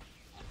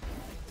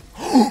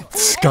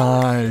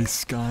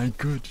 Sky,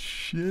 good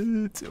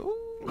shit.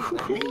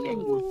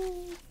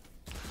 Ooh.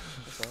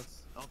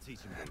 That's I'll teach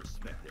him to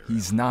respect their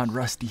He's not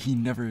rusty, he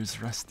never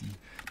is rusty.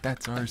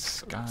 That's our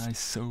Sky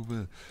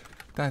Sova.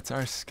 That's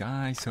our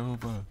Sky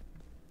Sova.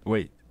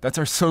 Wait, that's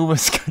our Sova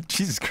Sky.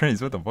 Jesus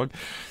Christ, what the fuck?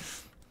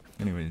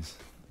 Anyways.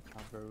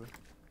 bro.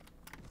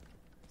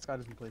 This guy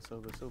doesn't play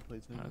Sova, so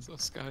plays me. That's a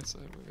sky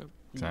side. We got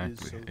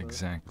Exactly,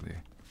 exactly.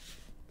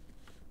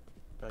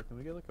 Guy, can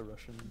we get like a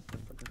Russian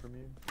fucking from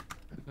you?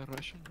 the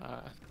Russian.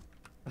 Watch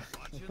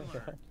and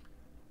learn.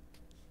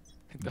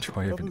 That's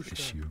why I have an Babushka.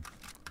 issue.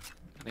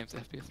 My name's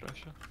FPS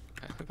Russia.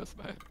 That's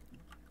bad.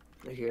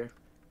 They're here.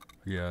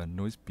 Yeah,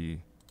 noise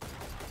B.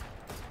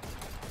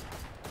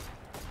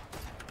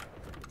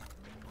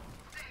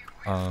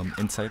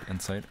 Inside.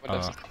 What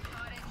else?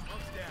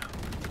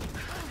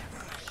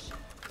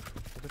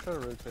 If we try to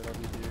rotate, I'll be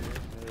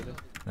here. Mid.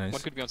 Nice.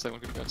 One could be on site,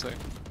 one could be on site.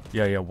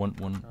 Yeah, one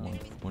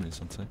is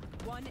on site.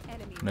 One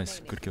enemy Nice,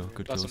 remaining. good kill,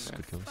 good That's kills, okay.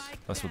 good kills. Spike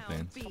That's what down,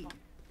 Bane's. B.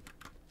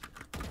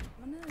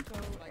 I'm gonna go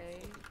A.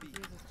 Use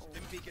this ult.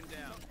 Been beacon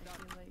down. I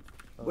feel like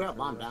We're up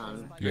on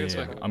down. Yeah, it's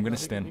yeah. like- I'm gonna You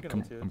stand. can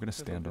Come, ult it. I'm gonna Just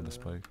stand ult on the it.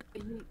 spike.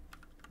 You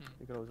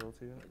could always ult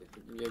you.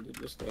 Yeah,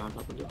 just stay on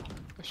top of it.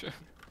 For sure.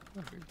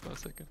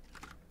 Last second.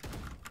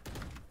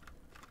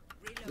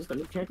 Is this the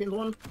new champions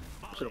one?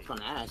 Should have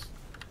fun ass.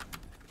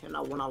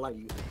 Cannot one I like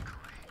you.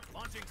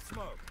 Launching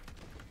smoke.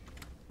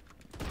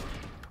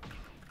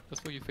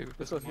 That's what your favorite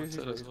This person one, once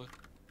here's said as your well.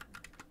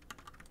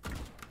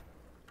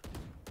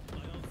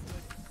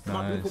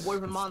 My beautiful Nice.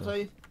 boyfriend good stuff.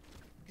 Monte.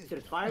 Shit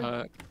is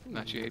fire.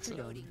 Nah, she hates it.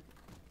 Never.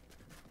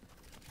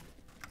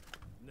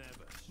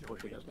 Boy,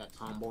 she does that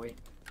tomboy.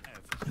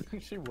 Ever.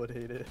 She would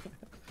hate it.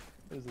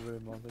 It is a very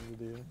mom thing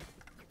to do.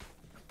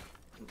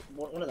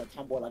 One of the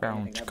tomboy like Bow,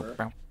 anything chicka, ever.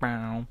 bow,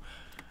 bow.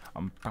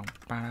 Bow,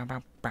 bow,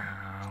 bow,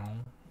 bow.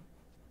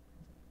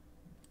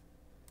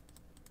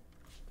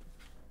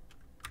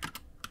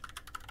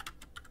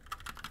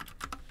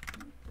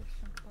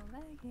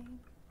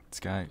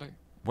 Sky, Like-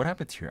 what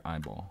happened to your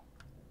eyeball?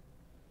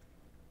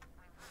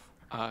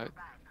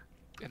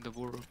 In the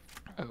war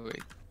of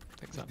 08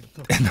 exam.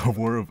 In the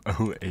War of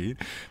 '08?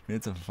 Man,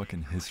 it's a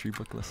fucking history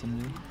book lesson,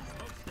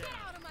 dude.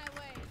 Out of my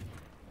way.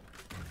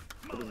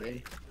 What is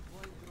it?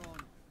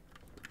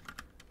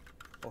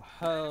 Oh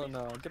hell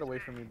no! Get away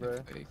from me, bro.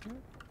 Fake it?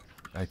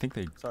 I think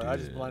they Sorry, I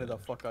just blinded the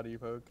fuck out of you,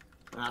 Poke.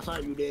 Nah, I saw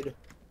you did.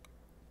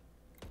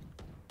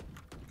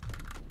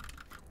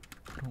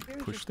 Don't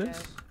Here's push your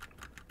this?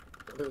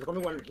 There's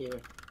only one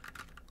here.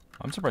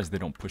 I'm surprised they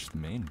don't push the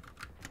main.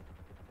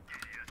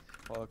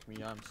 Fuck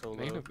me, I'm so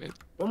Main low. of mid.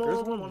 One more,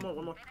 There's one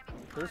more.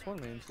 There's one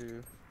main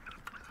too.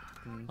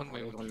 One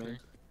way, one tree.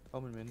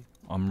 I'm in mid.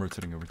 I'm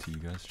rotating over to you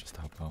guys just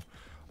to help out.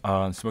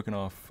 I'm smoking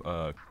off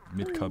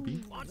mid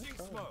cubby. Launching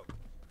smoke.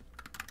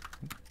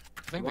 I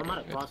think One they might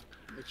got mid. across.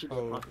 It should be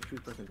Oh. across the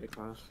street person big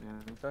cross.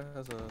 Yeah. Guy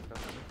has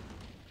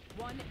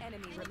a. One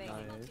enemy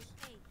remaining.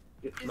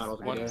 Nice. Not all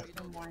One. together.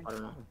 One more. I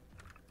don't know.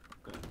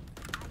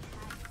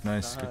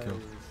 Nice, good kill.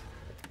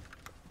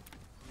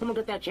 Someone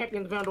get that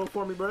champions vandal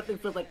for me, bro. That thing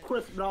feels like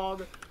crisp,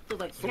 dog.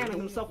 Feels like Santa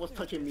himself was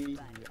touching me.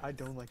 I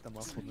don't like the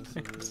muffledness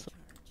of it.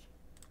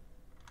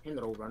 Hand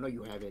it over. I know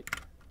you have it.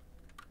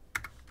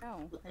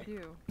 No, I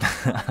do.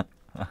 Yeah,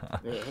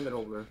 hand it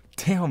over.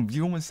 Damn,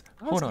 you almost.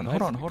 Hold a on, nice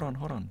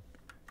hold on.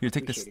 Here,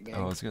 take this. Appreciate it, Oh, I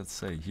gang. was gonna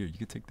say, here, you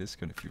can take this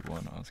gun if you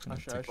want. I was gonna I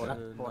take Bro, that.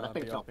 should that, bro, that not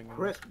thing be felt upping him.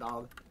 crisp,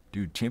 dog.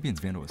 Dude, Champions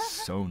Vandal is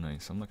so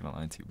nice. I'm not gonna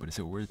lie to you, but is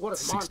it worth What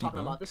is Mon 60 talking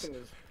about? This bucks?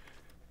 thing is.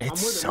 It's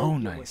with it, so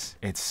low-key, nice.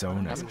 It's so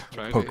nice. haven't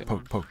tried Poke, it.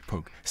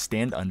 poke.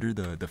 Stand under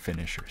the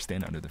finisher.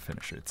 Stand under the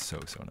finisher. It's so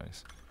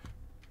nice.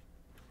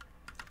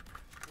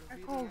 I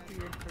felt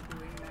weird for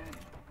doing that.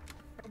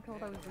 I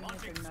told I was doing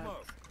Launching anything smoke.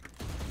 nuts.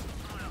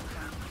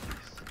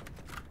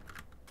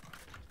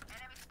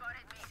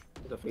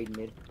 There's a fade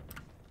mid.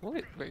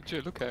 Wait,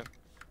 Joe, look at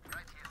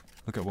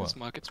Look at what?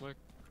 smoke. It's smoke.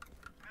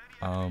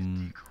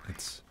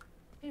 It's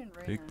Didn't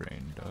rain big on.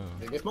 brain,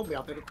 They duh. smoke me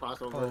out there to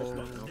cross over. There's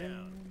smoke,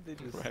 no. They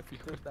just Happy.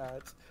 did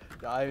that.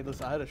 Yeah,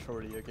 listen, I had a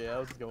shorty, okay? I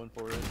was just going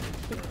for it.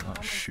 Oh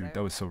Almost shoot, there.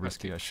 that was so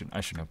risky. I shouldn't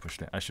have pushed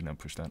that. I shouldn't have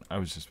pushed that. I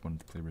was just wanting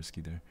to play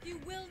risky there. You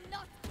will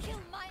not kill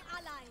my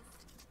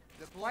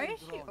allies. Why is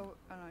she? Oh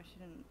no, she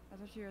didn't. I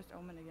thought she was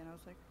Omen again. I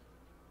was like,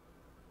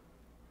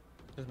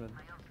 Just mid.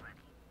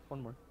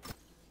 One more.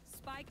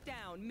 Spike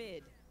down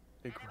mid.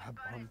 They grab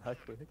bomb that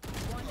quick.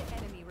 One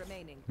enemy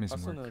remaining. Amazing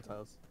Also in work. the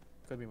tiles.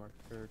 Could be Mark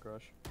or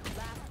Garage.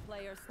 Last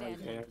player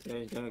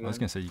standing. I was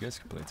gonna say you guys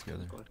could play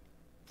together.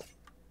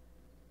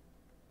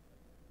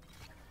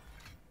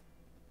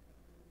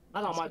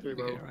 That's on my three,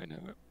 bro. Yeah, right now.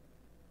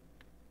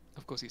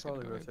 Of course he's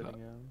Probably gonna go in,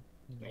 rotating,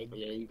 but yeah.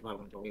 Yeah, you probably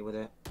won't go away with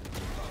it.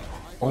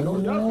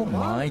 Oh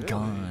my Really?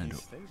 god. He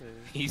stayed there.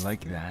 he's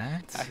Like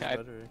that? He's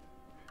better.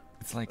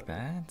 It's like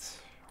that?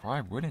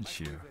 Why wouldn't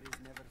you?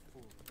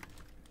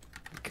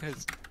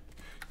 because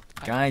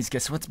Guys,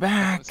 guess what's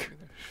back?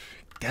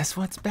 Guess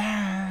what's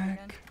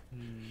back?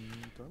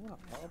 Do I wanna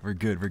up? We're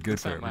good for it, we're good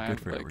for it, like,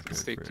 we're good for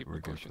safety it, we're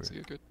good for precautions, it.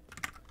 you're good.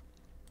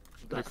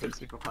 That's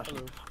safety precaution.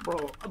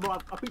 Hello. Bro,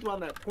 I peeked around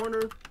that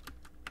corner.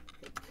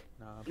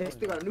 Nah, Next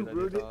thing probably I knew, not.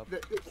 bro,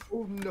 Good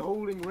idea, the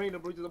holding rain,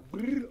 bro, just like,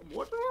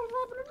 what the hell is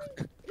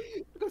happening?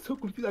 I got so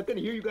confused, I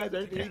couldn't hear you guys,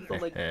 everything, so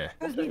I'm like,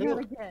 what the Drowsy, hell? go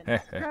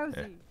again.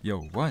 Drowsy, Yo,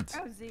 what?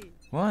 Drowsy.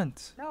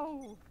 What?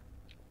 No.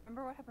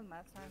 Remember what happened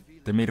last time?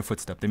 They made a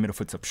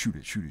footstep, shoot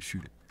it.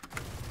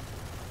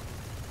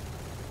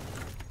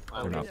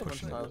 Wow, They're not okay.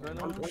 pushing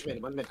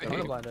it. One minute. I'm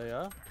gonna blind it,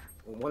 yeah?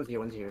 One's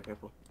here,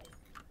 careful.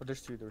 Oh,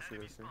 there's two.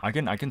 I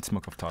can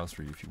smoke off tiles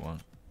for you if you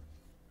want.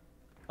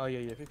 Oh, yeah,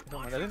 if you don't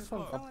mind. I think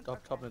someone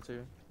up top in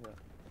too. Yeah.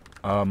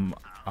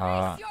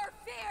 Face your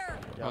fear.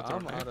 Yeah, Oh,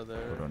 I'm okay. out of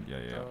there. Hold on,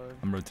 yeah.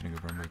 I'm rotating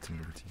over to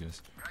you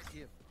guys.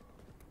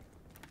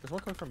 There's one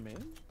coming from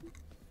main?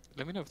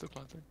 Let me know if they're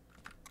planting.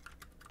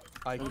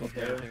 I can't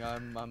Okay. do anything.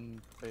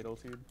 I'm fatal,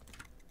 dude.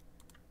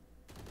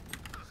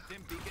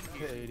 Stim beacon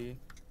Hit here. 80.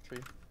 Tree.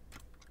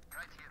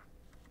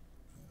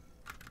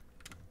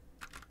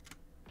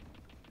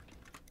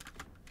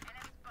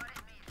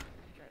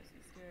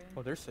 Drowsy's scary.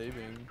 Oh, they're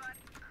saving.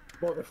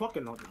 Bro, they're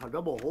fucking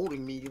double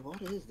holding me.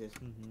 What is this?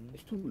 Mm-hmm.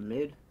 It's too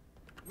mid.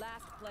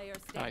 Last player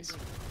standing. Nice.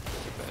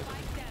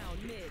 Spike down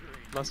mid.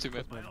 Last 2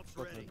 mid. Elf's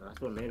ready.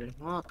 That's what mid.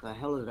 What the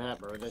hell is that,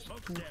 bro? Just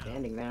two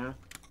standing there.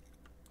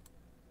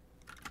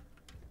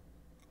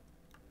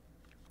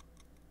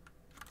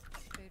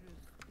 Fade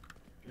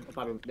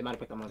was- They might have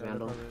picked up my Yeah,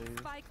 vandal.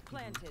 Spike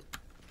planted.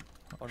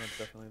 Oh, no,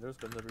 definitely. There's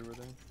guns everywhere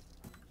there.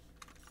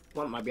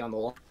 One might be on the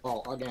wall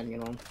again, you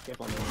know.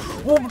 Careful on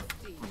the wall.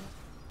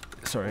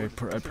 Sorry, I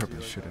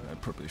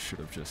probably should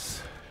have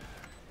just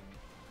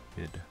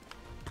hid.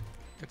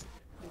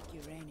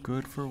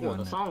 Good for Yo, one.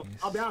 the at song.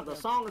 least. I'll be honest, the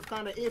song is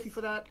kind of iffy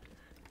for that.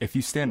 If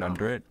you stand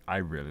under it, I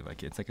really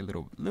like it. It's like a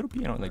little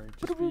piano, like. Alright,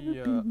 just be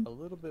a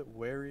little bit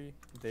wary.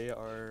 They have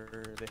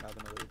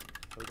another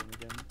totem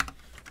again.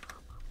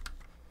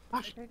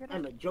 Gosh,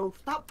 damn it, Joe,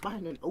 stop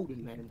buying an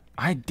Odin, man.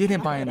 I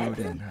didn't buy an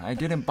Odin.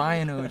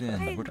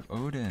 What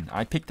Odin?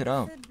 I picked it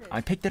up.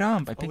 I picked it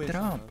up. Oh, wait,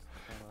 someone else.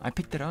 I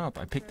picked it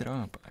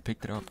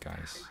up,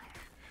 guys.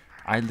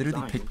 I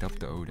literally picked up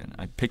the Odin.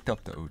 Mm-hmm.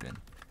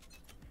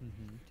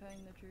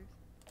 Telling the truth.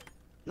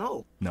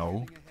 No.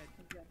 No.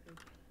 Exactly.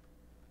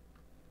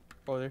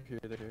 Oh, they're here.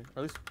 Or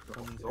at least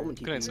someone's Roman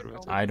here. Good answer, TP.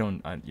 right? I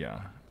don't.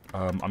 Yeah.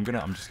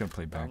 I'm just gonna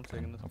play I'm back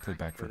taking then. this. I'll play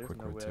back for a There's quick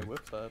no word way I too.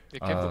 whipped that. Yeah,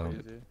 careful.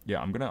 Crazy.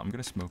 Yeah, I'm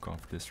gonna smoke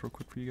off this real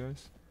quick for you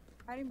guys.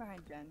 Hiding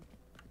behind Jen.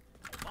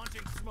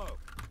 Launching smoke.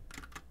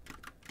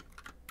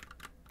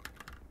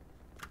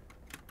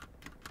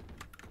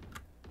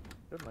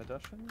 Good, my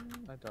dash in?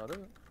 I doubt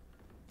it.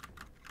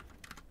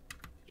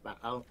 Back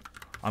out.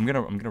 I'm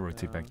gonna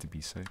rotate back to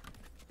B site.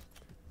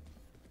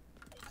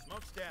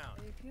 Smoke's down.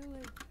 I feel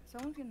like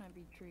someone's gonna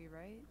be tree,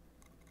 right?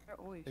 They're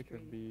always They tree.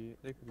 could be.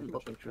 They could be I'm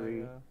looking pushing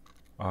tree.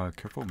 yeah.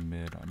 Careful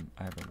mid.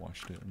 I haven't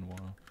watched it in a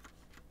while.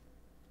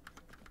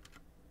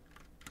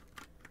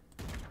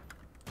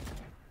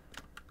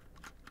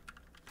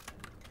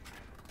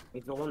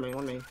 He's the one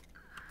main.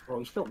 Bro,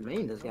 he's still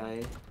main, this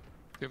guy.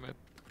 2 mid.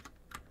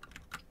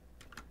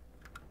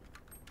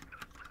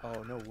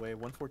 Oh, no way.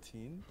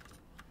 114?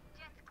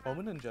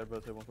 Omen and Jed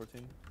both hit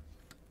 114.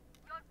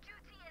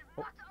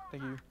 Oh,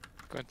 thank you.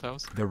 Go in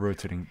tiles. They're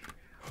rotating.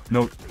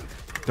 No,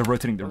 they're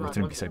rotating One-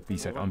 B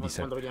side, on B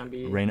side. one already on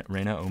B.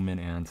 Reyna, Omen,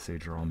 and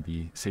Sage are on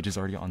B. Sage is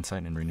already on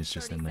site, and Reyna's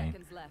just 30 in lane.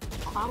 seconds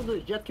left. How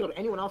does Jet killed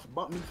anyone else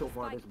but me so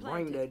far? This Spike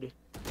brain dead.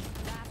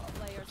 Last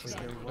player There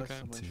standing. was Okay.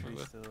 someone Two. tree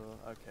still.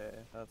 Okay,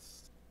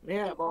 that's...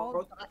 Yeah,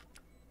 bro.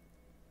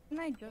 Can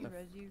I just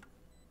res you?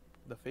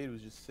 The fade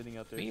was just sitting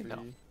out there. Me, Tree.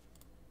 no.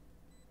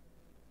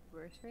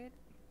 Where's Fade?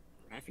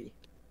 Raffy.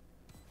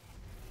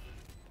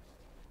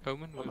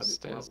 Omen was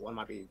stairs. One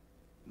might be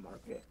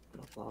market.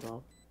 Not thought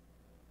of.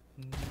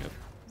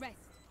 Rest.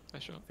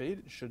 Nice shot.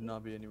 Fade should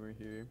not be anywhere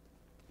here.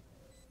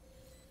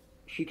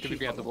 She Could be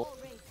behind the wall.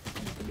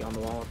 Could be on the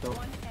wall still.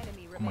 One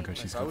enemy Oh my remaining. god,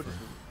 she's I would covered.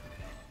 just...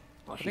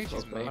 Oh, I think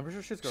she's close, main. I'm pretty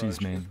sure she's She's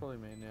garage. main. She's probably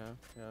main, yeah.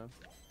 Yeah.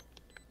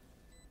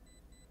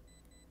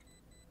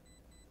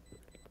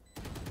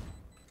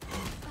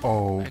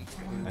 Oh,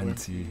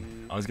 Nice. NT.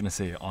 I was gonna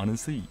say,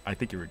 honestly, I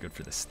think you were good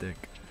for the stick.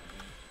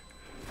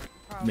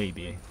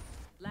 Maybe.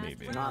 Last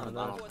Maybe. round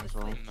Nah, nah, before the that's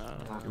all. switch.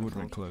 No, It would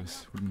have been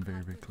close. Would have been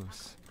very, very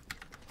close.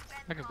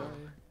 I can buy.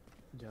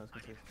 Yeah, I was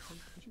gonna say,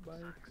 would you buy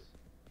it?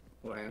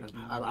 Well,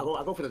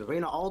 I go for the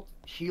Reyna alt,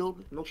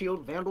 shield, no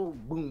shield, Vandal,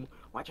 boom.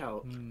 Watch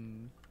out.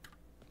 Hmm.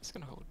 It's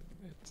gonna hold.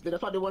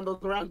 That's why they won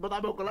those rounds, but I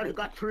already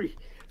got 3.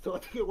 So I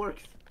think it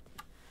works.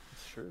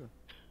 It's true.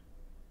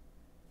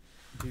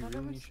 Do you I thought I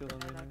really was need shield on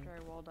dead right after now? I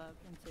walled up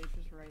and Sage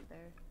was right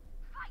there.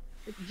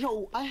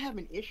 Yo, I have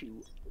an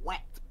issue. What?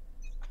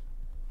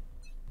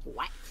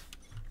 What?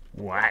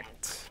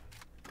 What?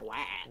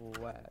 What?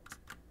 What?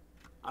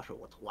 I'll show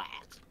what's what.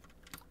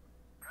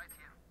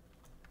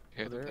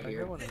 Yeah, There, I here.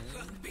 got one in.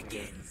 Think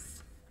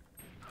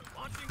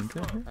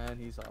they're here? And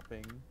he's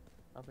hopping.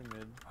 Hopping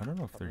mid. I don't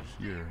know if they're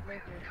here.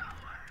 Right here.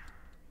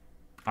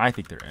 I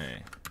think they're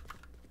A.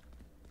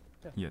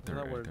 Yeah, isn't they're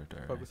that A. where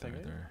They're focusing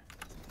it?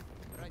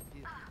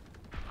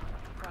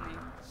 Funny.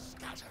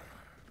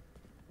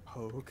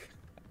 Poke.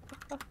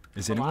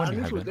 Is I anyone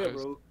knew she was heaven? there,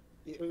 bro.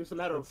 It was a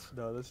matter of.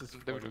 No, this is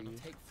They were funny. doing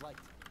it.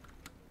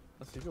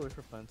 Let's take away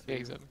for fun. Yeah,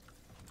 he's up.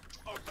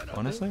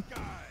 Honestly?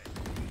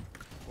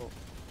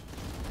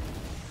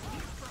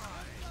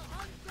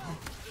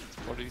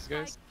 What are these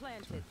guys?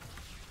 Spike planted.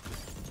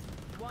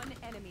 One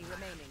enemy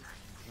remaining.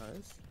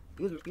 Nice.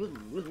 He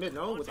was mid,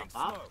 no? With a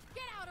pop?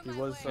 He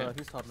was,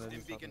 he's top mid.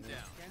 He's top mid.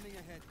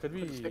 Could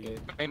be. Stick it.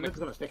 Main I'm just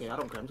gonna stick it. I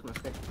don't care. I'm just gonna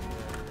stick it.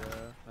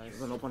 Yeah, nice.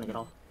 There's no point in it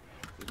all.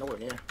 He's nowhere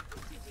near.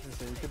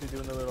 So you could be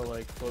doing the little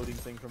like floating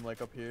thing from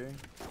like up here.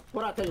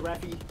 What I tell you,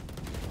 Raffy?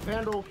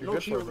 Vandal, You're no good for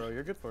it, shield. bro.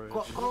 You're good for it.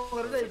 Call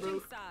it a day, bro.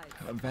 Switching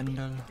sides.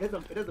 Vandal. It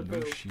is a No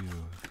build. shield.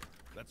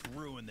 Let's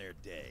ruin their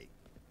day.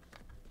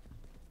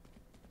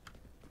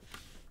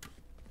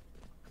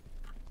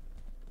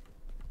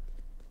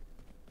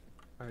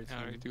 Alright, so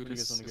Alright, do where do you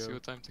this. guys wanna See go?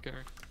 what time to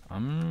carry. I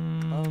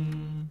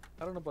don't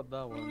know about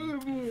that one.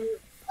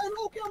 I'm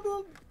okay, I'm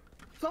doing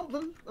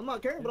something. I'm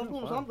not caring, but I'm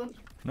You're doing doing something.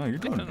 No, you're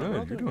doing no, we're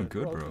good. You're doing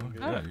good, We're all bro. doing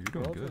good. Yeah, you're doing We're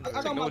all good. doing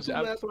I got my no, 2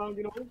 last round,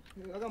 you know?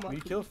 I got my We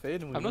 2. kill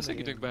Fade and we I'm win not the saying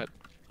you're doing game. bad.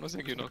 I'm not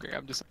saying you're not.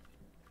 I'm just.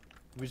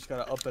 We just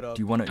gotta up it up.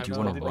 Do you wanna I do you know,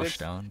 wanna they rush just-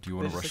 down? Do you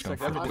wanna They rush just down?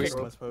 expect for every this?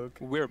 game must poke.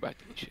 We're about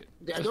to eat shit.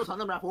 Yeah, go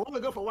something, Raffy. We're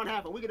only good for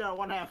 1/2, and we get out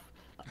 1/2.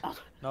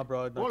 Nah,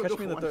 bro. No, Only catch go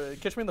me in the for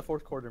third. Catch me in the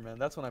fourth quarter, man.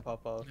 That's when I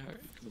pop off.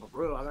 Alright.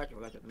 Bro, I got you.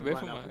 Wait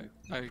for my.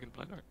 Oh, you can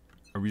plan. Alright.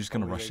 Are we just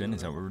gonna Oh, rush yeah, in? yeah,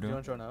 Is that what we're Do you doing?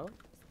 wanna join out?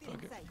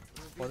 Okay.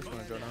 Or just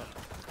wanna join out?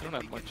 I don't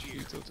have much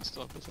util to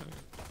stop us.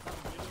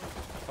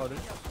 Oh, did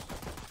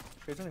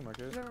Fade's running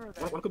market.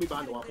 One could be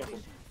behind the wall, careful.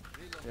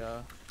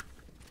 Yeah.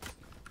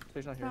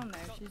 Fade's not here. Down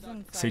there. She's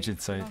inside. Sage She's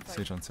inside. on site.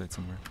 Sage on site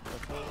somewhere.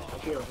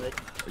 Shield, right?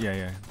 Yeah,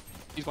 yeah.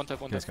 He's one tap,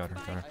 one You guys tap. got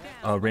her.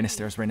 Got her. Rain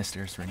stairs. Rain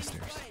stairs. Rain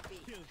stairs.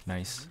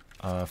 Nice.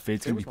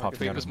 Fade's gonna be was market. popping out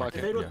Fade of was market.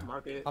 market. Fade was Yeah.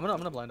 market. I'm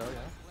gonna blind out,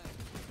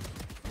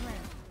 yeah.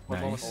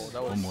 Nice. Oh,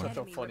 that was One more. such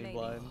a funny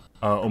blind.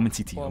 Omen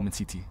CT. Well- Omen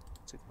CT.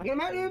 I get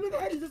mad at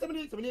him. He's a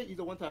 78. 78. He's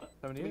a 1 tap.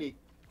 78?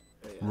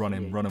 Run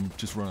him. Run him.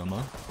 Just run him,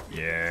 huh?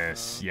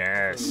 Yes.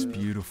 Yes.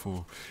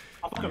 Beautiful.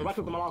 I fucking right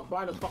with my last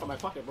blind as fuck in my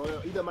pocket, bro.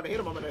 Either I'm gonna hit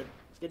him or I'm gonna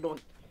get doing.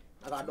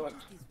 I gotta do it.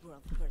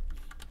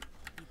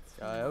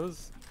 Yeah, I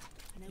was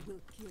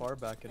far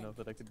back enough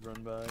that I could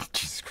run back.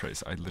 Jesus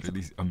Christ! I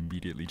literally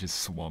immediately just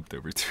swamped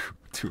over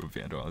to a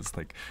Vandal. I was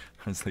like,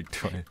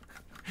 do I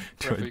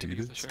Referee do can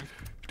use the this? shirt.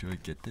 Do I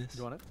get this?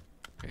 You want it?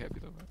 Very happy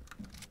though, man.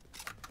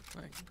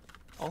 Like,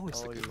 always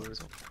Oh, the good you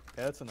ones.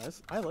 Yeah, it's a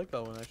nice. I like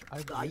that one. Actually. I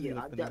really Yeah,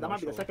 like the that might be the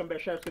Marshall. second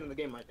best sheriff skin in the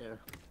game right there.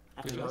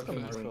 After Yeah, the that's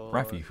Marshall. good. Marshall,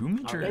 Rafi, who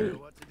made your Okay.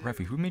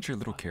 Rafi? Who made your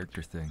little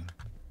character thing?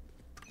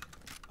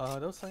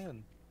 that was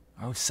Cyan.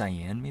 Oh,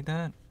 Cyan made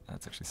that.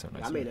 That's actually so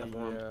nice. I of made him. that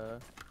for him. Yeah.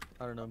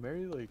 I don't know.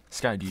 Mary like.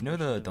 Sky, do you know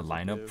the Christian is a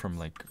lineup gift. from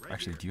like?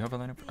 Actually, do you have a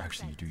lineup?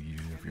 Actually, you do. You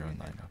do have your own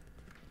lineup.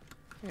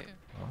 Yeah,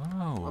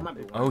 Oh. might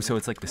be Oh, one. so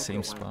it's like the Might be same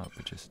one. spot,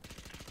 but just.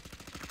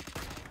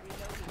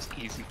 it's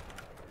easy.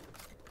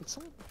 It's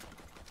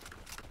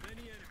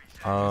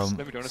all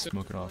Let me notice it.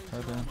 Smoke it off.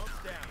 Heaven.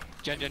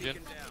 Gen.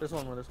 There's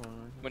one more. There's one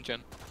more. One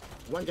gen.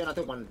 One gen, I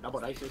think one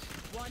double ISIS.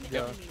 One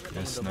Yeah. enemy remaining.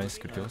 Yes, nice,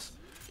 good kills.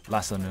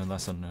 Last unknown,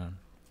 last unknown.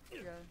 Yeah.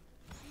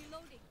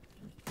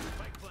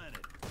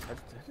 I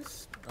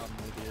just. I'm an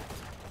idiot.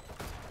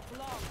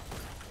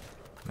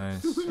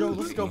 Nice. Yo,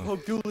 let's go Good.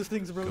 poke duelist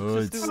things, bro.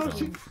 Good Just do it.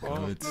 stuff.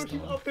 Oh, Good She's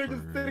stuff. up there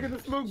just sitting in the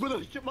smoke,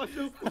 brother. Shit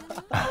myself.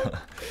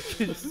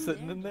 She's just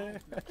sitting in there.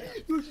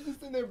 Dude, she's just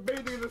sitting there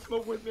bathing in the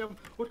smoke with me. I'm,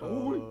 what the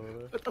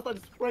Oh. I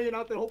started spraying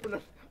out there, hoping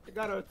that I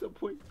got her at some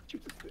point. She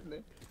was just sitting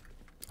there.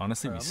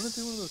 Honestly, Alright, we I'm gonna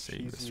do one of those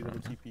save this cheesy little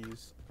round.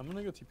 TPs. I'm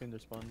gonna go TP in their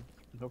spawn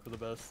and hope for the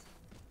best.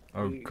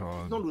 Oh Don't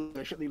god. do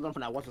that shit that you learned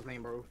from that. What's his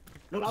name, bro?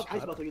 No, that was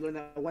Ice Buster. You learned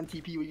that one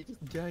TP where you just.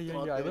 Yeah, yeah,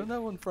 Fuck yeah. I it. learned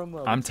that one from.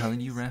 I'm telling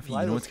you, Rafi, you know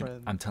Lila's what's gonna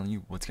friend. I'm telling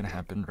you what's gonna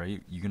happen,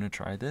 right? You're gonna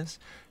try this,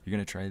 you're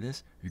gonna try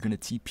this, you're gonna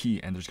TP,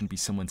 and there's gonna be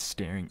someone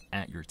staring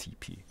at your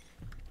TP.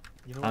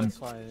 You know what? I'm It's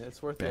fine.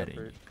 It's worth the Betting.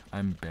 effort.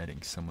 I'm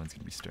betting someone's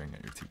gonna be staring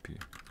at your TP.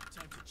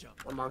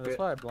 One market. That's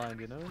why I blind,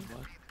 you know?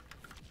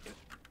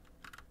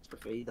 It's the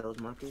fade that was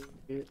market.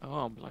 Oh,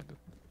 I'm blinded.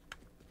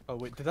 Oh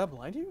wait, did that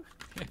blind you?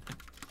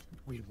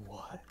 Wait,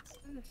 what?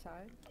 Other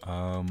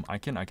side. I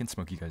can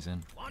smoke you guys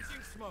in.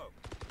 Launching smoke.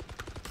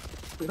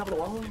 He's up on the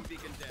wall.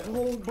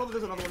 Oh, brother,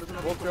 there's another one. There's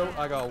another Wolf one. Joe,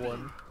 I got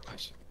one.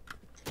 Nice.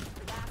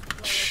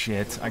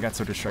 Shit, I got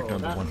so distracted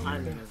on the that's one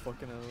fine. here.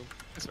 Fucking hell.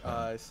 It's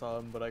alright. I saw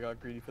him, but I got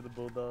greedy for the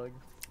bulldog.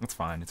 It's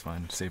fine, it's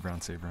fine. Save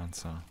round,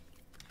 so.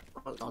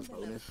 Oh, that was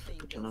bonus.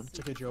 Chillin'. It's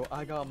okay, Joe.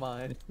 I got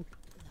mine.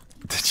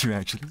 Did you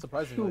actually?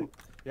 Surprisingly. Shoot.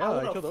 Yeah, I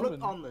would've killed flipped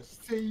Omen. on the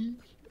stage.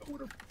 I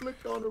would have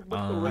flipped on her, but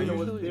I the I radio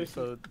was usually-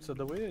 there. so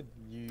the way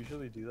you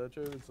usually do that,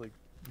 Joe, is like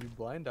you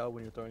blind out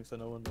when you're throwing, so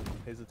no one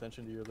like, pays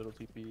attention to your little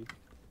TP,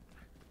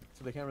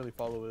 so they can't really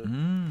follow it.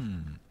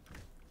 Mmm.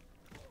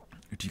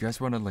 Do you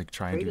guys want to like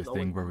try and do Rated a thing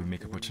Owen where we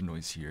make a bunch of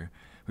noise here?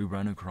 We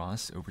run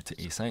across over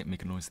to A site,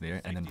 make a noise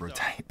there, and then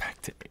rotate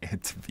back to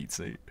B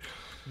site.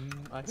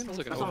 I can Sounds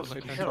like I an can That Omen sounds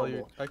idea. tell you.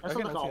 terrible. I That can sounds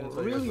actually like tell a you guys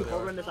really where they are.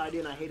 horrendous idea,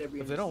 and I hate every.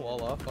 If they don't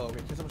wall off, oh okay,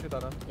 can someone shoot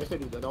that on? Yes, they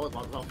do. They always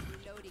walk off. Flip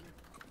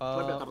it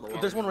on top of the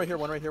wall. There's one right here,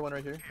 one right here, one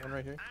right here, one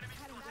right here.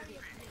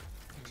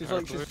 She's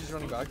like, she's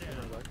running back. She's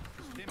running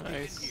back.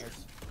 Nice.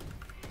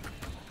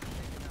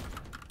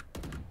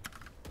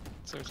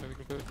 Sorry, we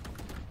can do it.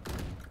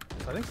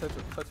 I think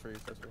that's free.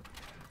 That's free.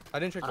 I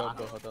didn't check I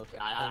the hotel. Yeah,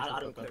 I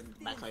didn't put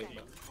it backside,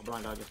 but I'll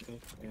blind out just in case.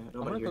 Yeah, I'm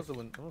nobody gonna here. close the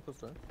window. I'm gonna close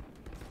the door.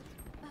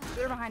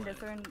 They're behind us.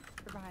 They're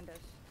behind us.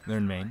 They're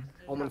in main.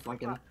 Omen's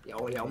flanking. Yeah,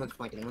 oh yeah, Omen's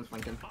flanking. Omen's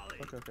flanking.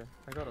 Okay.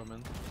 I got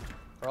Omen.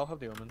 Or I'll have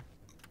the Omen.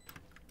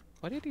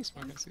 Why did he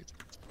smoke and seat?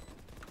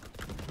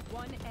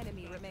 One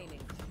enemy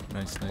remaining.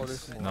 Nice, Oh, nice,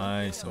 there's more.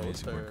 nice, Both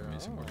amazing work, there.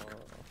 amazing work.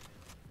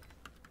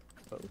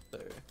 Oh. Both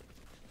there.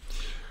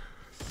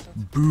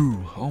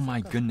 Boo! Oh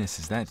my goodness,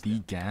 is that the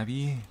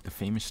Gabby, the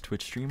famous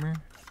Twitch streamer?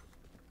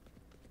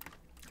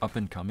 Up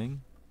and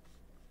coming?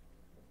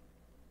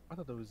 I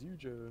thought that was you,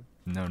 Joe.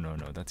 No,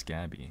 that's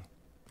Gabby.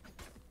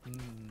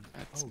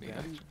 That's Oh, me, Gabby,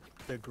 actually.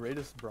 the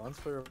greatest bronze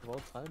player of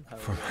all time.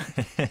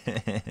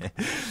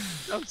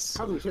 That's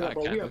How do we say that,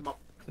 bro? We have.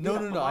 No, I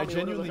Mommy,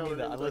 genuinely whatever mean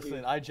the hell that. it is,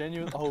 Listen, I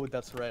genuinely. Oh,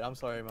 that's right. I'm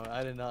sorry, man.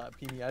 I did not.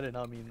 Pee, I did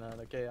not mean that.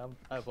 Okay,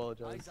 I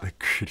apologize. The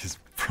greatest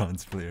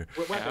bronze player.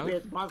 What's the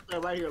best monster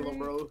right here, little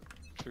bro?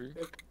 true.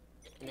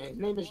 And his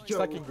name is Joe.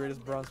 Second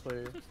greatest bronze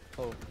player.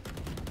 Oh,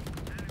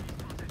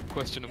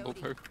 Questionable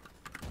per.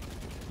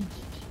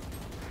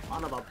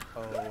 On about.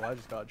 oh, I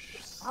just got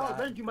Oh, sat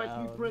thank you, my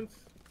down. sweet prince.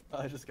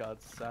 I just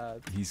got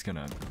sad. He's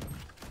gonna.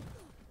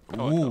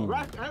 Oh, no. Ooh.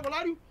 Right, I ain't gonna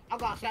lie to you. I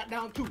got sat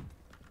down too.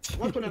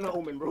 What's an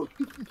Omen, bro?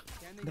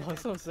 No,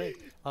 that's what I'm saying.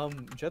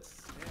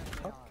 Jet's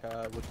top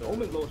cat with the.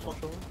 Omen's low as fuck.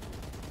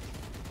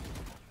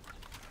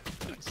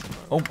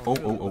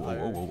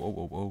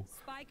 Oh.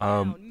 Spike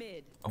Um, down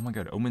mid. Oh my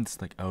god, Omen's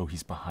like, oh,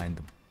 he's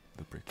behind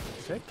the brick.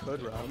 Jet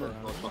could wrap Omen's low as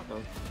around. fuck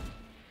though.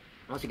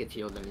 Unless he gets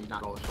healed, then he's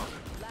not low as fuck.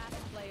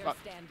 Last player Ah,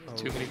 standing. Oh,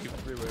 Too many people.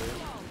 everywhere.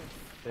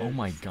 Oh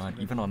my There's god,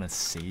 too even many. on a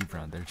save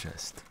round,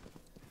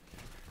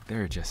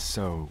 they're just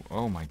so,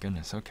 oh my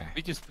goodness, okay.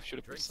 We just should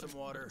have Drink put some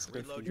water, Fifty.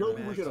 reload You know your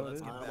we mags, should and have.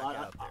 let's get back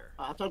out there.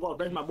 I try to go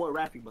bench my boy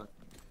Raffy, but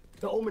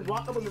the Omen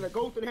walked up and then a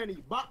ghost in hand. He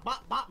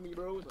bop me,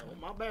 bro. It's like, oh,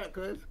 my bad,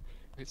 cuz.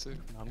 Wait, so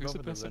I'm who's the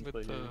going for the person with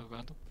vent play here.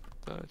 Vandal?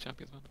 The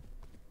champions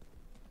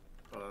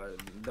Vandal?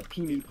 The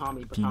Peemy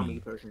Pommy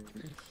Peemy. person.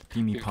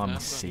 Pimi Dude, Pom man.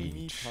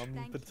 Sage.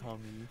 Tommy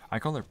Patami. I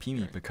call her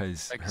Pimi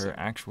because Thank you, her sir.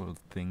 actual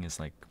thing is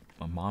like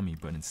a mommy,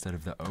 but instead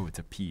of the O, it's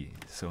a P.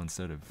 So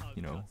instead of,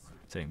 you know,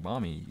 saying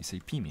mommy, you say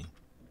Pimi.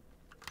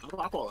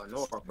 I call her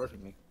Nora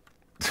personally.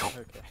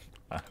 Okay.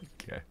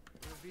 Okay.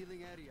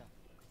 Revealing area.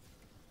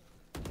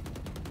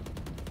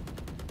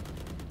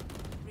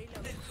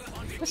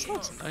 That's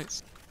not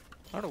nice.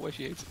 I don't know why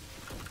she hates it.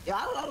 Yeah,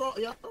 I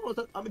don't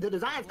know. I mean, the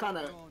design's kind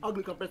of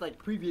ugly compared to like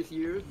previous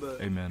years, but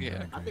Amen.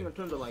 Yeah. I think in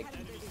terms of like.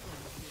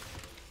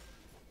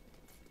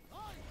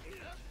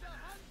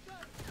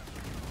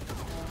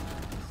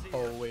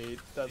 Oh wait,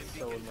 that's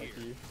so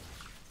unlucky.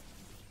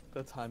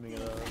 The timing of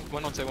that.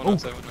 One on side, one Oh. on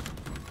side, one on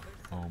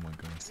Oh my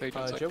god. stage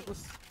on side.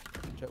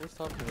 Jet was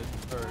top mid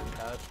or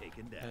cat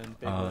Taken down. and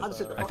Big Uh,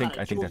 was, I think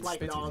that's Like,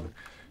 that's dog.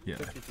 yeah.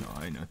 No,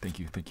 I know. Thank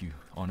you.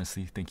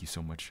 Honestly, thank you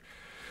so much.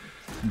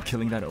 You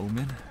killing that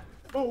Omen?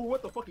 Oh,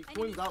 what the fuck? He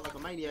swings out like a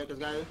maniac, this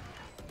guy.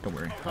 Don't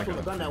worry, I That's what got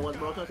the gun him. that was,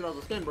 bro. That's what that was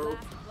a skin, bro.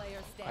 Last player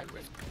I standing.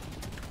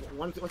 win.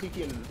 One CT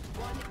and.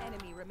 One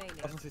enemy remaining.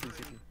 I was CT.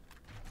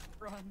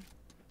 Run.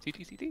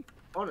 CT.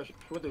 Oh no, she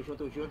went through. She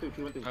went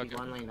through. Okay. She's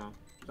on lane now.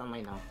 She's on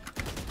lane now.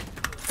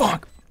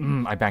 Fuck!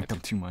 I backed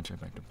up too much.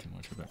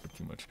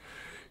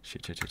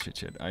 Shit.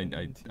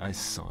 I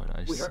saw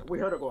it. We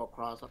heard her go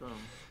across. I don't know.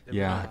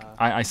 Yeah,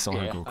 I saw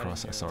her Yeah. go I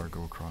across. I didn't saw hear her it.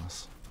 go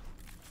across.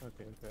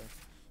 Okay.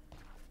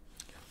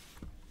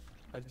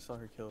 I just saw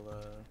her kill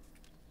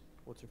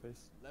what's her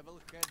face? Level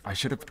head I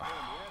should have. for them,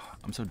 yes?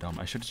 I'm so dumb.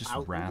 I should have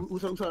just wrapped.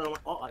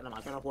 Oh, no,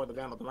 I can't afford the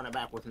gun, but to run it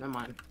backwards. Never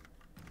mind.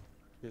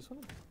 You just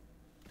wanna.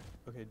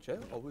 Okay,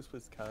 Jet always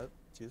plays cat.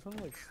 Do you just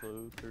wanna like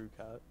slow through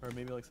cat, or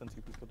maybe like send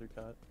two people through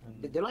cat?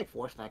 And... They're like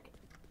 4 stack.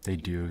 They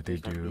do. They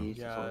It's not do. bees,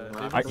 it's all Yeah,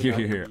 right. they've Here, been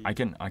here, here. lucky.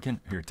 I can.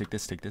 Here, take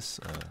this.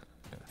 Yeah, there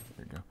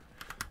you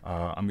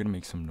go. I'm gonna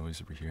make some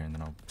noise over here, and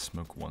then I'll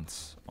smoke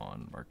once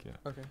on Market,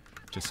 Okay.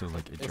 just so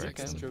like it If you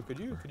directs can, them. Joe,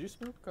 could you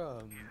smoke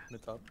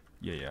mid top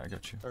Yeah, I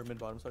got you. or mid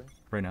bottom? Sorry.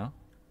 Right now.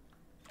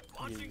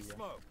 Launching Yeah.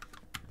 smoke.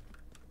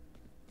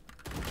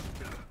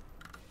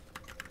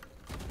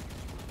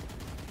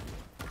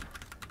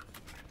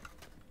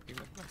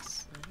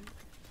 Nice.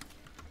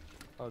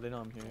 Oh, they know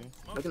I'm here.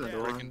 Breaking the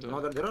door. Breaking door.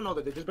 No, they don't know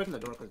that they're just breaking the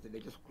door because they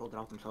just closed it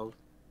off themselves.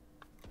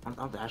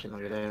 I'm dashing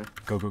over there.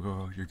 Go.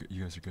 You're good.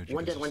 You guys are good. You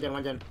One guys gen, are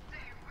one so- gen.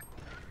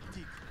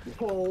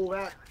 Oh,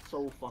 that's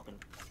so fucking.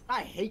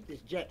 I hate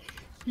this jet.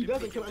 He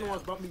doesn't kill anyone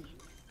but me.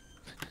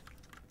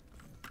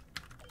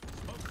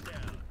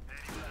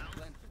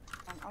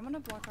 I'm gonna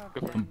block out.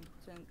 Go for it. Jen,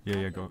 Jen-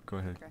 Yeah, okay. go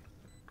ahead.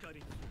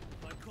 Okay.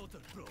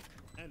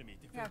 Enemy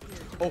Yeah, here.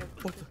 Oh,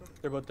 what the?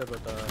 They're both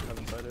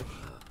heaven siders.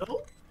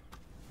 Oh,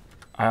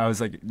 I was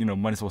like,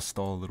 might as well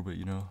stall a little bit,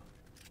 did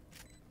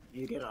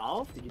you get it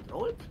off? Did you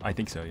throw it? I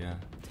think so, yeah.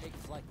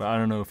 But I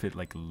don't know if it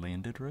like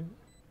landed right.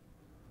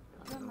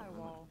 It's on my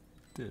wall.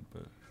 Did,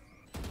 but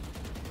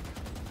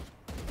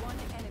One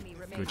enemy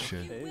remaining. good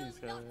shit. Hey, these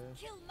guys.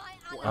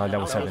 That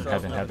was heaven.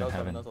 That was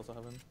also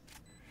heaven.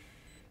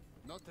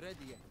 Not ready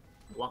yet.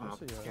 Walking up.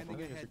 Also, yeah, I Scanning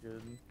think ahead. it's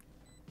good.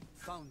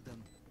 Found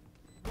them.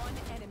 One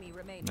enemy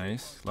remaining.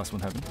 Nice. Last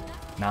one heaven.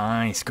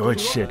 Nice. Good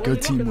shit.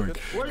 Good teamwork.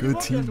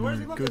 Good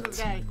teamwork. Good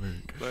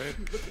teamwork.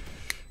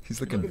 He's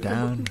looking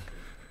down.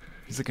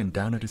 He's looking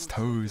down at his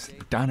toes.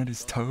 Down at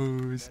his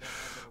toes.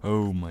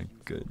 Oh my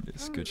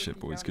goodness. Good shit,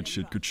 boys. Good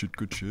shit. Good shit.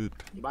 Good shit.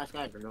 You buy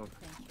Sky or no?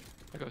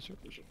 I got you.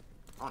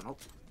 Oh no.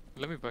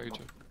 Let me buy you,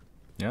 Joe.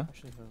 Yeah.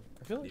 Actually, no.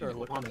 I feel like our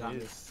look on A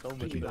is so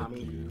much You got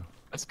better. me. You.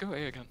 Let's go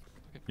A again.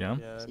 Yeah.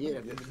 Yeah. Yeah.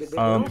 They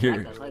don't Here.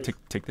 like that, right?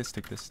 Take this.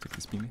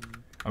 Beam me.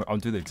 I'll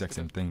do the exact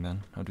same thing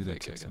then. I'll do the Okay,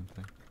 exact same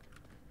thing.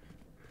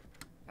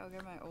 I'll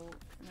get my ult.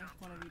 And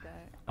if one of you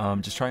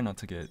die. Just try not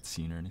to get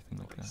seen or anything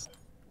like that.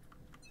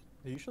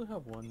 They usually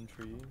have one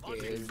tree.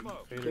 Yeah,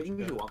 smoke. they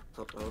usually walk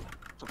up though.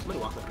 Somebody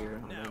walks up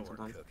here. Now we're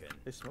Sometimes. cooking.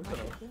 They smoke it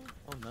out there?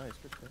 Oh, nice.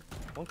 Good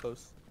shit. One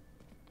close.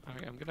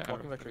 Alright, I'm gonna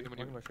Walking arrow. by tree. When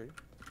you- Walking by tree.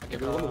 Okay,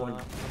 They're only one. I'm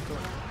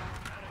going.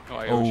 Oh,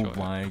 I Oh overshot it.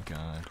 my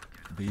god.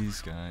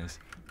 These guys.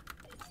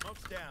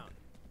 Smoke's down.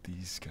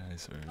 These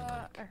guys are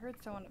like. I heard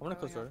someone wanna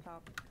close going up door.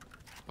 top.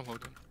 I'm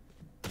holding.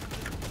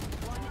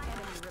 One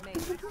enemy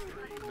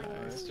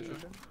remaining. Nice, Joe.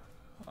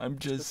 I'm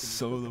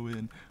just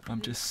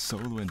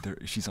soloing. There,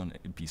 she's on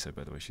B side,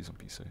 by the way. She's on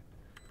B side.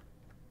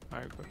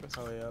 Alright, purpose.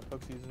 Oh, yeah.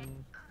 Poke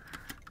season.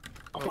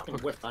 Oh, fucking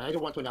West. I did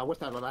 120. I West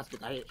side last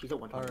bit. She's at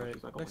 120. Alright.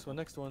 She's like,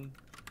 Next one.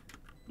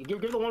 You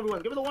give the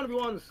 1v1. Give her the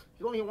 1v1s.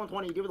 She's only here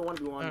 120. Give her the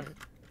 1v1s. Alright.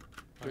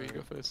 Joe, you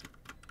go first.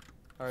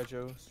 Alright,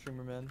 Joe.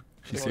 Streamer man.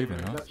 She's Oh, saving,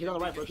 yeah. huh? She's on the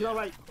right, bro. She's on the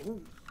right. Ooh.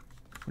 What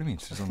do you mean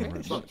she's on the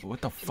right?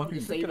 What the fuck are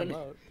Just you? Get saving. him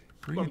out.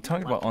 What are you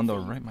talking about on the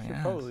right? My She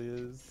ass. probably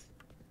is.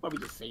 Probably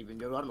just saving,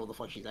 yo. I don't know the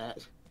fuck she's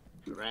at.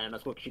 She ran.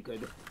 That's what she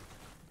could.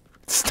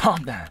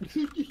 Stop that.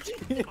 Dude,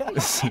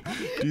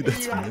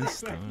 that's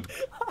messed up.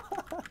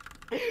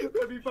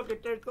 Maybe fucking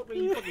turn something.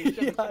 You fucking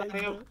shit. Yeah, I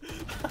know.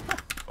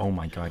 Oh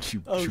my god, she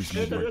Oh, was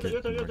shit.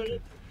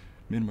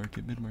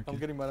 mid-market. I'm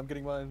getting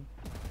mine.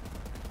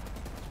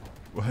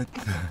 What the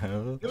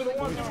hell? Give her the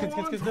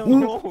one. Skins, No,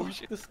 no. Oh,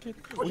 shit. This kid.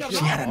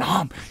 She had an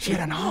arm. She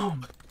had an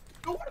arm.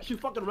 she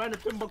fucking ran to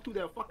Timbuktu,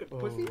 that fucking Oh,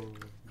 pussy.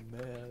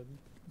 man.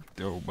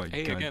 Oh my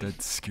Hey, god, again.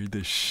 that scared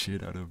the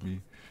shit out of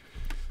me.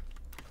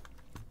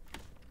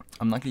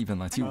 I'm not gonna even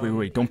lie to you.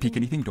 Wait, don't peek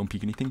anything. Don't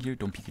peek anything here.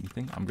 Don't peek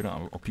anything.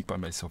 I'll peek by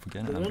myself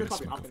again, and I'm gonna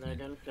smoke off me.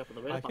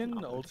 I can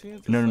ulti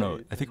into No.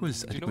 sight I think it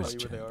was. and I think it tell was you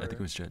where Jet. they I think it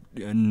are. was Jet.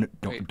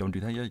 Wait. Don't do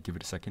that yet. Give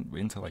it a second.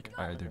 Wait until like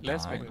I either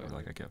Let's die make or noise.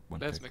 like I get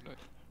one Let's pick. make noise.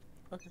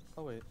 Okay,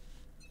 I'll wait.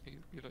 You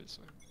let it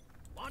swing.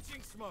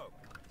 Launching smoke.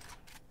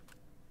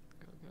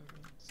 Go.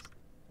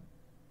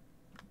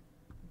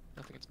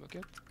 Nothing in smoke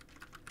yet.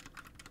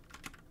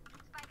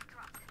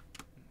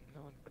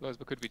 No one. Those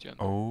but could be Jen.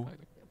 Oh.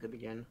 Could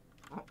begin.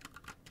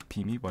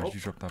 Pee why did you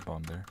drop that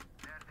bomb there?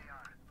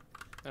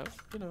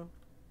 You know,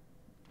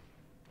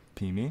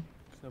 Pee 'cause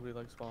nobody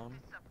likes bomb.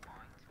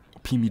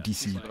 Pee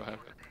DC. Don't have it.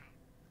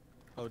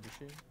 Oh, did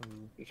she?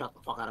 Ooh. You shot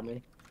the fuck out of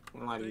me. I'm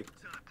gonna lie to you.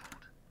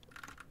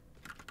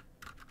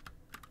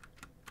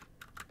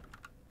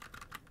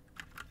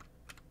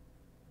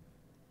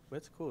 But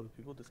it's cool. If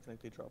people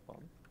disconnect, they drop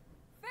bomb.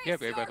 Yeah,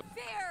 babe.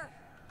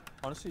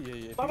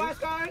 Honestly, yeah. Bye bye,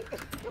 Sky!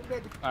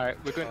 Alright,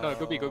 we're good. No,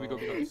 go B.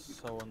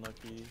 So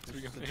unlucky. we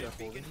There's go. a jet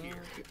holding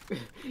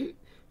it.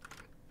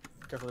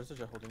 Careful, there's a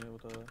jet holding it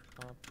with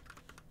a top.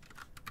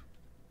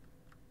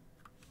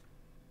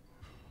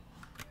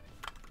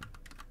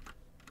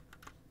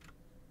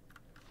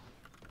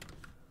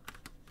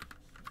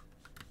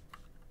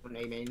 One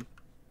A main.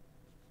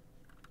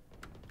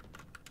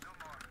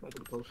 Went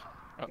too close.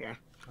 Oh. Yeah.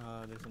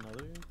 There's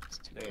another. It's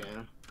too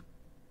Yeah.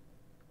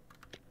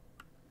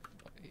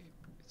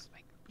 It's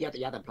like You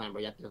have to plan, bro.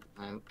 You have to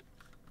plan.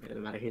 It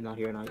doesn't matter. He's not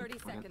here now. 30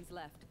 seconds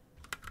left.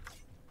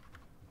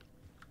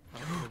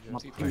 oh,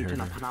 I heard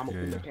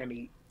her. Yeah.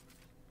 Tammy.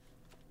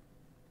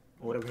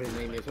 Or whatever his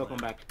name is, he'll come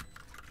back.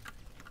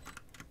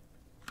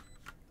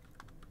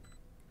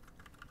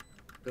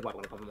 Good luck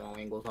when it comes from all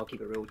angles. I'll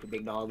keep it real with you,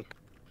 big dog.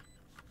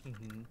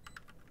 Mm-hmm.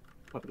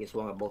 Have to get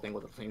swung at both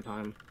angles at the same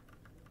time.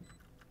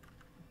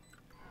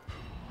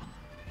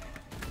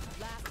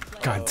 Last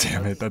player. God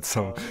damn it, that's,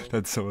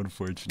 that's so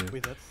unfortunate.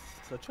 Wait, that's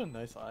such a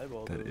nice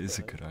eyeball. That though, is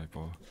a what the good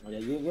eyeball. Oh, yeah,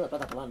 you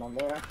thought that land on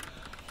there. heck?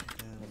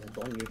 Yeah. It's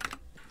on you.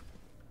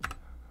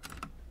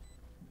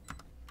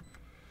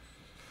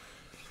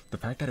 The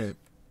fact that it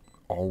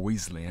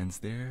always lands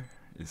there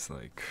is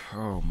like,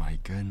 oh my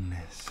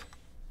goodness.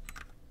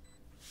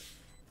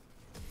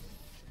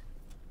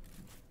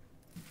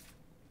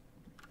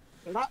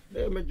 God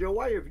damn it, Joe.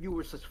 Why are your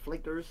viewers such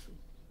flakers?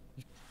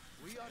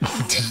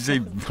 Did you say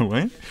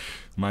what?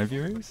 My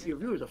viewers? Your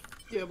viewers are.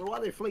 Yeah, but why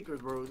are they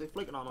flakers, bro? They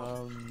flaking on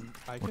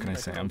us. What can I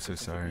say? I'm so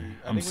sorry.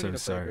 I I'm think we so need to play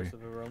sorry. aggressive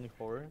if we're only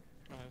 4.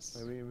 Nice.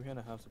 Maybe we kind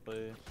of have to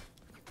play.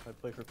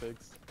 Play for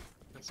pigs.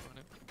 That's on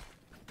it.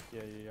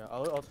 Yeah.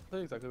 I'll tell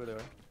you exactly where they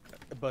are.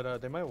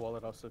 But they might wall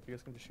it off, so if you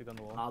guys can just shoot on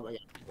the wall. I'll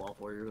wall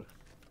for you.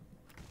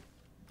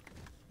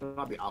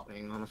 I'll be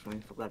opening, honestly,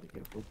 so glad to be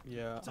careful.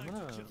 Yeah, I'm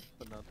gonna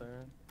put that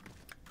there.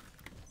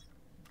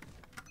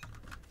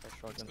 That It's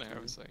shotgun. an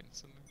arrow too. sight.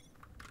 Something.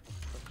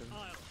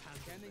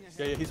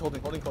 Yeah, he's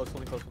holding close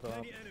with the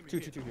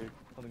two here.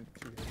 Holding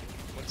 2 here.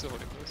 One's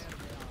holding close.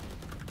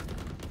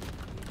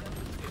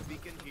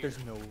 There's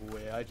no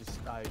way. I just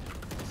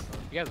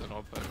He has an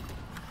orb, but I'm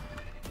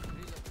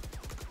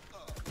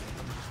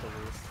just the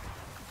worst.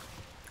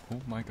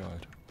 Oh my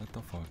god. What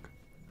the fuck?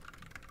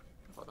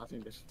 Oh, that's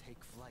in this. Take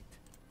flight.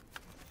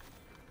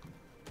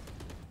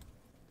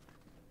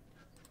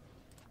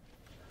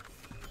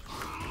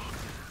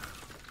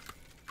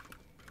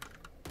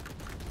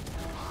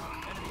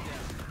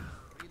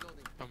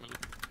 I'm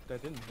a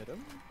That didn't hit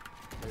him.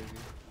 Crazy.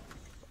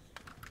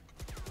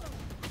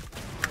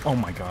 Oh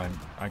my god.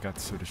 I got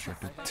so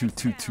distracted. 2. Last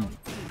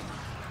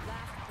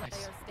Nice.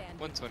 player standing.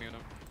 120 on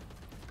him.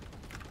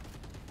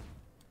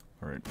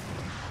 Alright.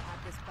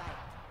 Have this fight.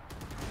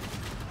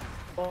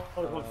 Oh,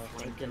 there's one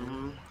flanking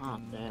him. Oh,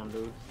 damn,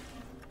 dude.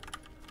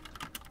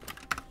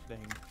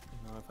 Dang.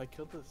 No, if I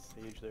killed the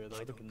sage there, that I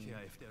would have don't been care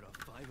if there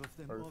are 5 of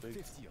them or perfect.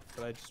 50 of them.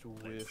 But I just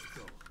Let's whiffed.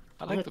 go.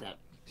 I I like hit the that.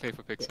 play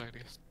for pigs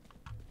idea.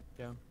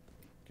 Yeah. Do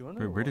you wanna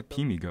Wait, where did walk up?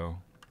 Pimi go?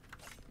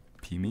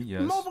 Pimi?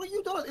 Yes. No, what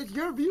you doing? It's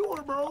your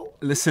viewer, bro.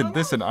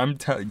 Listen, I'm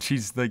telling.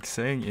 She's like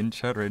saying in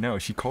chat right now.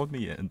 She called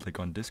me like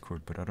on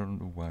Discord, but I don't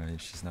know why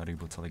she's not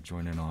able to like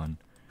join in on.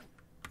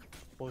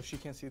 Well, she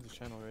can't see the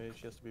channel, right?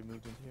 She has to be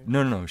moved in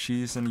here. No,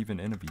 she isn't even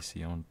in a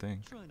VC. I don't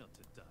think. Try not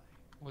to die.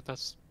 Well,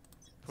 that's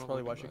That's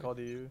probably why she called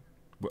you.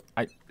 But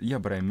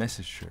but I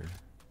messaged her.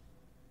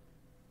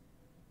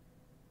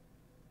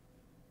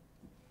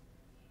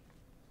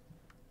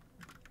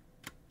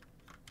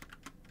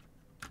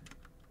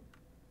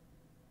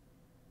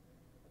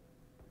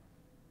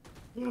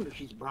 You know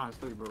she's bronze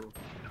 3, bro.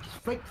 She's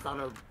fakes on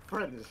her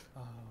friends.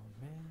 Oh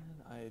man,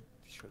 I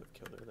should have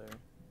killed her there.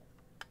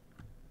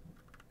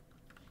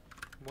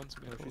 one's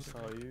What mid if she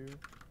holding. saw you?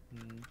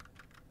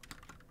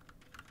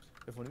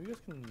 If one of you guys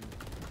can.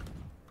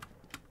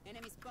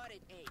 Enemy spotted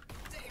A.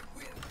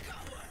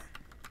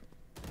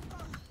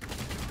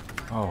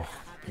 Oh, Have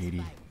this 80.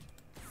 fight.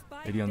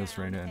 Spike 80 on this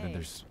down right now, and then A.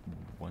 there's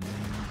 1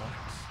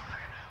 box.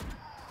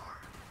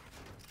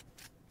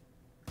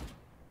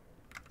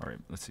 Alright,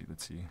 let's see.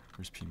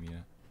 Where's Pimi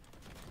at?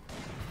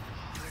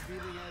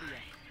 Revealing area.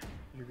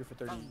 You're good for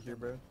 30 here,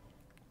 bro.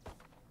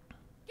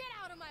 Get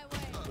out of my way.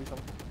 Please come.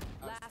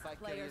 Last spike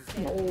player carrier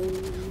standing.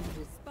 No.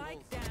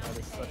 Spike That down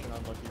is such an A.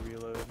 unlucky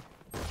reload.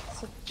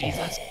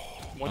 Jesus.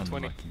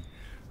 120. Unlucky.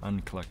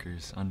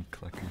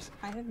 Uncluckers.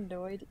 I have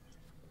no idea.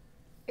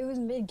 It was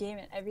mid game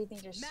and everything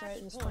just Match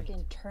started, just point.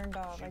 fucking turned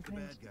off. I Shoot the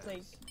couldn't bad guys.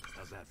 like.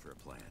 How's that for a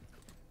plan?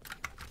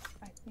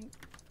 I think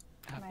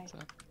Happens, huh?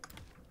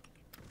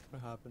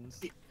 What happens?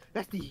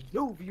 That's the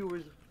yo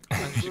viewers.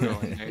 Sure,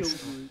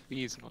 nice.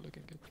 B is not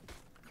looking good.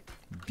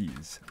 B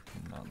is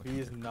not looking B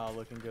is good. not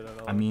looking good at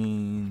all. I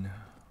mean,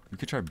 we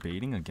could try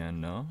baiting again,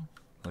 no?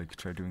 Like,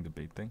 try doing the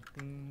bait thing?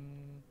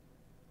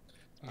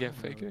 Yeah, don't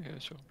faker? know. Yeah,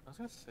 sure. I was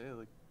gonna say,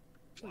 like,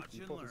 Watch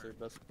and default is their learn.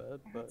 best bet,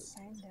 I but got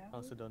signed I out.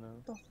 honestly don't know.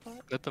 The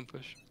fuck? Let them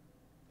push.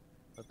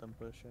 Let them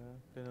push, yeah.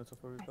 They know it's a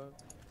 4v5.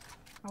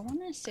 I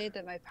want to say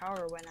that my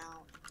power went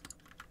out.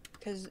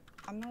 Because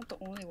I'm not the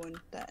only one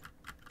that.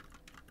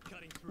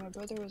 Cutting My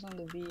through. brother was on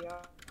the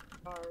VR.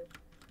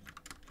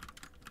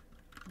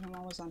 My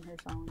mom was on her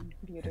phone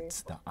computer.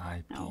 It's the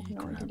IP No one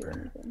can do grabber.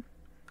 anything.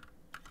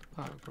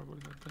 I probably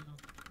went down.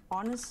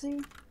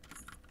 Honestly,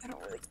 I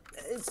don't really.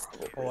 It's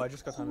Oh, I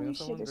just got timing Holy on shit,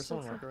 someone. it's There's so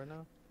someone far. marker right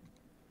now.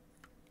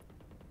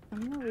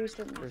 I'm gonna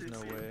restart my. There's no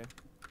way.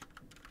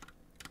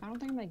 I don't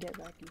think I'm gonna get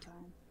back in time.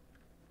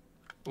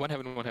 One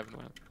heaven, one heaven,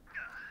 one heaven.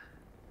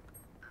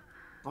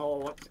 Oh,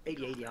 what's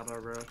 80 on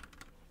her, bro?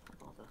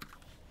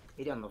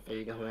 80 on the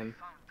fade, go in.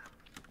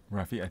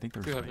 Rafi, I think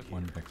there's Two like heaven.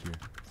 one back here.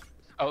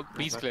 Oh,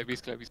 B's clear,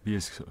 B's clear, B's B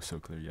is so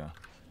clear, yeah.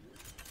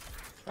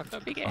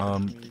 clear.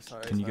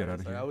 Sorry, Can you get sorry, out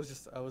of sorry. here?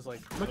 I was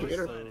like, Look I was at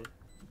her. so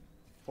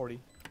 40.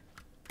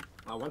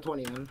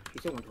 120 in. He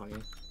said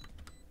 120.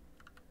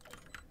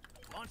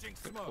 Launching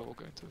Bit smoke. four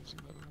going to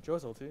the level.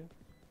 Joe's ulti.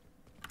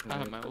 I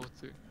have my ult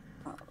too.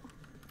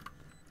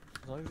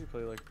 As long as you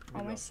play like.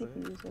 All my mid-off, right?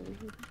 CPUs over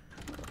here.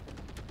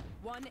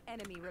 One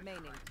enemy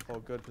remaining. Oh,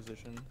 good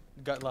position.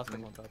 Got last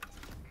one on top.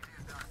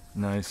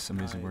 Nice,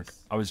 amazing work.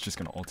 Nice. I was just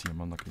gonna ulti him.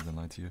 I'm not gonna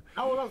lie to you.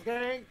 Oh, that's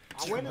gang.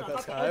 I went in. I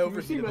That's got high the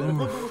over you see here. me. Ooh.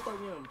 Let's go start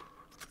him.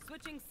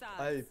 Switching I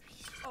sides.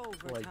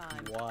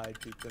 Overtime. like wide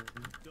peeked him.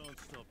 Don't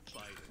stop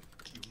fighting.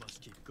 You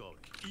must keep going,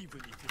 even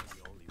if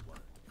you're the only one.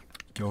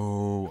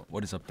 Yo,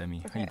 what is up, Demi?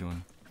 How you Okay.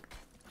 doing?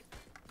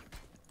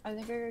 I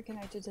think I got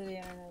connected to the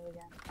internet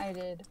again. I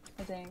did,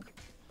 I think.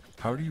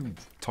 How are you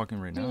talking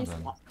right now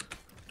then?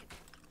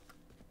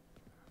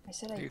 I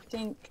said I Dude.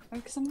 think.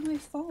 Because I'm on my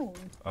phone.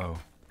 Oh,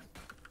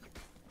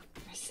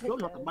 I said You're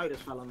not the that.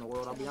 brightest fella in the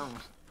world, I'll be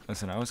honest.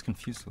 listen, I was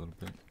confused a little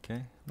bit.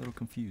 Okay, a little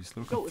confused,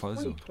 a little Yo, it's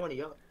confuzzled. 2020,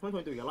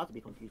 2023, you're allowed to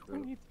be confused, bro.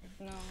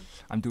 No.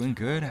 I'm doing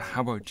good.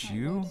 How about It's not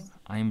you? loading.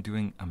 I am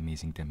doing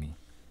amazing, Demi.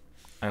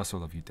 I also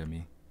love you,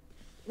 Demi.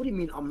 What do you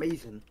mean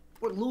amazing?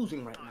 We're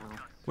losing right now.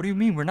 What do you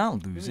mean we're not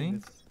What do you mean losing?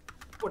 it's-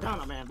 We're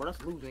down a man, bro.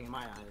 That's losing in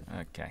my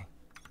eyes. Okay.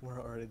 We're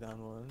already down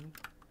one.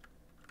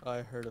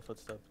 I heard a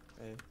footstep.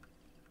 Hey.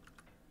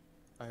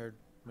 I heard.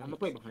 I'm gonna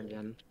play behind you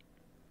then.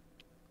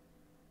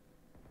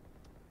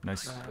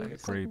 Nice,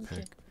 Nice. great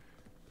pick.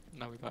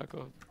 Now we back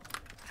up.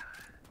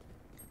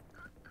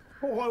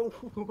 Oh,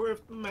 where's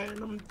the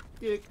man? I'm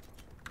dick.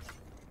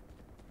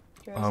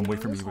 Drowsy, Wait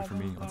I for me, was wait for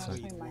me, having- on when I was site.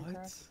 playing What?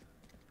 Minecraft.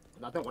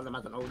 I think one of them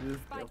has an OU.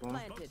 Spike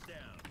planted.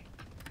 Down.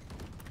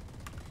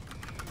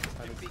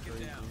 That is Beacon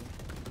crazy. down.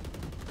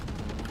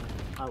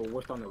 I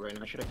worked on the rain.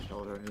 I should have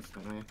killed her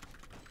instantly.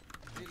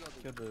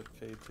 Killed the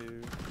fade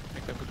too.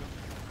 Make that good.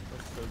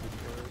 That's so good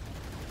for it.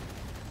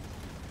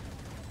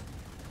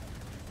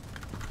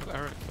 Well,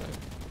 Aaron, but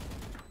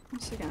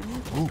Once again.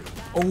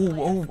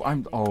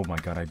 Oh my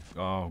god, I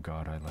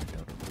lagged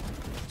out.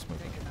 Smoke.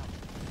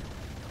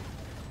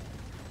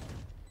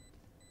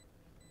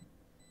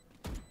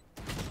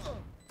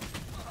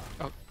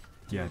 oh,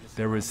 Yeah, just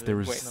there was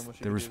surrounded. Wait, not much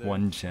you there could was do there.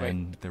 one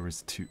Chen, there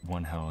was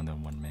one hell, and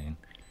then one main.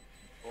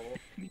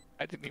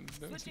 I didn't even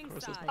notice he Switching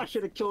crossed his sides. I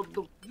should have killed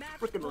the Match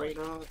freaking point.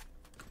 rain.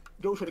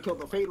 Joe should have killed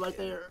the fade right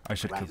there. I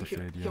should kill Raxy the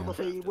shoulda fade, killed yeah. the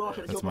fade. We all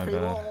shoulda That's killed the my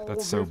fade. bad. Oh,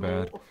 That's so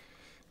visible. bad.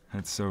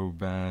 That's so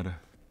bad.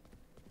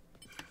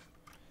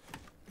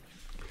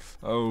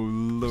 Oh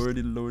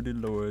lordy, lordy,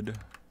 lord.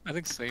 I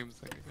think same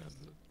thing again.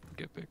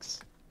 Get picks.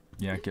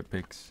 Yeah, get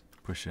picks.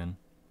 Push in.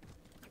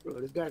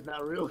 Bro, this guy's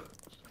not real.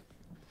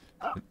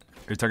 Are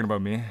you talking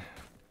about me?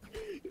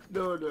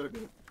 No.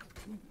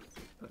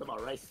 That's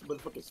about rice,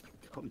 motherfucking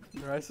scum.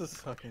 Rice is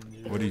fucking.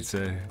 What'd he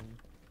say?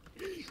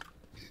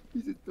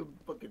 He's just some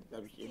fucking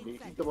dumb shit,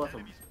 dude. He's the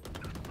awesome.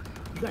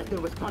 You guys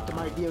didn't respond to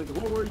my DMs.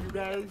 What were you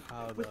guys?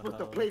 How We're the supposed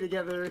to hell? play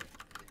together.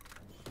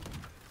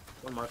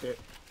 One market.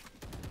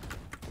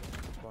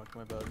 Fuck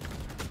my bad.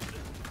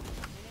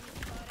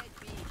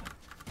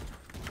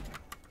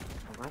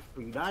 Alright,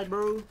 you died,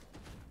 bro.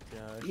 Yeah.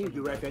 I needed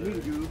you, Rack. I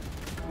needed you.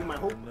 You're my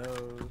hope. No.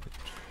 Good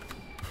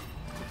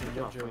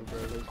Yo, job, Joe, friend.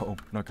 bro. Oh,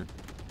 not good.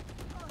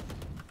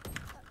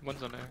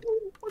 One's on there.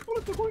 My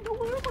bullets are going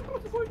nowhere. My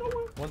bullets are going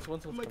nowhere. Once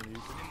from you.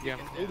 Yeah,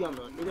 They done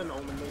the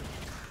omen, mate.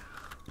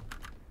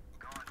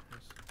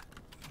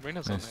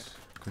 Reyna's on Nice.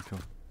 Good kill.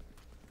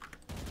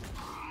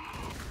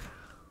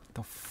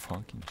 The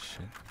fucking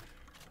shit.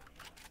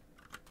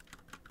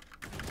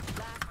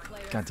 Last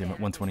player God damn it,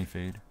 standing. 120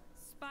 fade.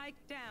 Spike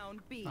down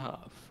B. there. Ah,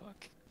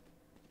 fuck.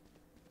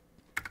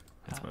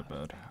 That's my Ah,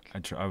 bad.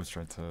 fuck. I was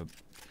trying to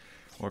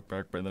walk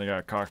back, but then I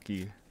got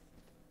cocky.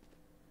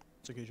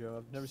 It's okay, Joe.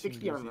 I've never seen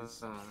 60 you on use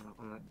these.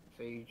 on that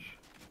stage.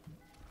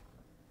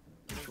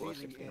 Sure,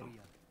 60 on. I'm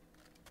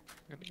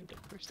gonna need to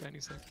push to any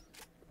sec.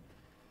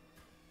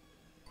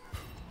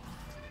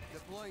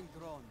 Deploying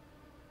drone.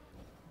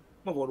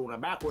 I'm gonna go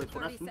backwards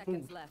for 30 that.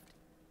 seconds left.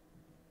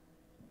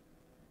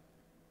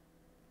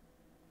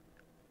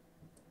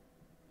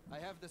 I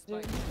have the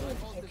Dude, spike. you My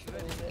took a ult is picture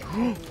ready. of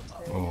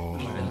it. Oh, I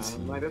didn't see.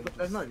 Like,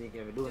 there's nothing you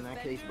can do in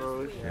that case,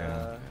 bro.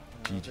 Yeah.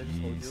 They just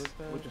hold you GG's. like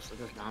that. We're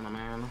just down a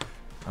man.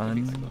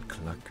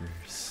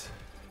 Uncluckers.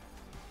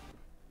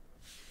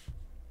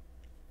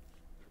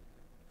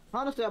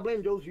 Honestly, I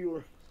blame Joe's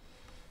viewer.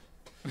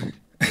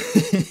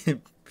 It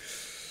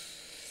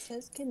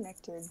says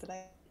connected, but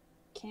I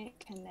can't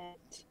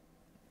connect.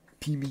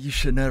 PB, you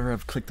should never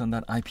have clicked on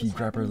that IP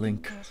grabber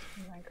link.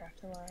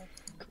 Minecraft alive.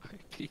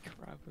 Peek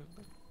rabbit.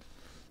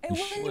 It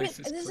You wasn't Voice even. is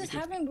This has pretty good.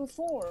 happened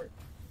before.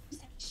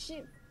 This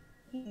shit.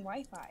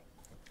 Wi-Fi.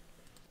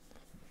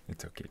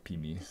 It's okay,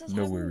 PB. This has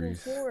No happened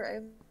worries. before. I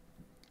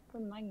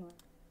from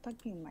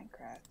fucking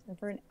Minecraft. And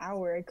for an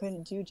hour, I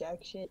couldn't do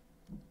jack shit.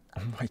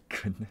 Oh my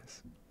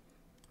goodness.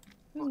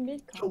 It was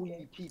mid Joey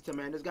combat. Pizza,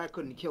 man. This guy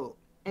couldn't kill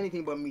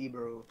anything but me,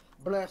 bro.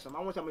 Bless him. I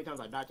want to see how many times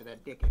I died to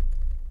that dick.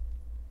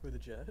 With a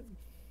jet.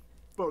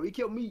 Bro, he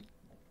killed me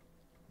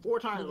 4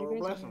 times, Did you bro. guys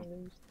Bless wanna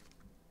him. lose?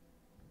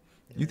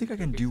 You think I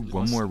can do Lost,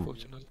 one more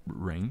unfortunately.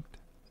 ranked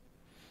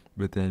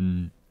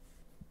within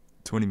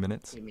 20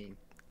 minutes? What do you mean?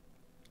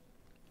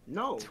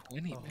 No.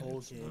 20 A whole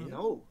minutes. game?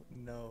 No.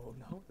 No,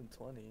 not in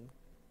 20.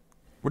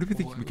 What do we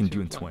think Why we would can you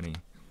do in play? 20?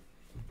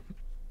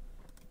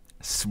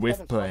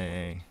 Swift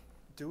play.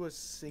 Do a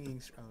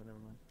singing. Oh, never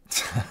mind.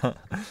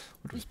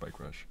 What was Spike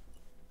Rush?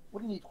 What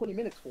do you need 20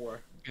 minutes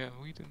for? Yeah,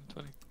 we did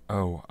 20.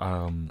 Oh,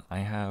 I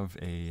have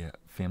a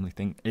family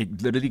thing.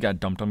 It literally got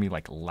dumped on me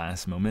like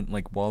last moment,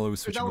 like while I was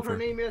Is switching that what her over.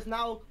 name is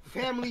now?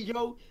 Family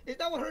Joe? Is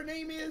that what her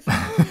name is?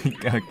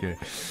 Okay.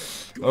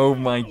 Oh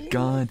my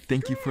God!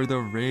 Thank you for the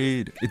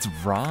raid. It's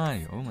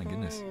Rye. Oh my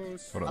goodness.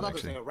 Hold I on, thought it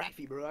actually. said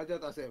Raffy, bro. I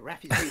just thought it said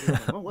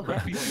Raffy. What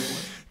Raffy?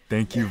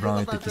 Thank you, Yeah, Rye.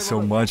 that's Thank you what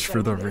so I much said.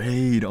 for the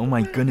raid. Oh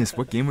my goodness.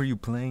 What game are you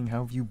playing?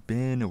 How have you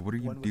been? What are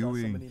you One without so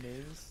doing? many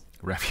names.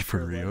 Raffy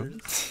for Or real?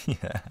 letters.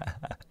 Yeah.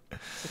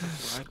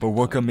 But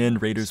welcome in,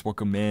 Raiders.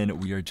 Welcome in.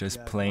 We are just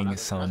Yeah, playing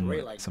that's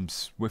Ray like. some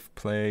Swift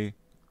play.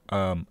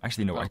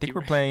 Actually no, I think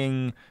we're Valkyrie.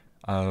 playing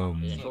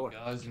Sure.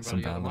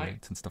 some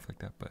Valorant and stuff like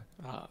that. But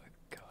Oh,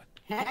 God.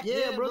 Heck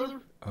yeah,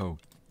 brother. oh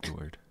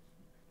Lord,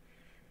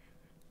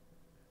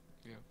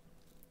 Yeah.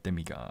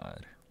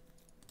 demigod.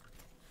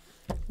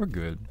 We're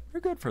good. We're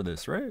good for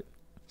this, right? You'll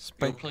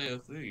Spike, play a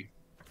 3.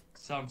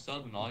 Sound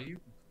Southern, are you?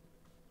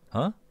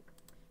 huh?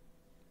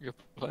 You're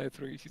player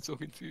 3, she's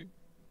talking to you.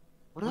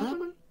 What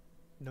happened?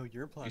 No,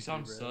 you're playing. You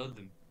sound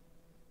Southern.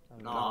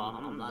 No,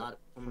 I'm not.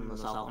 I'm from the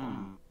south.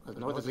 As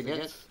north as it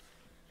gets.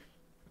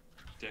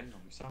 Damn, you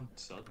sound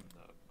Southern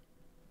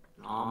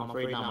though. No, I'm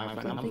afraid not, my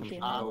friend. I'm from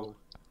Chicago.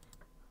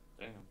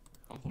 Damn,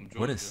 I'm from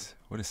Georgia.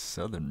 What does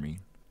Southern mean?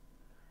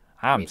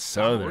 I'm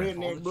Southern.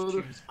 Redneck,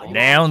 brother.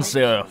 Down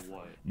south.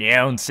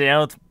 Down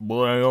south,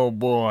 boy, oh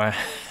boy.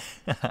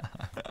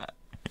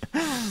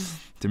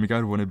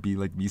 Demigod wanna be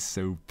like me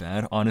so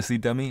bad. Honestly,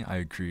 Demi, I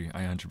agree.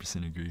 I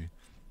 100% agree.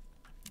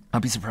 I'll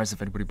be surprised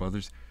if anybody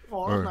bothers Oh,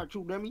 Or- that's not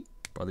true, Demi.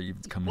 bother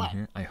even to come in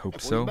here. I hope Well,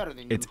 so. we're better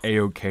than It's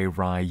you. a-okay,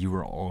 Rye. You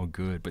are all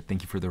good. But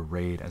thank you for the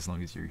raid. As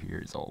long as you're here,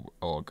 it's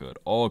all good.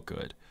 All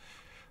good.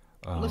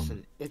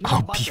 Listen, it's I'll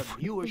not about be the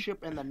viewership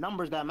and the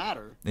numbers that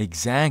matter.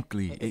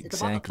 Exactly. It's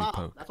Exactly, about the top.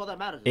 Poke. That's all that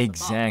matters. It's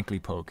the top. Exactly,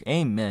 Poke.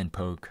 Amen,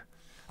 Poke.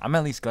 I'm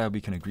at least glad we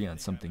can agree on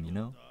something, you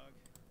know?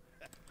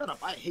 Shut up!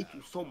 I hate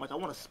you so much. I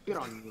want to spit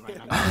on you right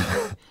now.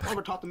 Don't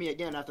ever talk to me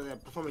again after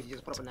that performance you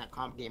just put up in that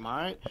comp game. All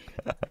right?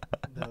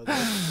 No,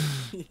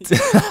 that's... It's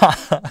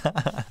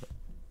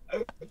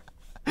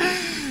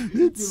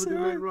You were doing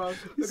so, wrong.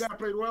 The guy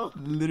played well.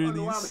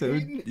 literally I'm so,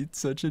 hating. it's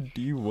such a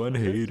D1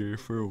 hater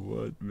for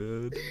what,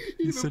 man? He's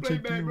even such a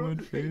played bad, bro. D1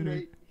 Just hate, hater.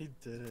 mate. He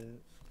didn't.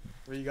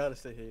 Well, you gotta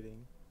stay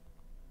hating.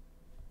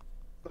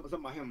 Something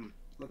about him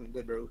looking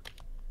good, bro.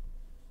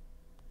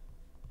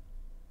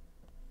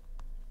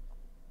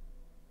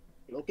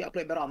 Okay, I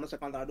play better on this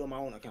account than I do on my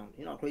own account.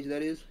 You know how crazy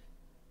that is?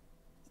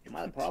 Am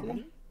I the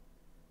problem?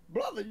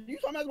 Brother, you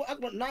saw me I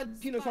was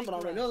 19 or something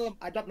already. No,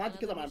 I dropped 19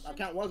 because my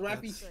account was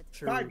Raffy That's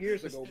true. 5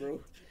 years ago, bro.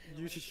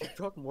 You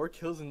dropped more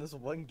kills in this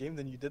one game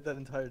than you did that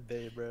entire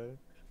day, bro.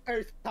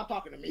 Hey, stop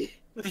talking to me.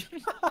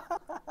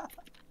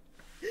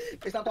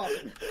 Hey, stop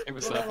talking. It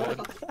was that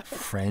bad.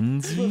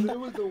 Frenzy? It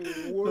was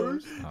the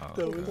worst Oh,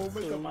 That was God.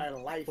 moment so of my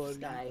life, funny.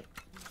 Sky.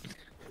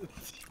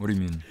 What do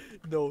you mean?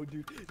 No,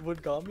 dude.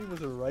 What got me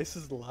was a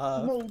Rice's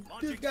laugh. No,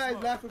 this guy's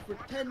laughing for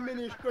 10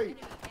 minutes straight.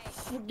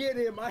 Forget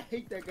him. I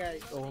hate that guy.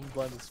 Oh, I'm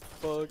blind as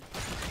fuck.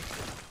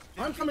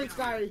 I'm coming,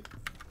 Sky.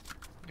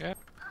 Yeah.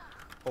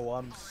 Oh,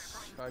 I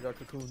got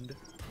cocooned.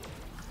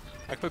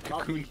 I got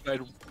cocoon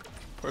bed.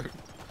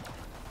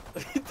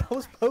 That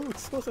was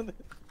Post, wasn't it?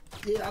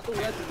 Yeah, I thought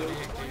we had to do.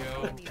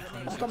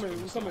 I'm coming.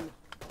 I'm coming.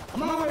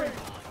 I'm on my way.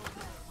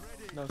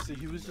 No, see,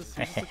 he was just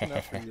looking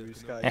out for you,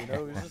 Sky, you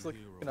know? He was just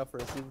looking out for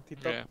us. He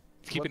thought Yeah,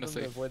 keeping us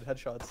wanted safe. to avoid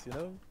headshots, you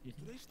know?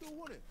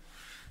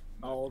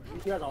 Oh,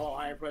 you guys are all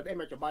high press. They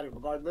make your body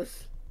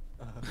regardless.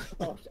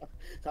 Oh, so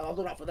I was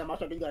looking out for them. I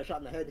thought you got shot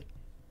in the head.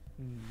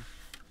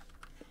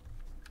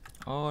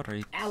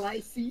 Alright. Ally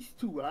ceased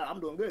too. I'm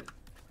doing good.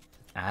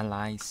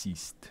 Ally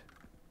ceased.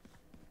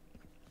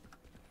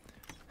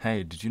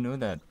 Hey, did you know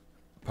that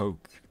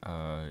Poke,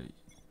 Never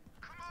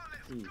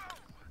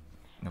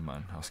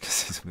mind. I was gonna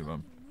say something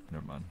about...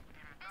 Never mind.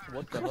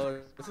 What the hell?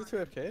 Is this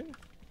 2FK?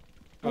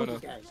 Oh no,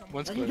 This guy.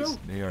 one's Thank you, close.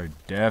 Joe. They are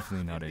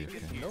definitely not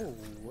AFK. No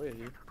way.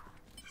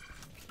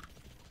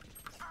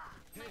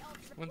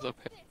 One's up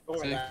here. Don't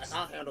worry, Six. guys.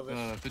 I'll handle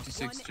this.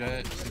 56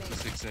 jet,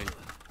 66 8.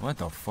 What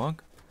the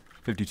fuck?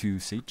 52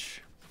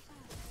 Sage?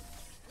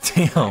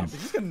 Damn.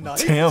 He's a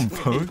knife? Damn,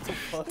 What Poke. the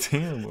fuck?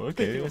 Damn,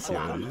 okay, I see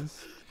how it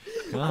is.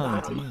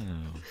 God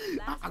damn.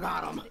 I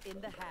got him.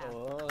 In the half.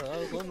 Oh, that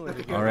was one way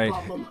to go. Alright,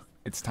 Problem.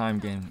 it's time,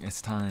 gang.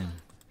 It's time.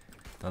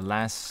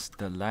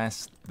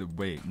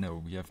 Wait,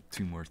 no, we have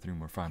 3 more,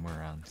 5 more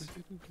rounds.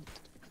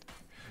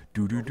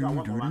 Do do We do got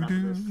one do more round do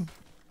after do. this.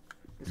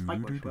 It's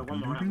Spike Rush. We have one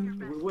more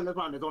round. If we win this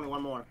round, there's only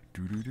one more.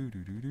 Do do do do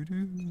do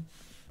do do.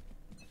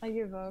 I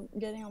give up.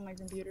 Getting on my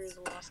computer is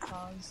a lost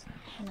cause.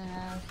 And a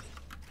half.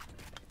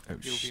 Oh You'll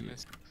be shit.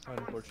 missed.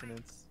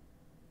 Unfortunate.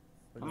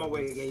 But I'm yeah,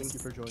 away again. Thank you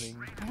for joining.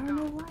 I don't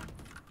know why.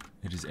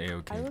 It is I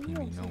A-okay, really Pee-wee,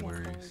 don't no think it's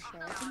worries. always so.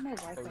 I think my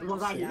Wi-Fi There's one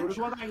guy here, bro. There's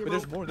one guy here, But bro.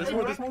 there's more, there's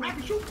more, there's more.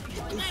 Raffy, shoot.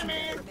 Yeah,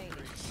 man. Remaining.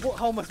 What?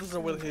 How am I supposed to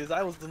know where his?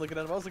 I wasn't looking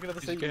at him. I was looking at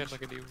the You sage. get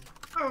like a new.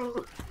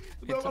 Oh,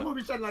 bro, I'm gonna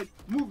be trying to like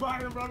move by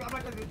him, bro. I'm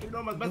like, you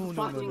know, my best No,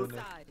 possible.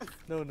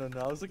 no. No.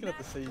 I was looking at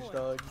the sage,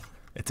 dog.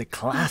 It's a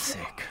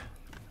classic.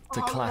 It's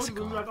a classic.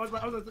 I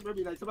was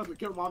maybe like somebody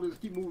kill him off and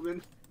just keep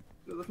moving.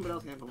 Let somebody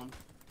else handle him.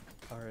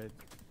 All right.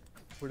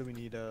 Where do we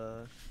need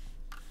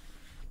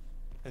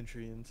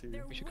entry into?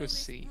 We should go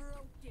C.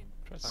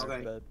 Try C.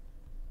 Okay. Bed.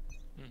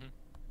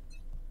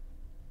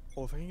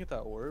 Oh, if I can get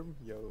that orb,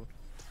 yo.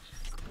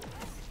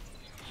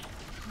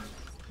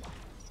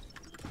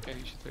 Yeah,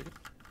 you should take it.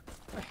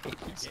 I hate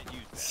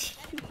these.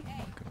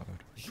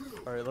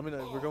 All right, let me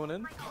know. We're going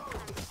in.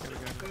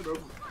 Hey, bro.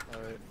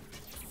 All right.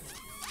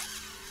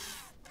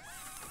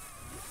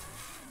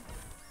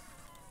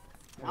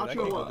 I'll I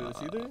show can't up. go do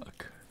this either.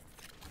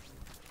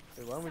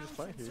 Wait, why don't we just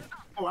fight here?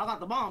 Oh, I got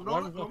the bomb,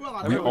 Why dog.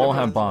 don't We all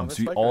have Let's bombs.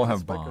 We spike all rush,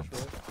 have let's spike bombs.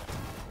 rush, bro.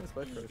 Let's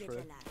spike rush,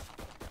 bro.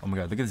 Oh my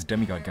god, look at this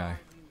demigod guy.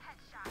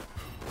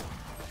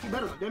 You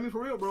better demi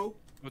for real, bro.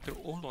 But they're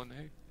all on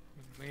A.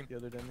 Main. The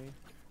other demi.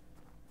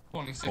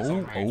 26 Oh,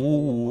 on range.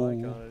 Oh my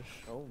oh. gosh.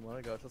 Oh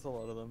my gosh, that's a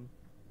lot of them.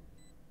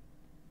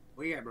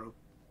 Where you at, bro?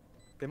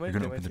 They might, You're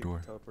gonna they open might the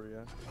door. Teleport,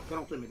 yeah. They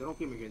don't kill me. They don't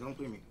kill me here. They don't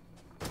kill me.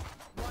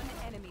 One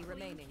enemy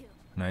remaining.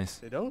 Nice.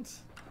 They don't.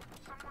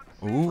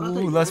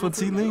 Ooh, last one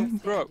C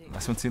link. Bro,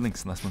 Last one C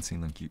link. Last one C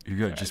link. You're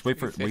good. Just wait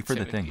for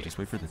the thing. Just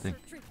wait for the thing.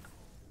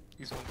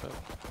 he's on top.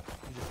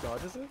 He just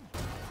dodges it?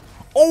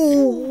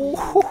 Oh!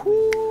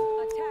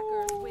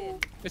 Attackers win.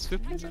 It's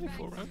 15 only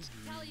 4 rounds.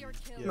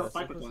 Yeah, No, it's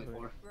 5 for supposed to be.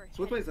 24.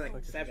 Switchblade is like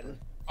Okay, 7.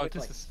 Oh, It's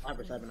this like is. 5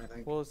 or 7, I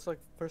think. Well, it's like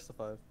first to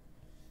 5.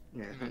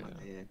 Yeah, something like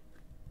that, yeah.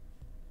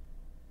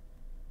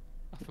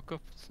 I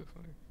forgot. So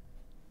funny.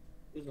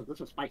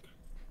 This is Spike.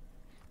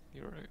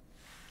 You're right.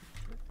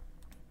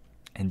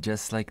 And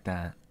just like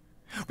that,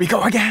 we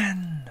go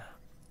again.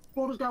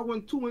 Bro, this guy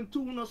went 2 and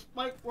 2 in a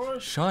Spike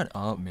rush. Shut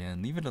up,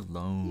 man. Leave it He's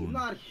alone.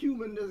 not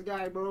human, this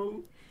guy,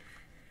 bro.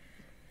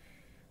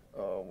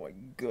 Oh my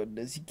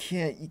goodness, you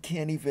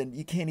can't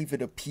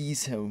even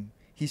appease him.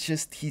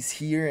 He's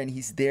here and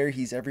he's there,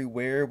 he's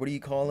everywhere. What do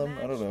you call him?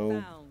 I don't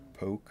know.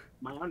 Poke.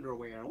 My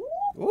underwear.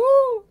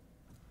 Woo!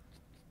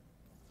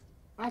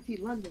 I see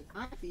London.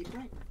 I see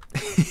France.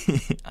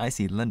 I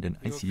see London,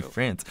 I see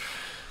France.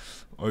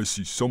 I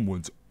see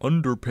someone's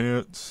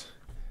underpants.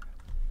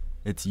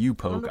 It's you,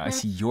 Poke. I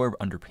see your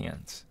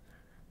underpants.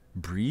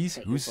 Breeze?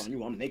 Hey, Who's... it's on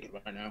you. I'm naked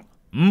right now.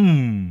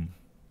 Mmm.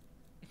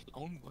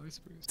 Own voice,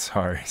 Bruce.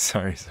 Sorry. That's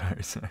why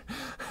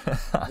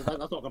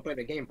I can play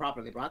the game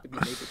properly, bro. I have to be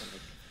naked and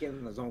like, get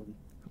in the zone.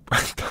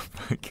 What the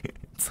fuck?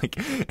 It's like,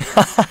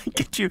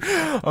 get you.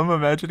 I'm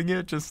imagining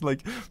it just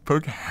like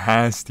Poke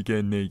has to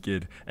get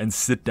naked and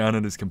sit down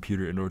on his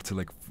computer in order to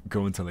like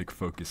go into like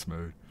focus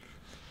mode.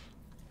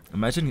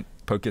 Imagine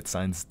Poke gets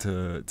signs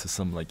to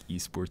some like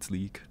esports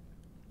league.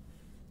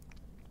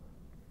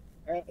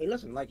 Hey,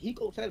 listen, like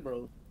Hiko said,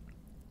 bro.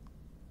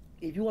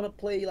 If you want to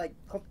play like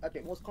at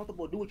the most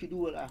comfortable, do what you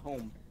do at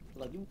home.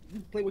 Like you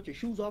play with your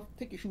shoes off.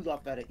 Take your shoes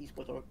off at an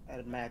esports or at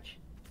a match.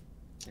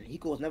 And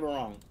Hiko is never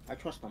wrong. I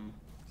trust him.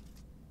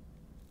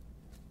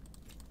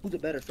 Who's a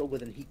better sober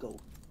than Hiko?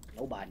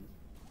 Nobody.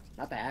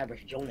 Not the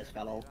average Jonas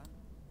fellow.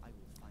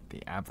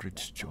 The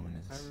average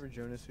Jonas. Average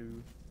Jonas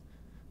who...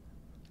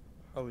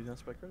 Oh, he's on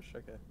Spike Rush?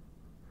 Okay.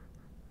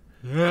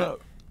 Yeah.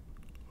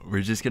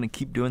 We're just gonna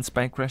keep doing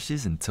spike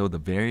rushes until the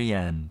very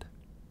end.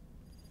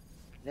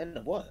 End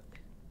of what?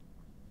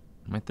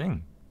 My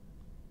thing.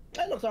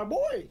 That looks our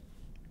boy.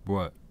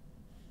 What?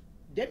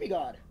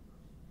 Demigod.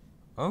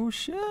 Oh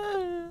shit.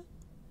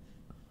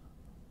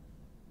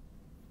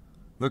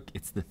 Look,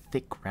 it's the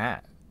thick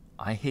rat.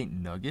 I hate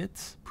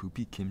nuggets,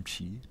 poopy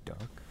kimchi,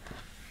 duck.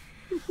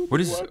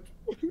 What is...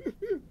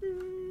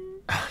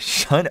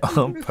 Shut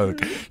up,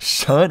 Poke.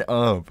 Shut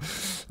up.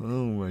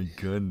 Oh my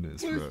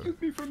goodness, bro.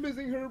 Excuse me for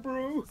missing her,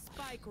 bro.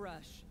 Spike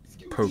rush.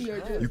 Poke,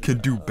 you can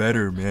do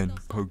better, man.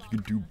 Poke, you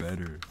can do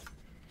better.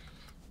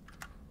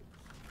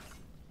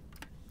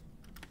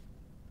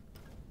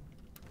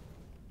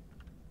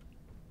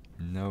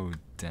 No,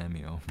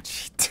 Demi,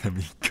 OMG,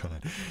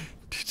 Demigod.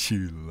 Did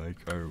you like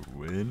our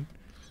win?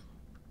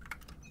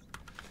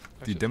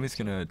 Dude, Demi's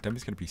gonna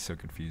be so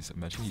confused.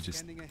 Imagine he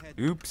just...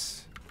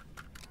 Oops.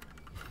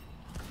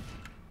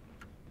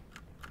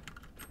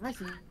 I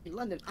see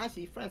London. I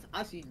see France.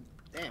 I see...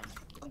 Damn.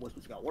 Some boys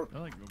supposed to got work. I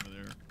like over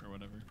there, or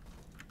whatever.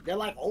 They're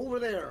like over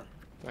there.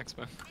 Thanks,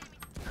 man.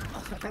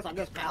 That's I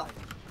guess pal.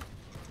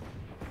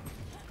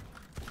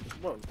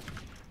 Bro.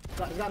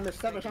 He's got missed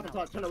 7 shots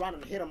until I turn around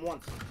and hit him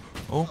once.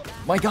 Oh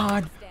my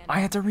god! I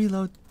had to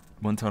reload.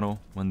 One tunnel,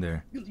 one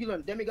there. You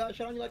let Demigod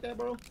shot on you like that,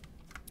 bro?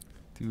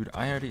 Dude,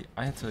 I had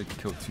to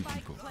kill 2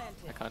 people.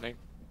 I can't aim.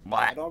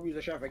 I don't use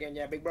the sheriff again,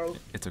 yeah, big bro.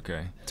 It's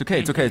okay. It's okay.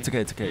 It's okay. It's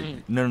okay. It's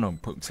okay. No.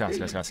 Scott.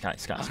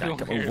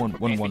 Oh,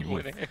 one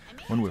whiff.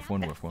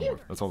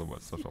 That's all it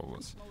was.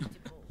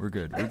 We're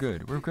good.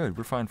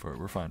 We're fine for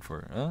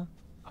it. Huh?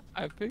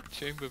 I picked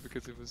Chamber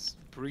because it was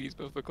Breeze,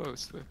 but for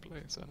close to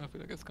play, so I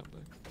feel like it's come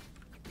back.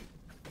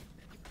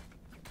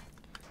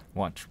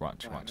 Watch.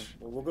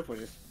 We're good for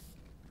this.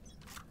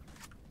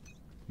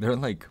 They're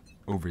like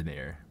over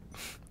there.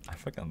 I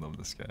fucking love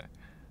this guy.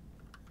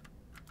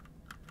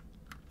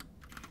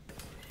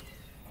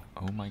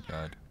 Oh my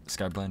god.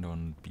 Skyblind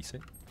on B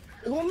side.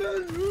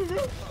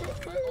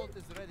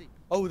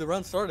 Oh, the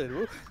run started.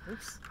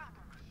 Oops.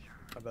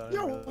 How about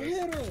Yo,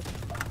 hit her.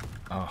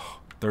 Oh,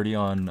 30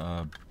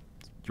 on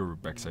your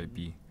backside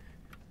B.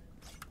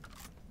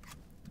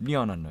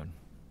 Neon unknown.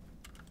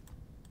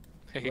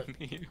 Hey,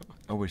 Neo.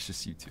 Oh, it's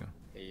just you two.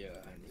 Hey,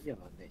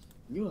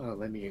 you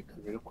let me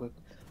real quick.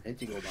 I need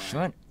to go by.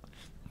 Shut.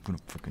 I'm gonna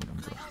fucking.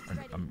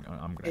 I'm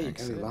gonna. Hey,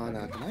 exit.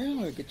 Lana,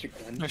 can I get your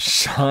gun?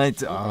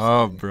 Shut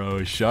up,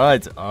 bro.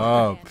 Shut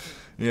up.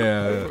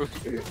 Yeah.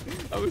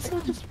 I was so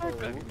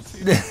distracted. I didn't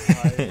see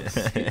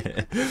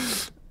that.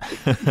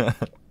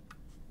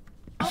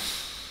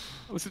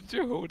 Wasn't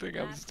you holding?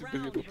 I was too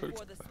busy with the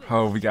post.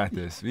 Oh, we got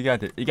this. We got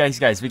this. You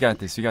guys, we got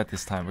this. We got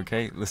this time,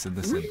 okay? Listen.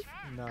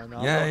 No,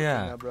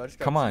 Yeah. now, bro. I just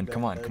got Come on.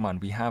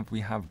 teabagged.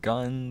 We have I'm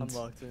guns.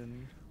 locked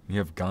in. We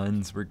have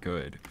guns. We're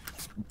good.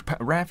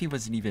 Rafi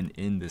wasn't even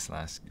in this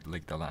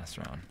the last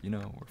round. You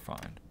know, we're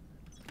fine.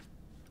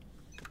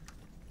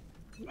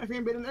 I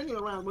ain't been in any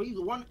round, but he's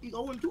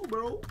 0-2,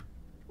 bro.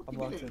 I'm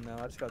locked in now.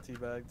 I just got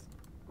teabagged.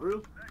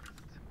 Real?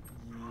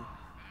 Yeah.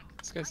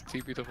 This guy's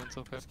TP'd up on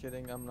top half. Just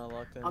kidding. I'm not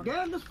locked in.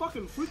 Again, this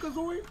fucking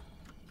freakazoid?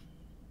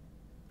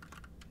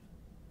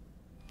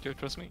 Yo,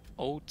 trust me.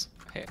 Old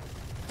hair.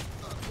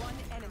 One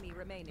enemy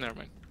remaining. Never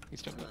mind.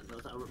 He's jumping.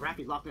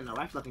 Raffy's locked in now.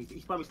 Raffy's locked in.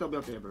 He's probably still be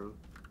up there, bro.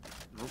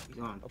 Nope, he's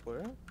gone. Up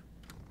where?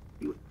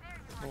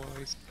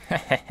 Noise.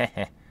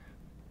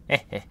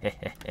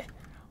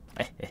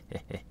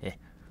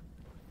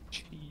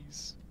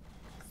 Jeez.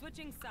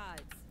 Switching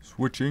sides.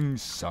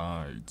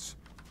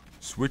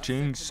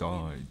 Switching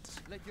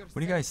sides. What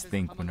do you guys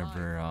think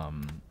whenever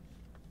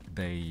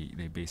they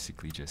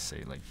basically just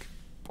say like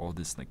all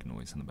this like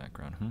noise in the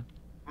background?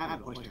 I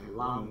have a question.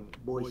 Long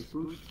boy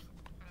Spruce.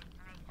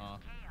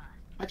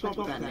 I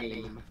told that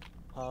name.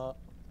 Huh?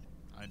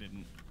 I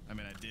didn't. I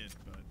mean, I did,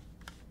 but.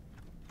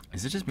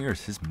 Is it just me or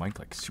is his mic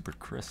like super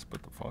crisp?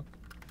 What the fuck?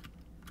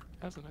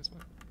 That's a nice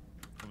one.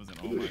 It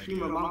wasn't all You my a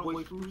streamer, idea. Long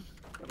boy Spruce?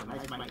 Have a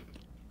nice mic.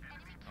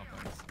 Oh,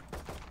 thanks.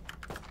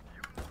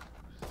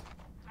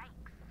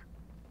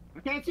 I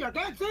can't see,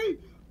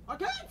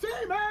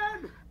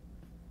 man!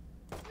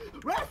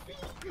 Raffy!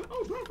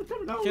 Oh, bro, for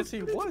telling Can't see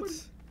what?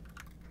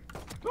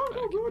 Bro,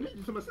 I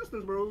need some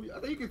assistance, bro. I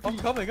think you can see. I'm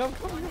coming.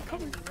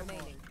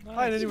 Remaining.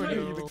 Hi, anywhere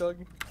near you, big dog.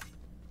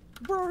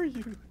 Where are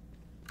you?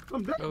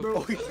 I'm dead, Oh.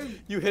 bro.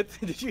 You hit?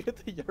 Did you hit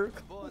the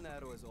Yerk?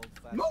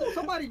 No,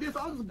 somebody did. So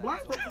I was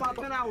blind for about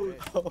 10 hours.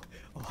 Oh,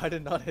 I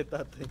did not hit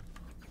that thing.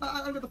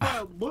 I got the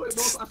fire bullet,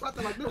 bro. I shot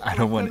them like this. I for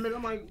don't like want 10 minutes.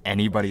 I'm like,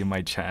 anybody in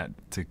my chat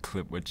to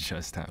clip what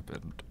just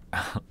happened.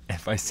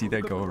 If I see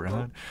that go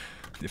around,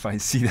 if I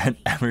see that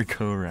ever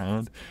go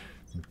around,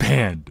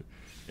 banned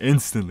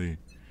instantly.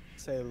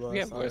 Say less. We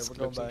have Alright, worse we're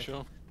going clips, I'm back.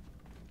 sure.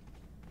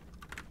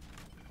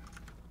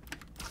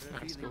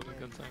 Max golden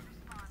gun time.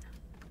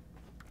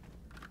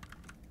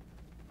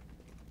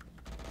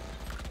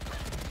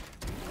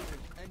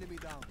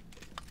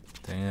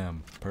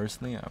 Damn.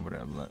 Personally, I would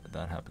have let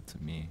that happen to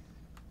me.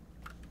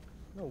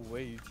 No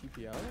way, you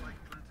TP out?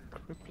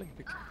 Crippling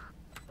big.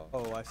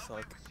 Oh, I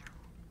suck.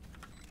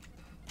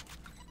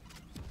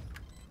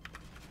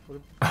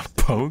 A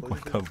poke?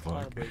 What the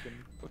fuck?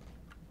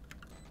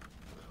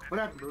 what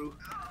happened, bro?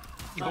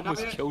 You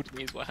almost killed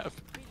me is what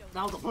happened.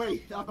 That was the play.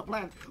 That was the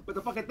plan. But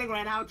the fucking thing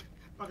ran out.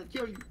 I could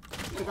kill you.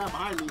 The guy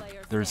behind me.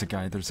 There's a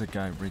guy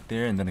right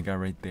there, and then a guy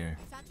right there.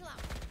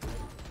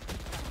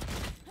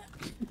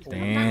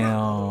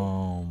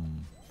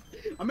 Damn.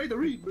 I made the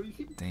read, bro. You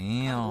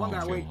see? One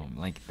guy away. Damn.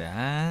 Like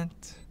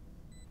that?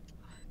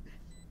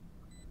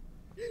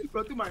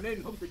 Bro, threw my name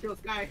and hoped to kill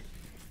Sky.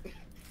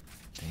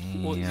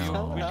 Well, you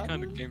Damn. really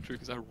kind of came through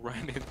because I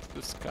ran into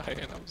the sky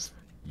and I was.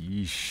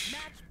 Yeesh.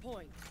 Match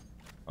point.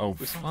 Oh,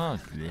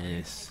 fuck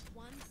this.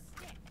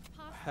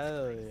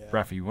 Hell yeah.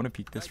 Rafi, you want to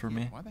peek this for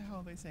me? Why the hell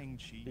are they saying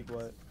cheese? Big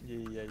what?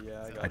 Yeah,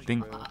 I got I you,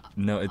 think bro.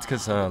 no, it's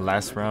because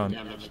last round.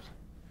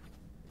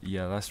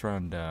 Yeah, last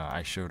round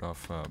I showed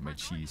off my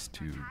cheese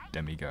to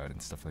Demigod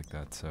and stuff like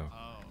that. So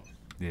Oh.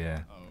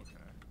 yeah, Oh, okay.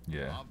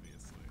 yeah.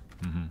 Obviously.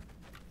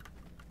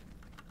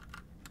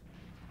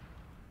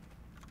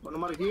 But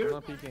nobody I'm here.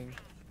 not peeking.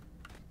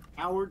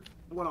 Howard,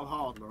 I'm going on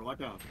hog, bro. Watch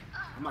out.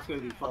 I'm not scared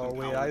of these fucking Oh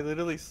wait, cowards. I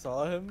literally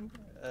saw him.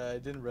 I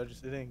didn't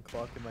register. It didn't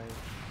clock in my.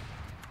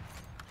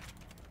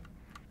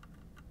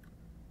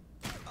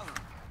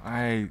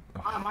 My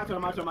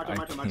turn. My turn. I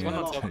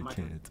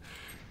can't.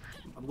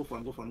 I'm go for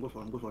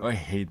it. I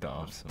hate the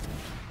ops.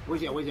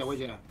 Where's ya?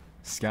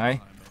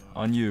 Sky,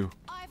 on you.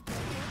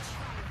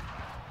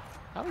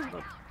 How is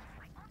that?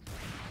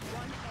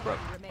 Bro.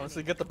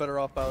 Honestly, get the better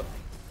op out.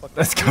 Fuck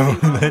Let's that.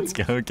 go. Let's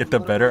go. Get the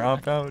better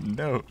op out.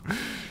 No,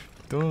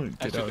 don't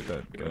get Actually, out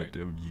that right.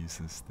 goddamn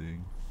useless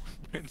thing.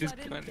 This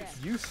gun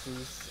is.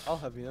 Useless. I'll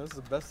have you know, it's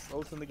the best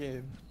ult in the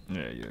game.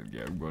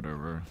 Yeah.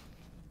 Whatever.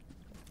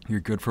 You're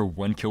good for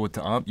 1 kill with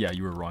the op. Yeah,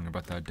 you were wrong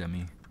about that,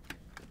 Demi.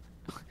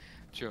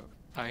 Joe,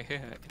 I hear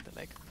in the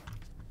leg.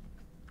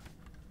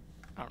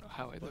 I don't know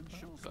how I did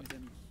that, but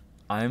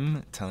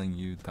I'm telling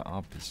you, the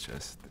op is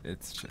just,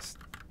 it's just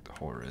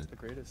horrid. The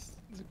greatest.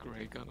 it's a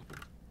great gun.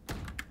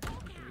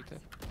 Every time.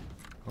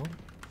 Oh,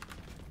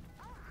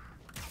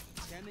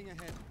 Standing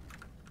ahead.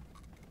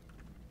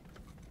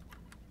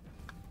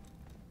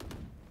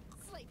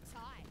 Sleep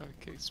tight.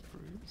 Okay,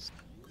 spruce.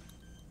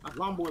 That's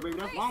long boy, baby.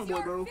 That's long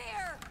boy, bro.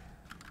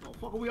 Oh,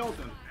 fuck are we all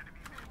then?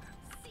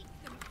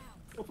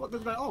 What fuck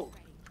this guy? Oh,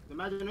 the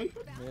imagination?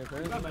 Yeah, What's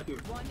apparently. that back here?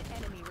 One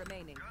enemy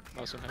remaining.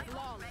 Mouse on hand.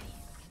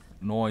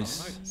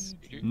 noise.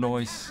 Nice.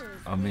 Noise.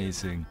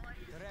 Amazing.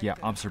 Yeah,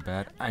 ops are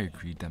bad. I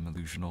agree,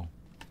 Delusional.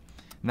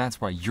 And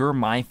that's why you're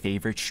my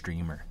favorite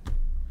streamer.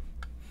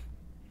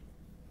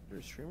 You're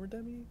a streamer,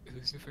 Demi?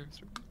 Who's your favorite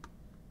streamer?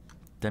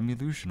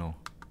 Delusional.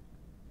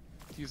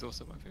 He's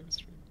also my favorite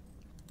streamer.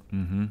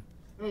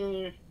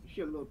 Mm-hmm.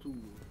 She a little too.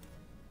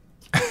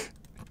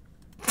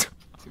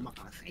 I'm not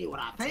gonna say what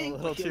I think.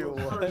 A little but she too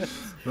little what?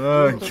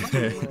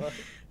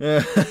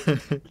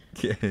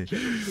 Okay.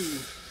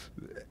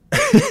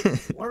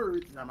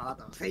 Words I'm not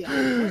gonna say.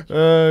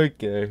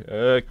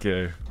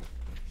 Okay.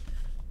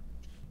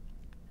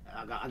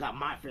 I got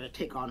my fair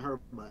take on her,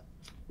 but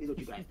this is what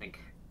you guys think.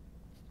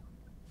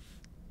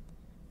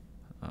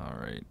 All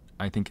right.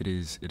 I think it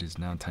is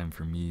now time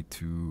for me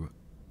to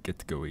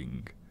get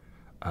going.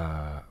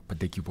 But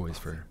thank you boys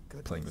for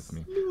playing with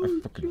me. I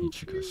fucking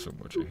hate you guys so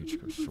much. I hate you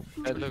guys so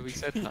much. Hello, we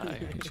said hi. I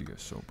hate you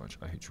guys so much.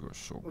 I hate you guys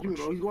so What you much.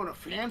 bro? He's going to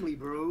family,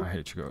 bro. I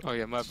hate you guys. Oh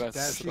yeah, my bad.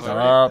 Damn, she's Sorry.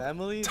 Stop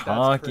family? That's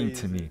talking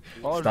to crazy. me.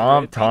 Already?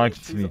 Stop talking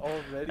to She's me.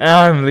 already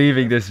I'm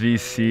leaving this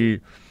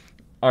VC.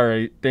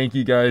 Alright, thank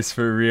you guys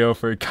for real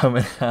for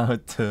coming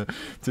out to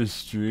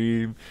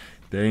stream.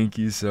 Thank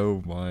you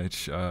so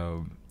much.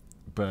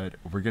 But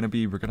we're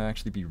gonna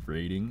actually be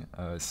rating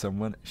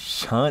someone.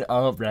 Shut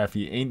up,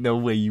 Rafi. Ain't no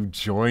way you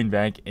join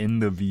back in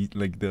the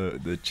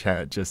the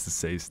chat just to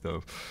say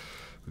stuff.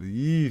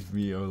 Leave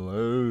me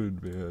alone,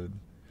 man.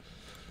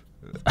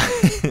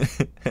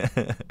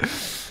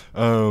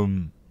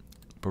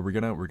 But we're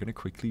gonna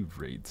quickly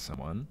raid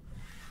someone.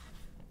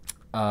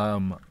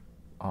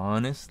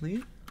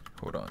 Honestly,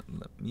 hold on,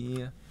 let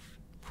me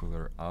pull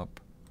her up.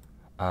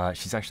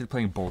 She's actually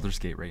playing Baldur's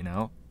Gate right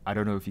now. I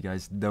don't know if you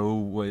guys know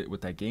what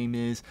that game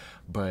is,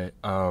 but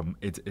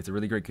it's a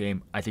really great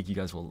game. I think you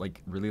guys will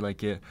really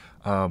like it.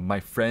 My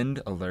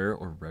friend Allure,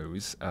 or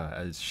Rose,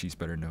 as she's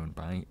better known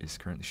by, is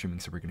currently streaming,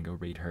 so we're gonna go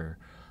raid her.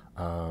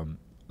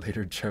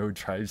 Later, Joe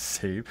drives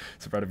safe.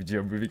 So proud of you,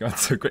 Joe. Moving on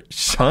so quick.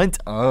 Shut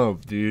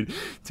up, dude.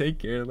 Take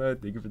care,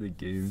 lad. Thank you for the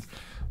games.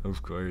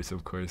 Of course,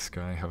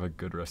 Sky. Have a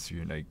good rest of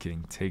your night,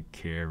 King. Take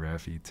care,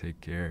 Rafi.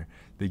 Take care.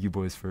 Thank you,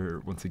 boys,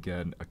 for once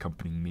again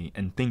accompanying me,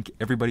 and thank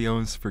everybody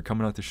else for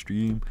coming out to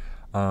stream.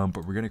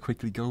 But we're gonna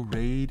quickly go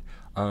raid.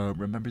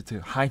 Remember to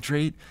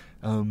hydrate.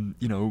 You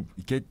know,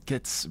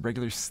 get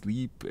regular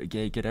sleep.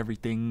 Get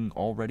everything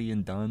all ready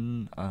and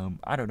done.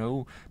 I don't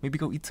know. Maybe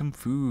go eat some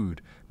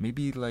food.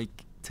 Maybe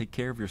take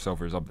care of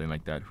yourself or something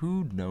like that.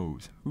 Who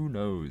knows?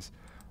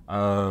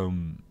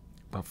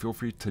 But feel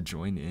free to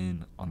join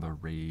in on the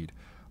raid.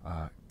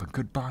 But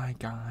goodbye,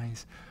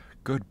 guys.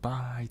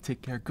 Goodbye.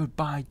 Take care.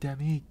 Goodbye,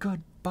 Demi.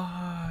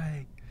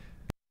 Goodbye.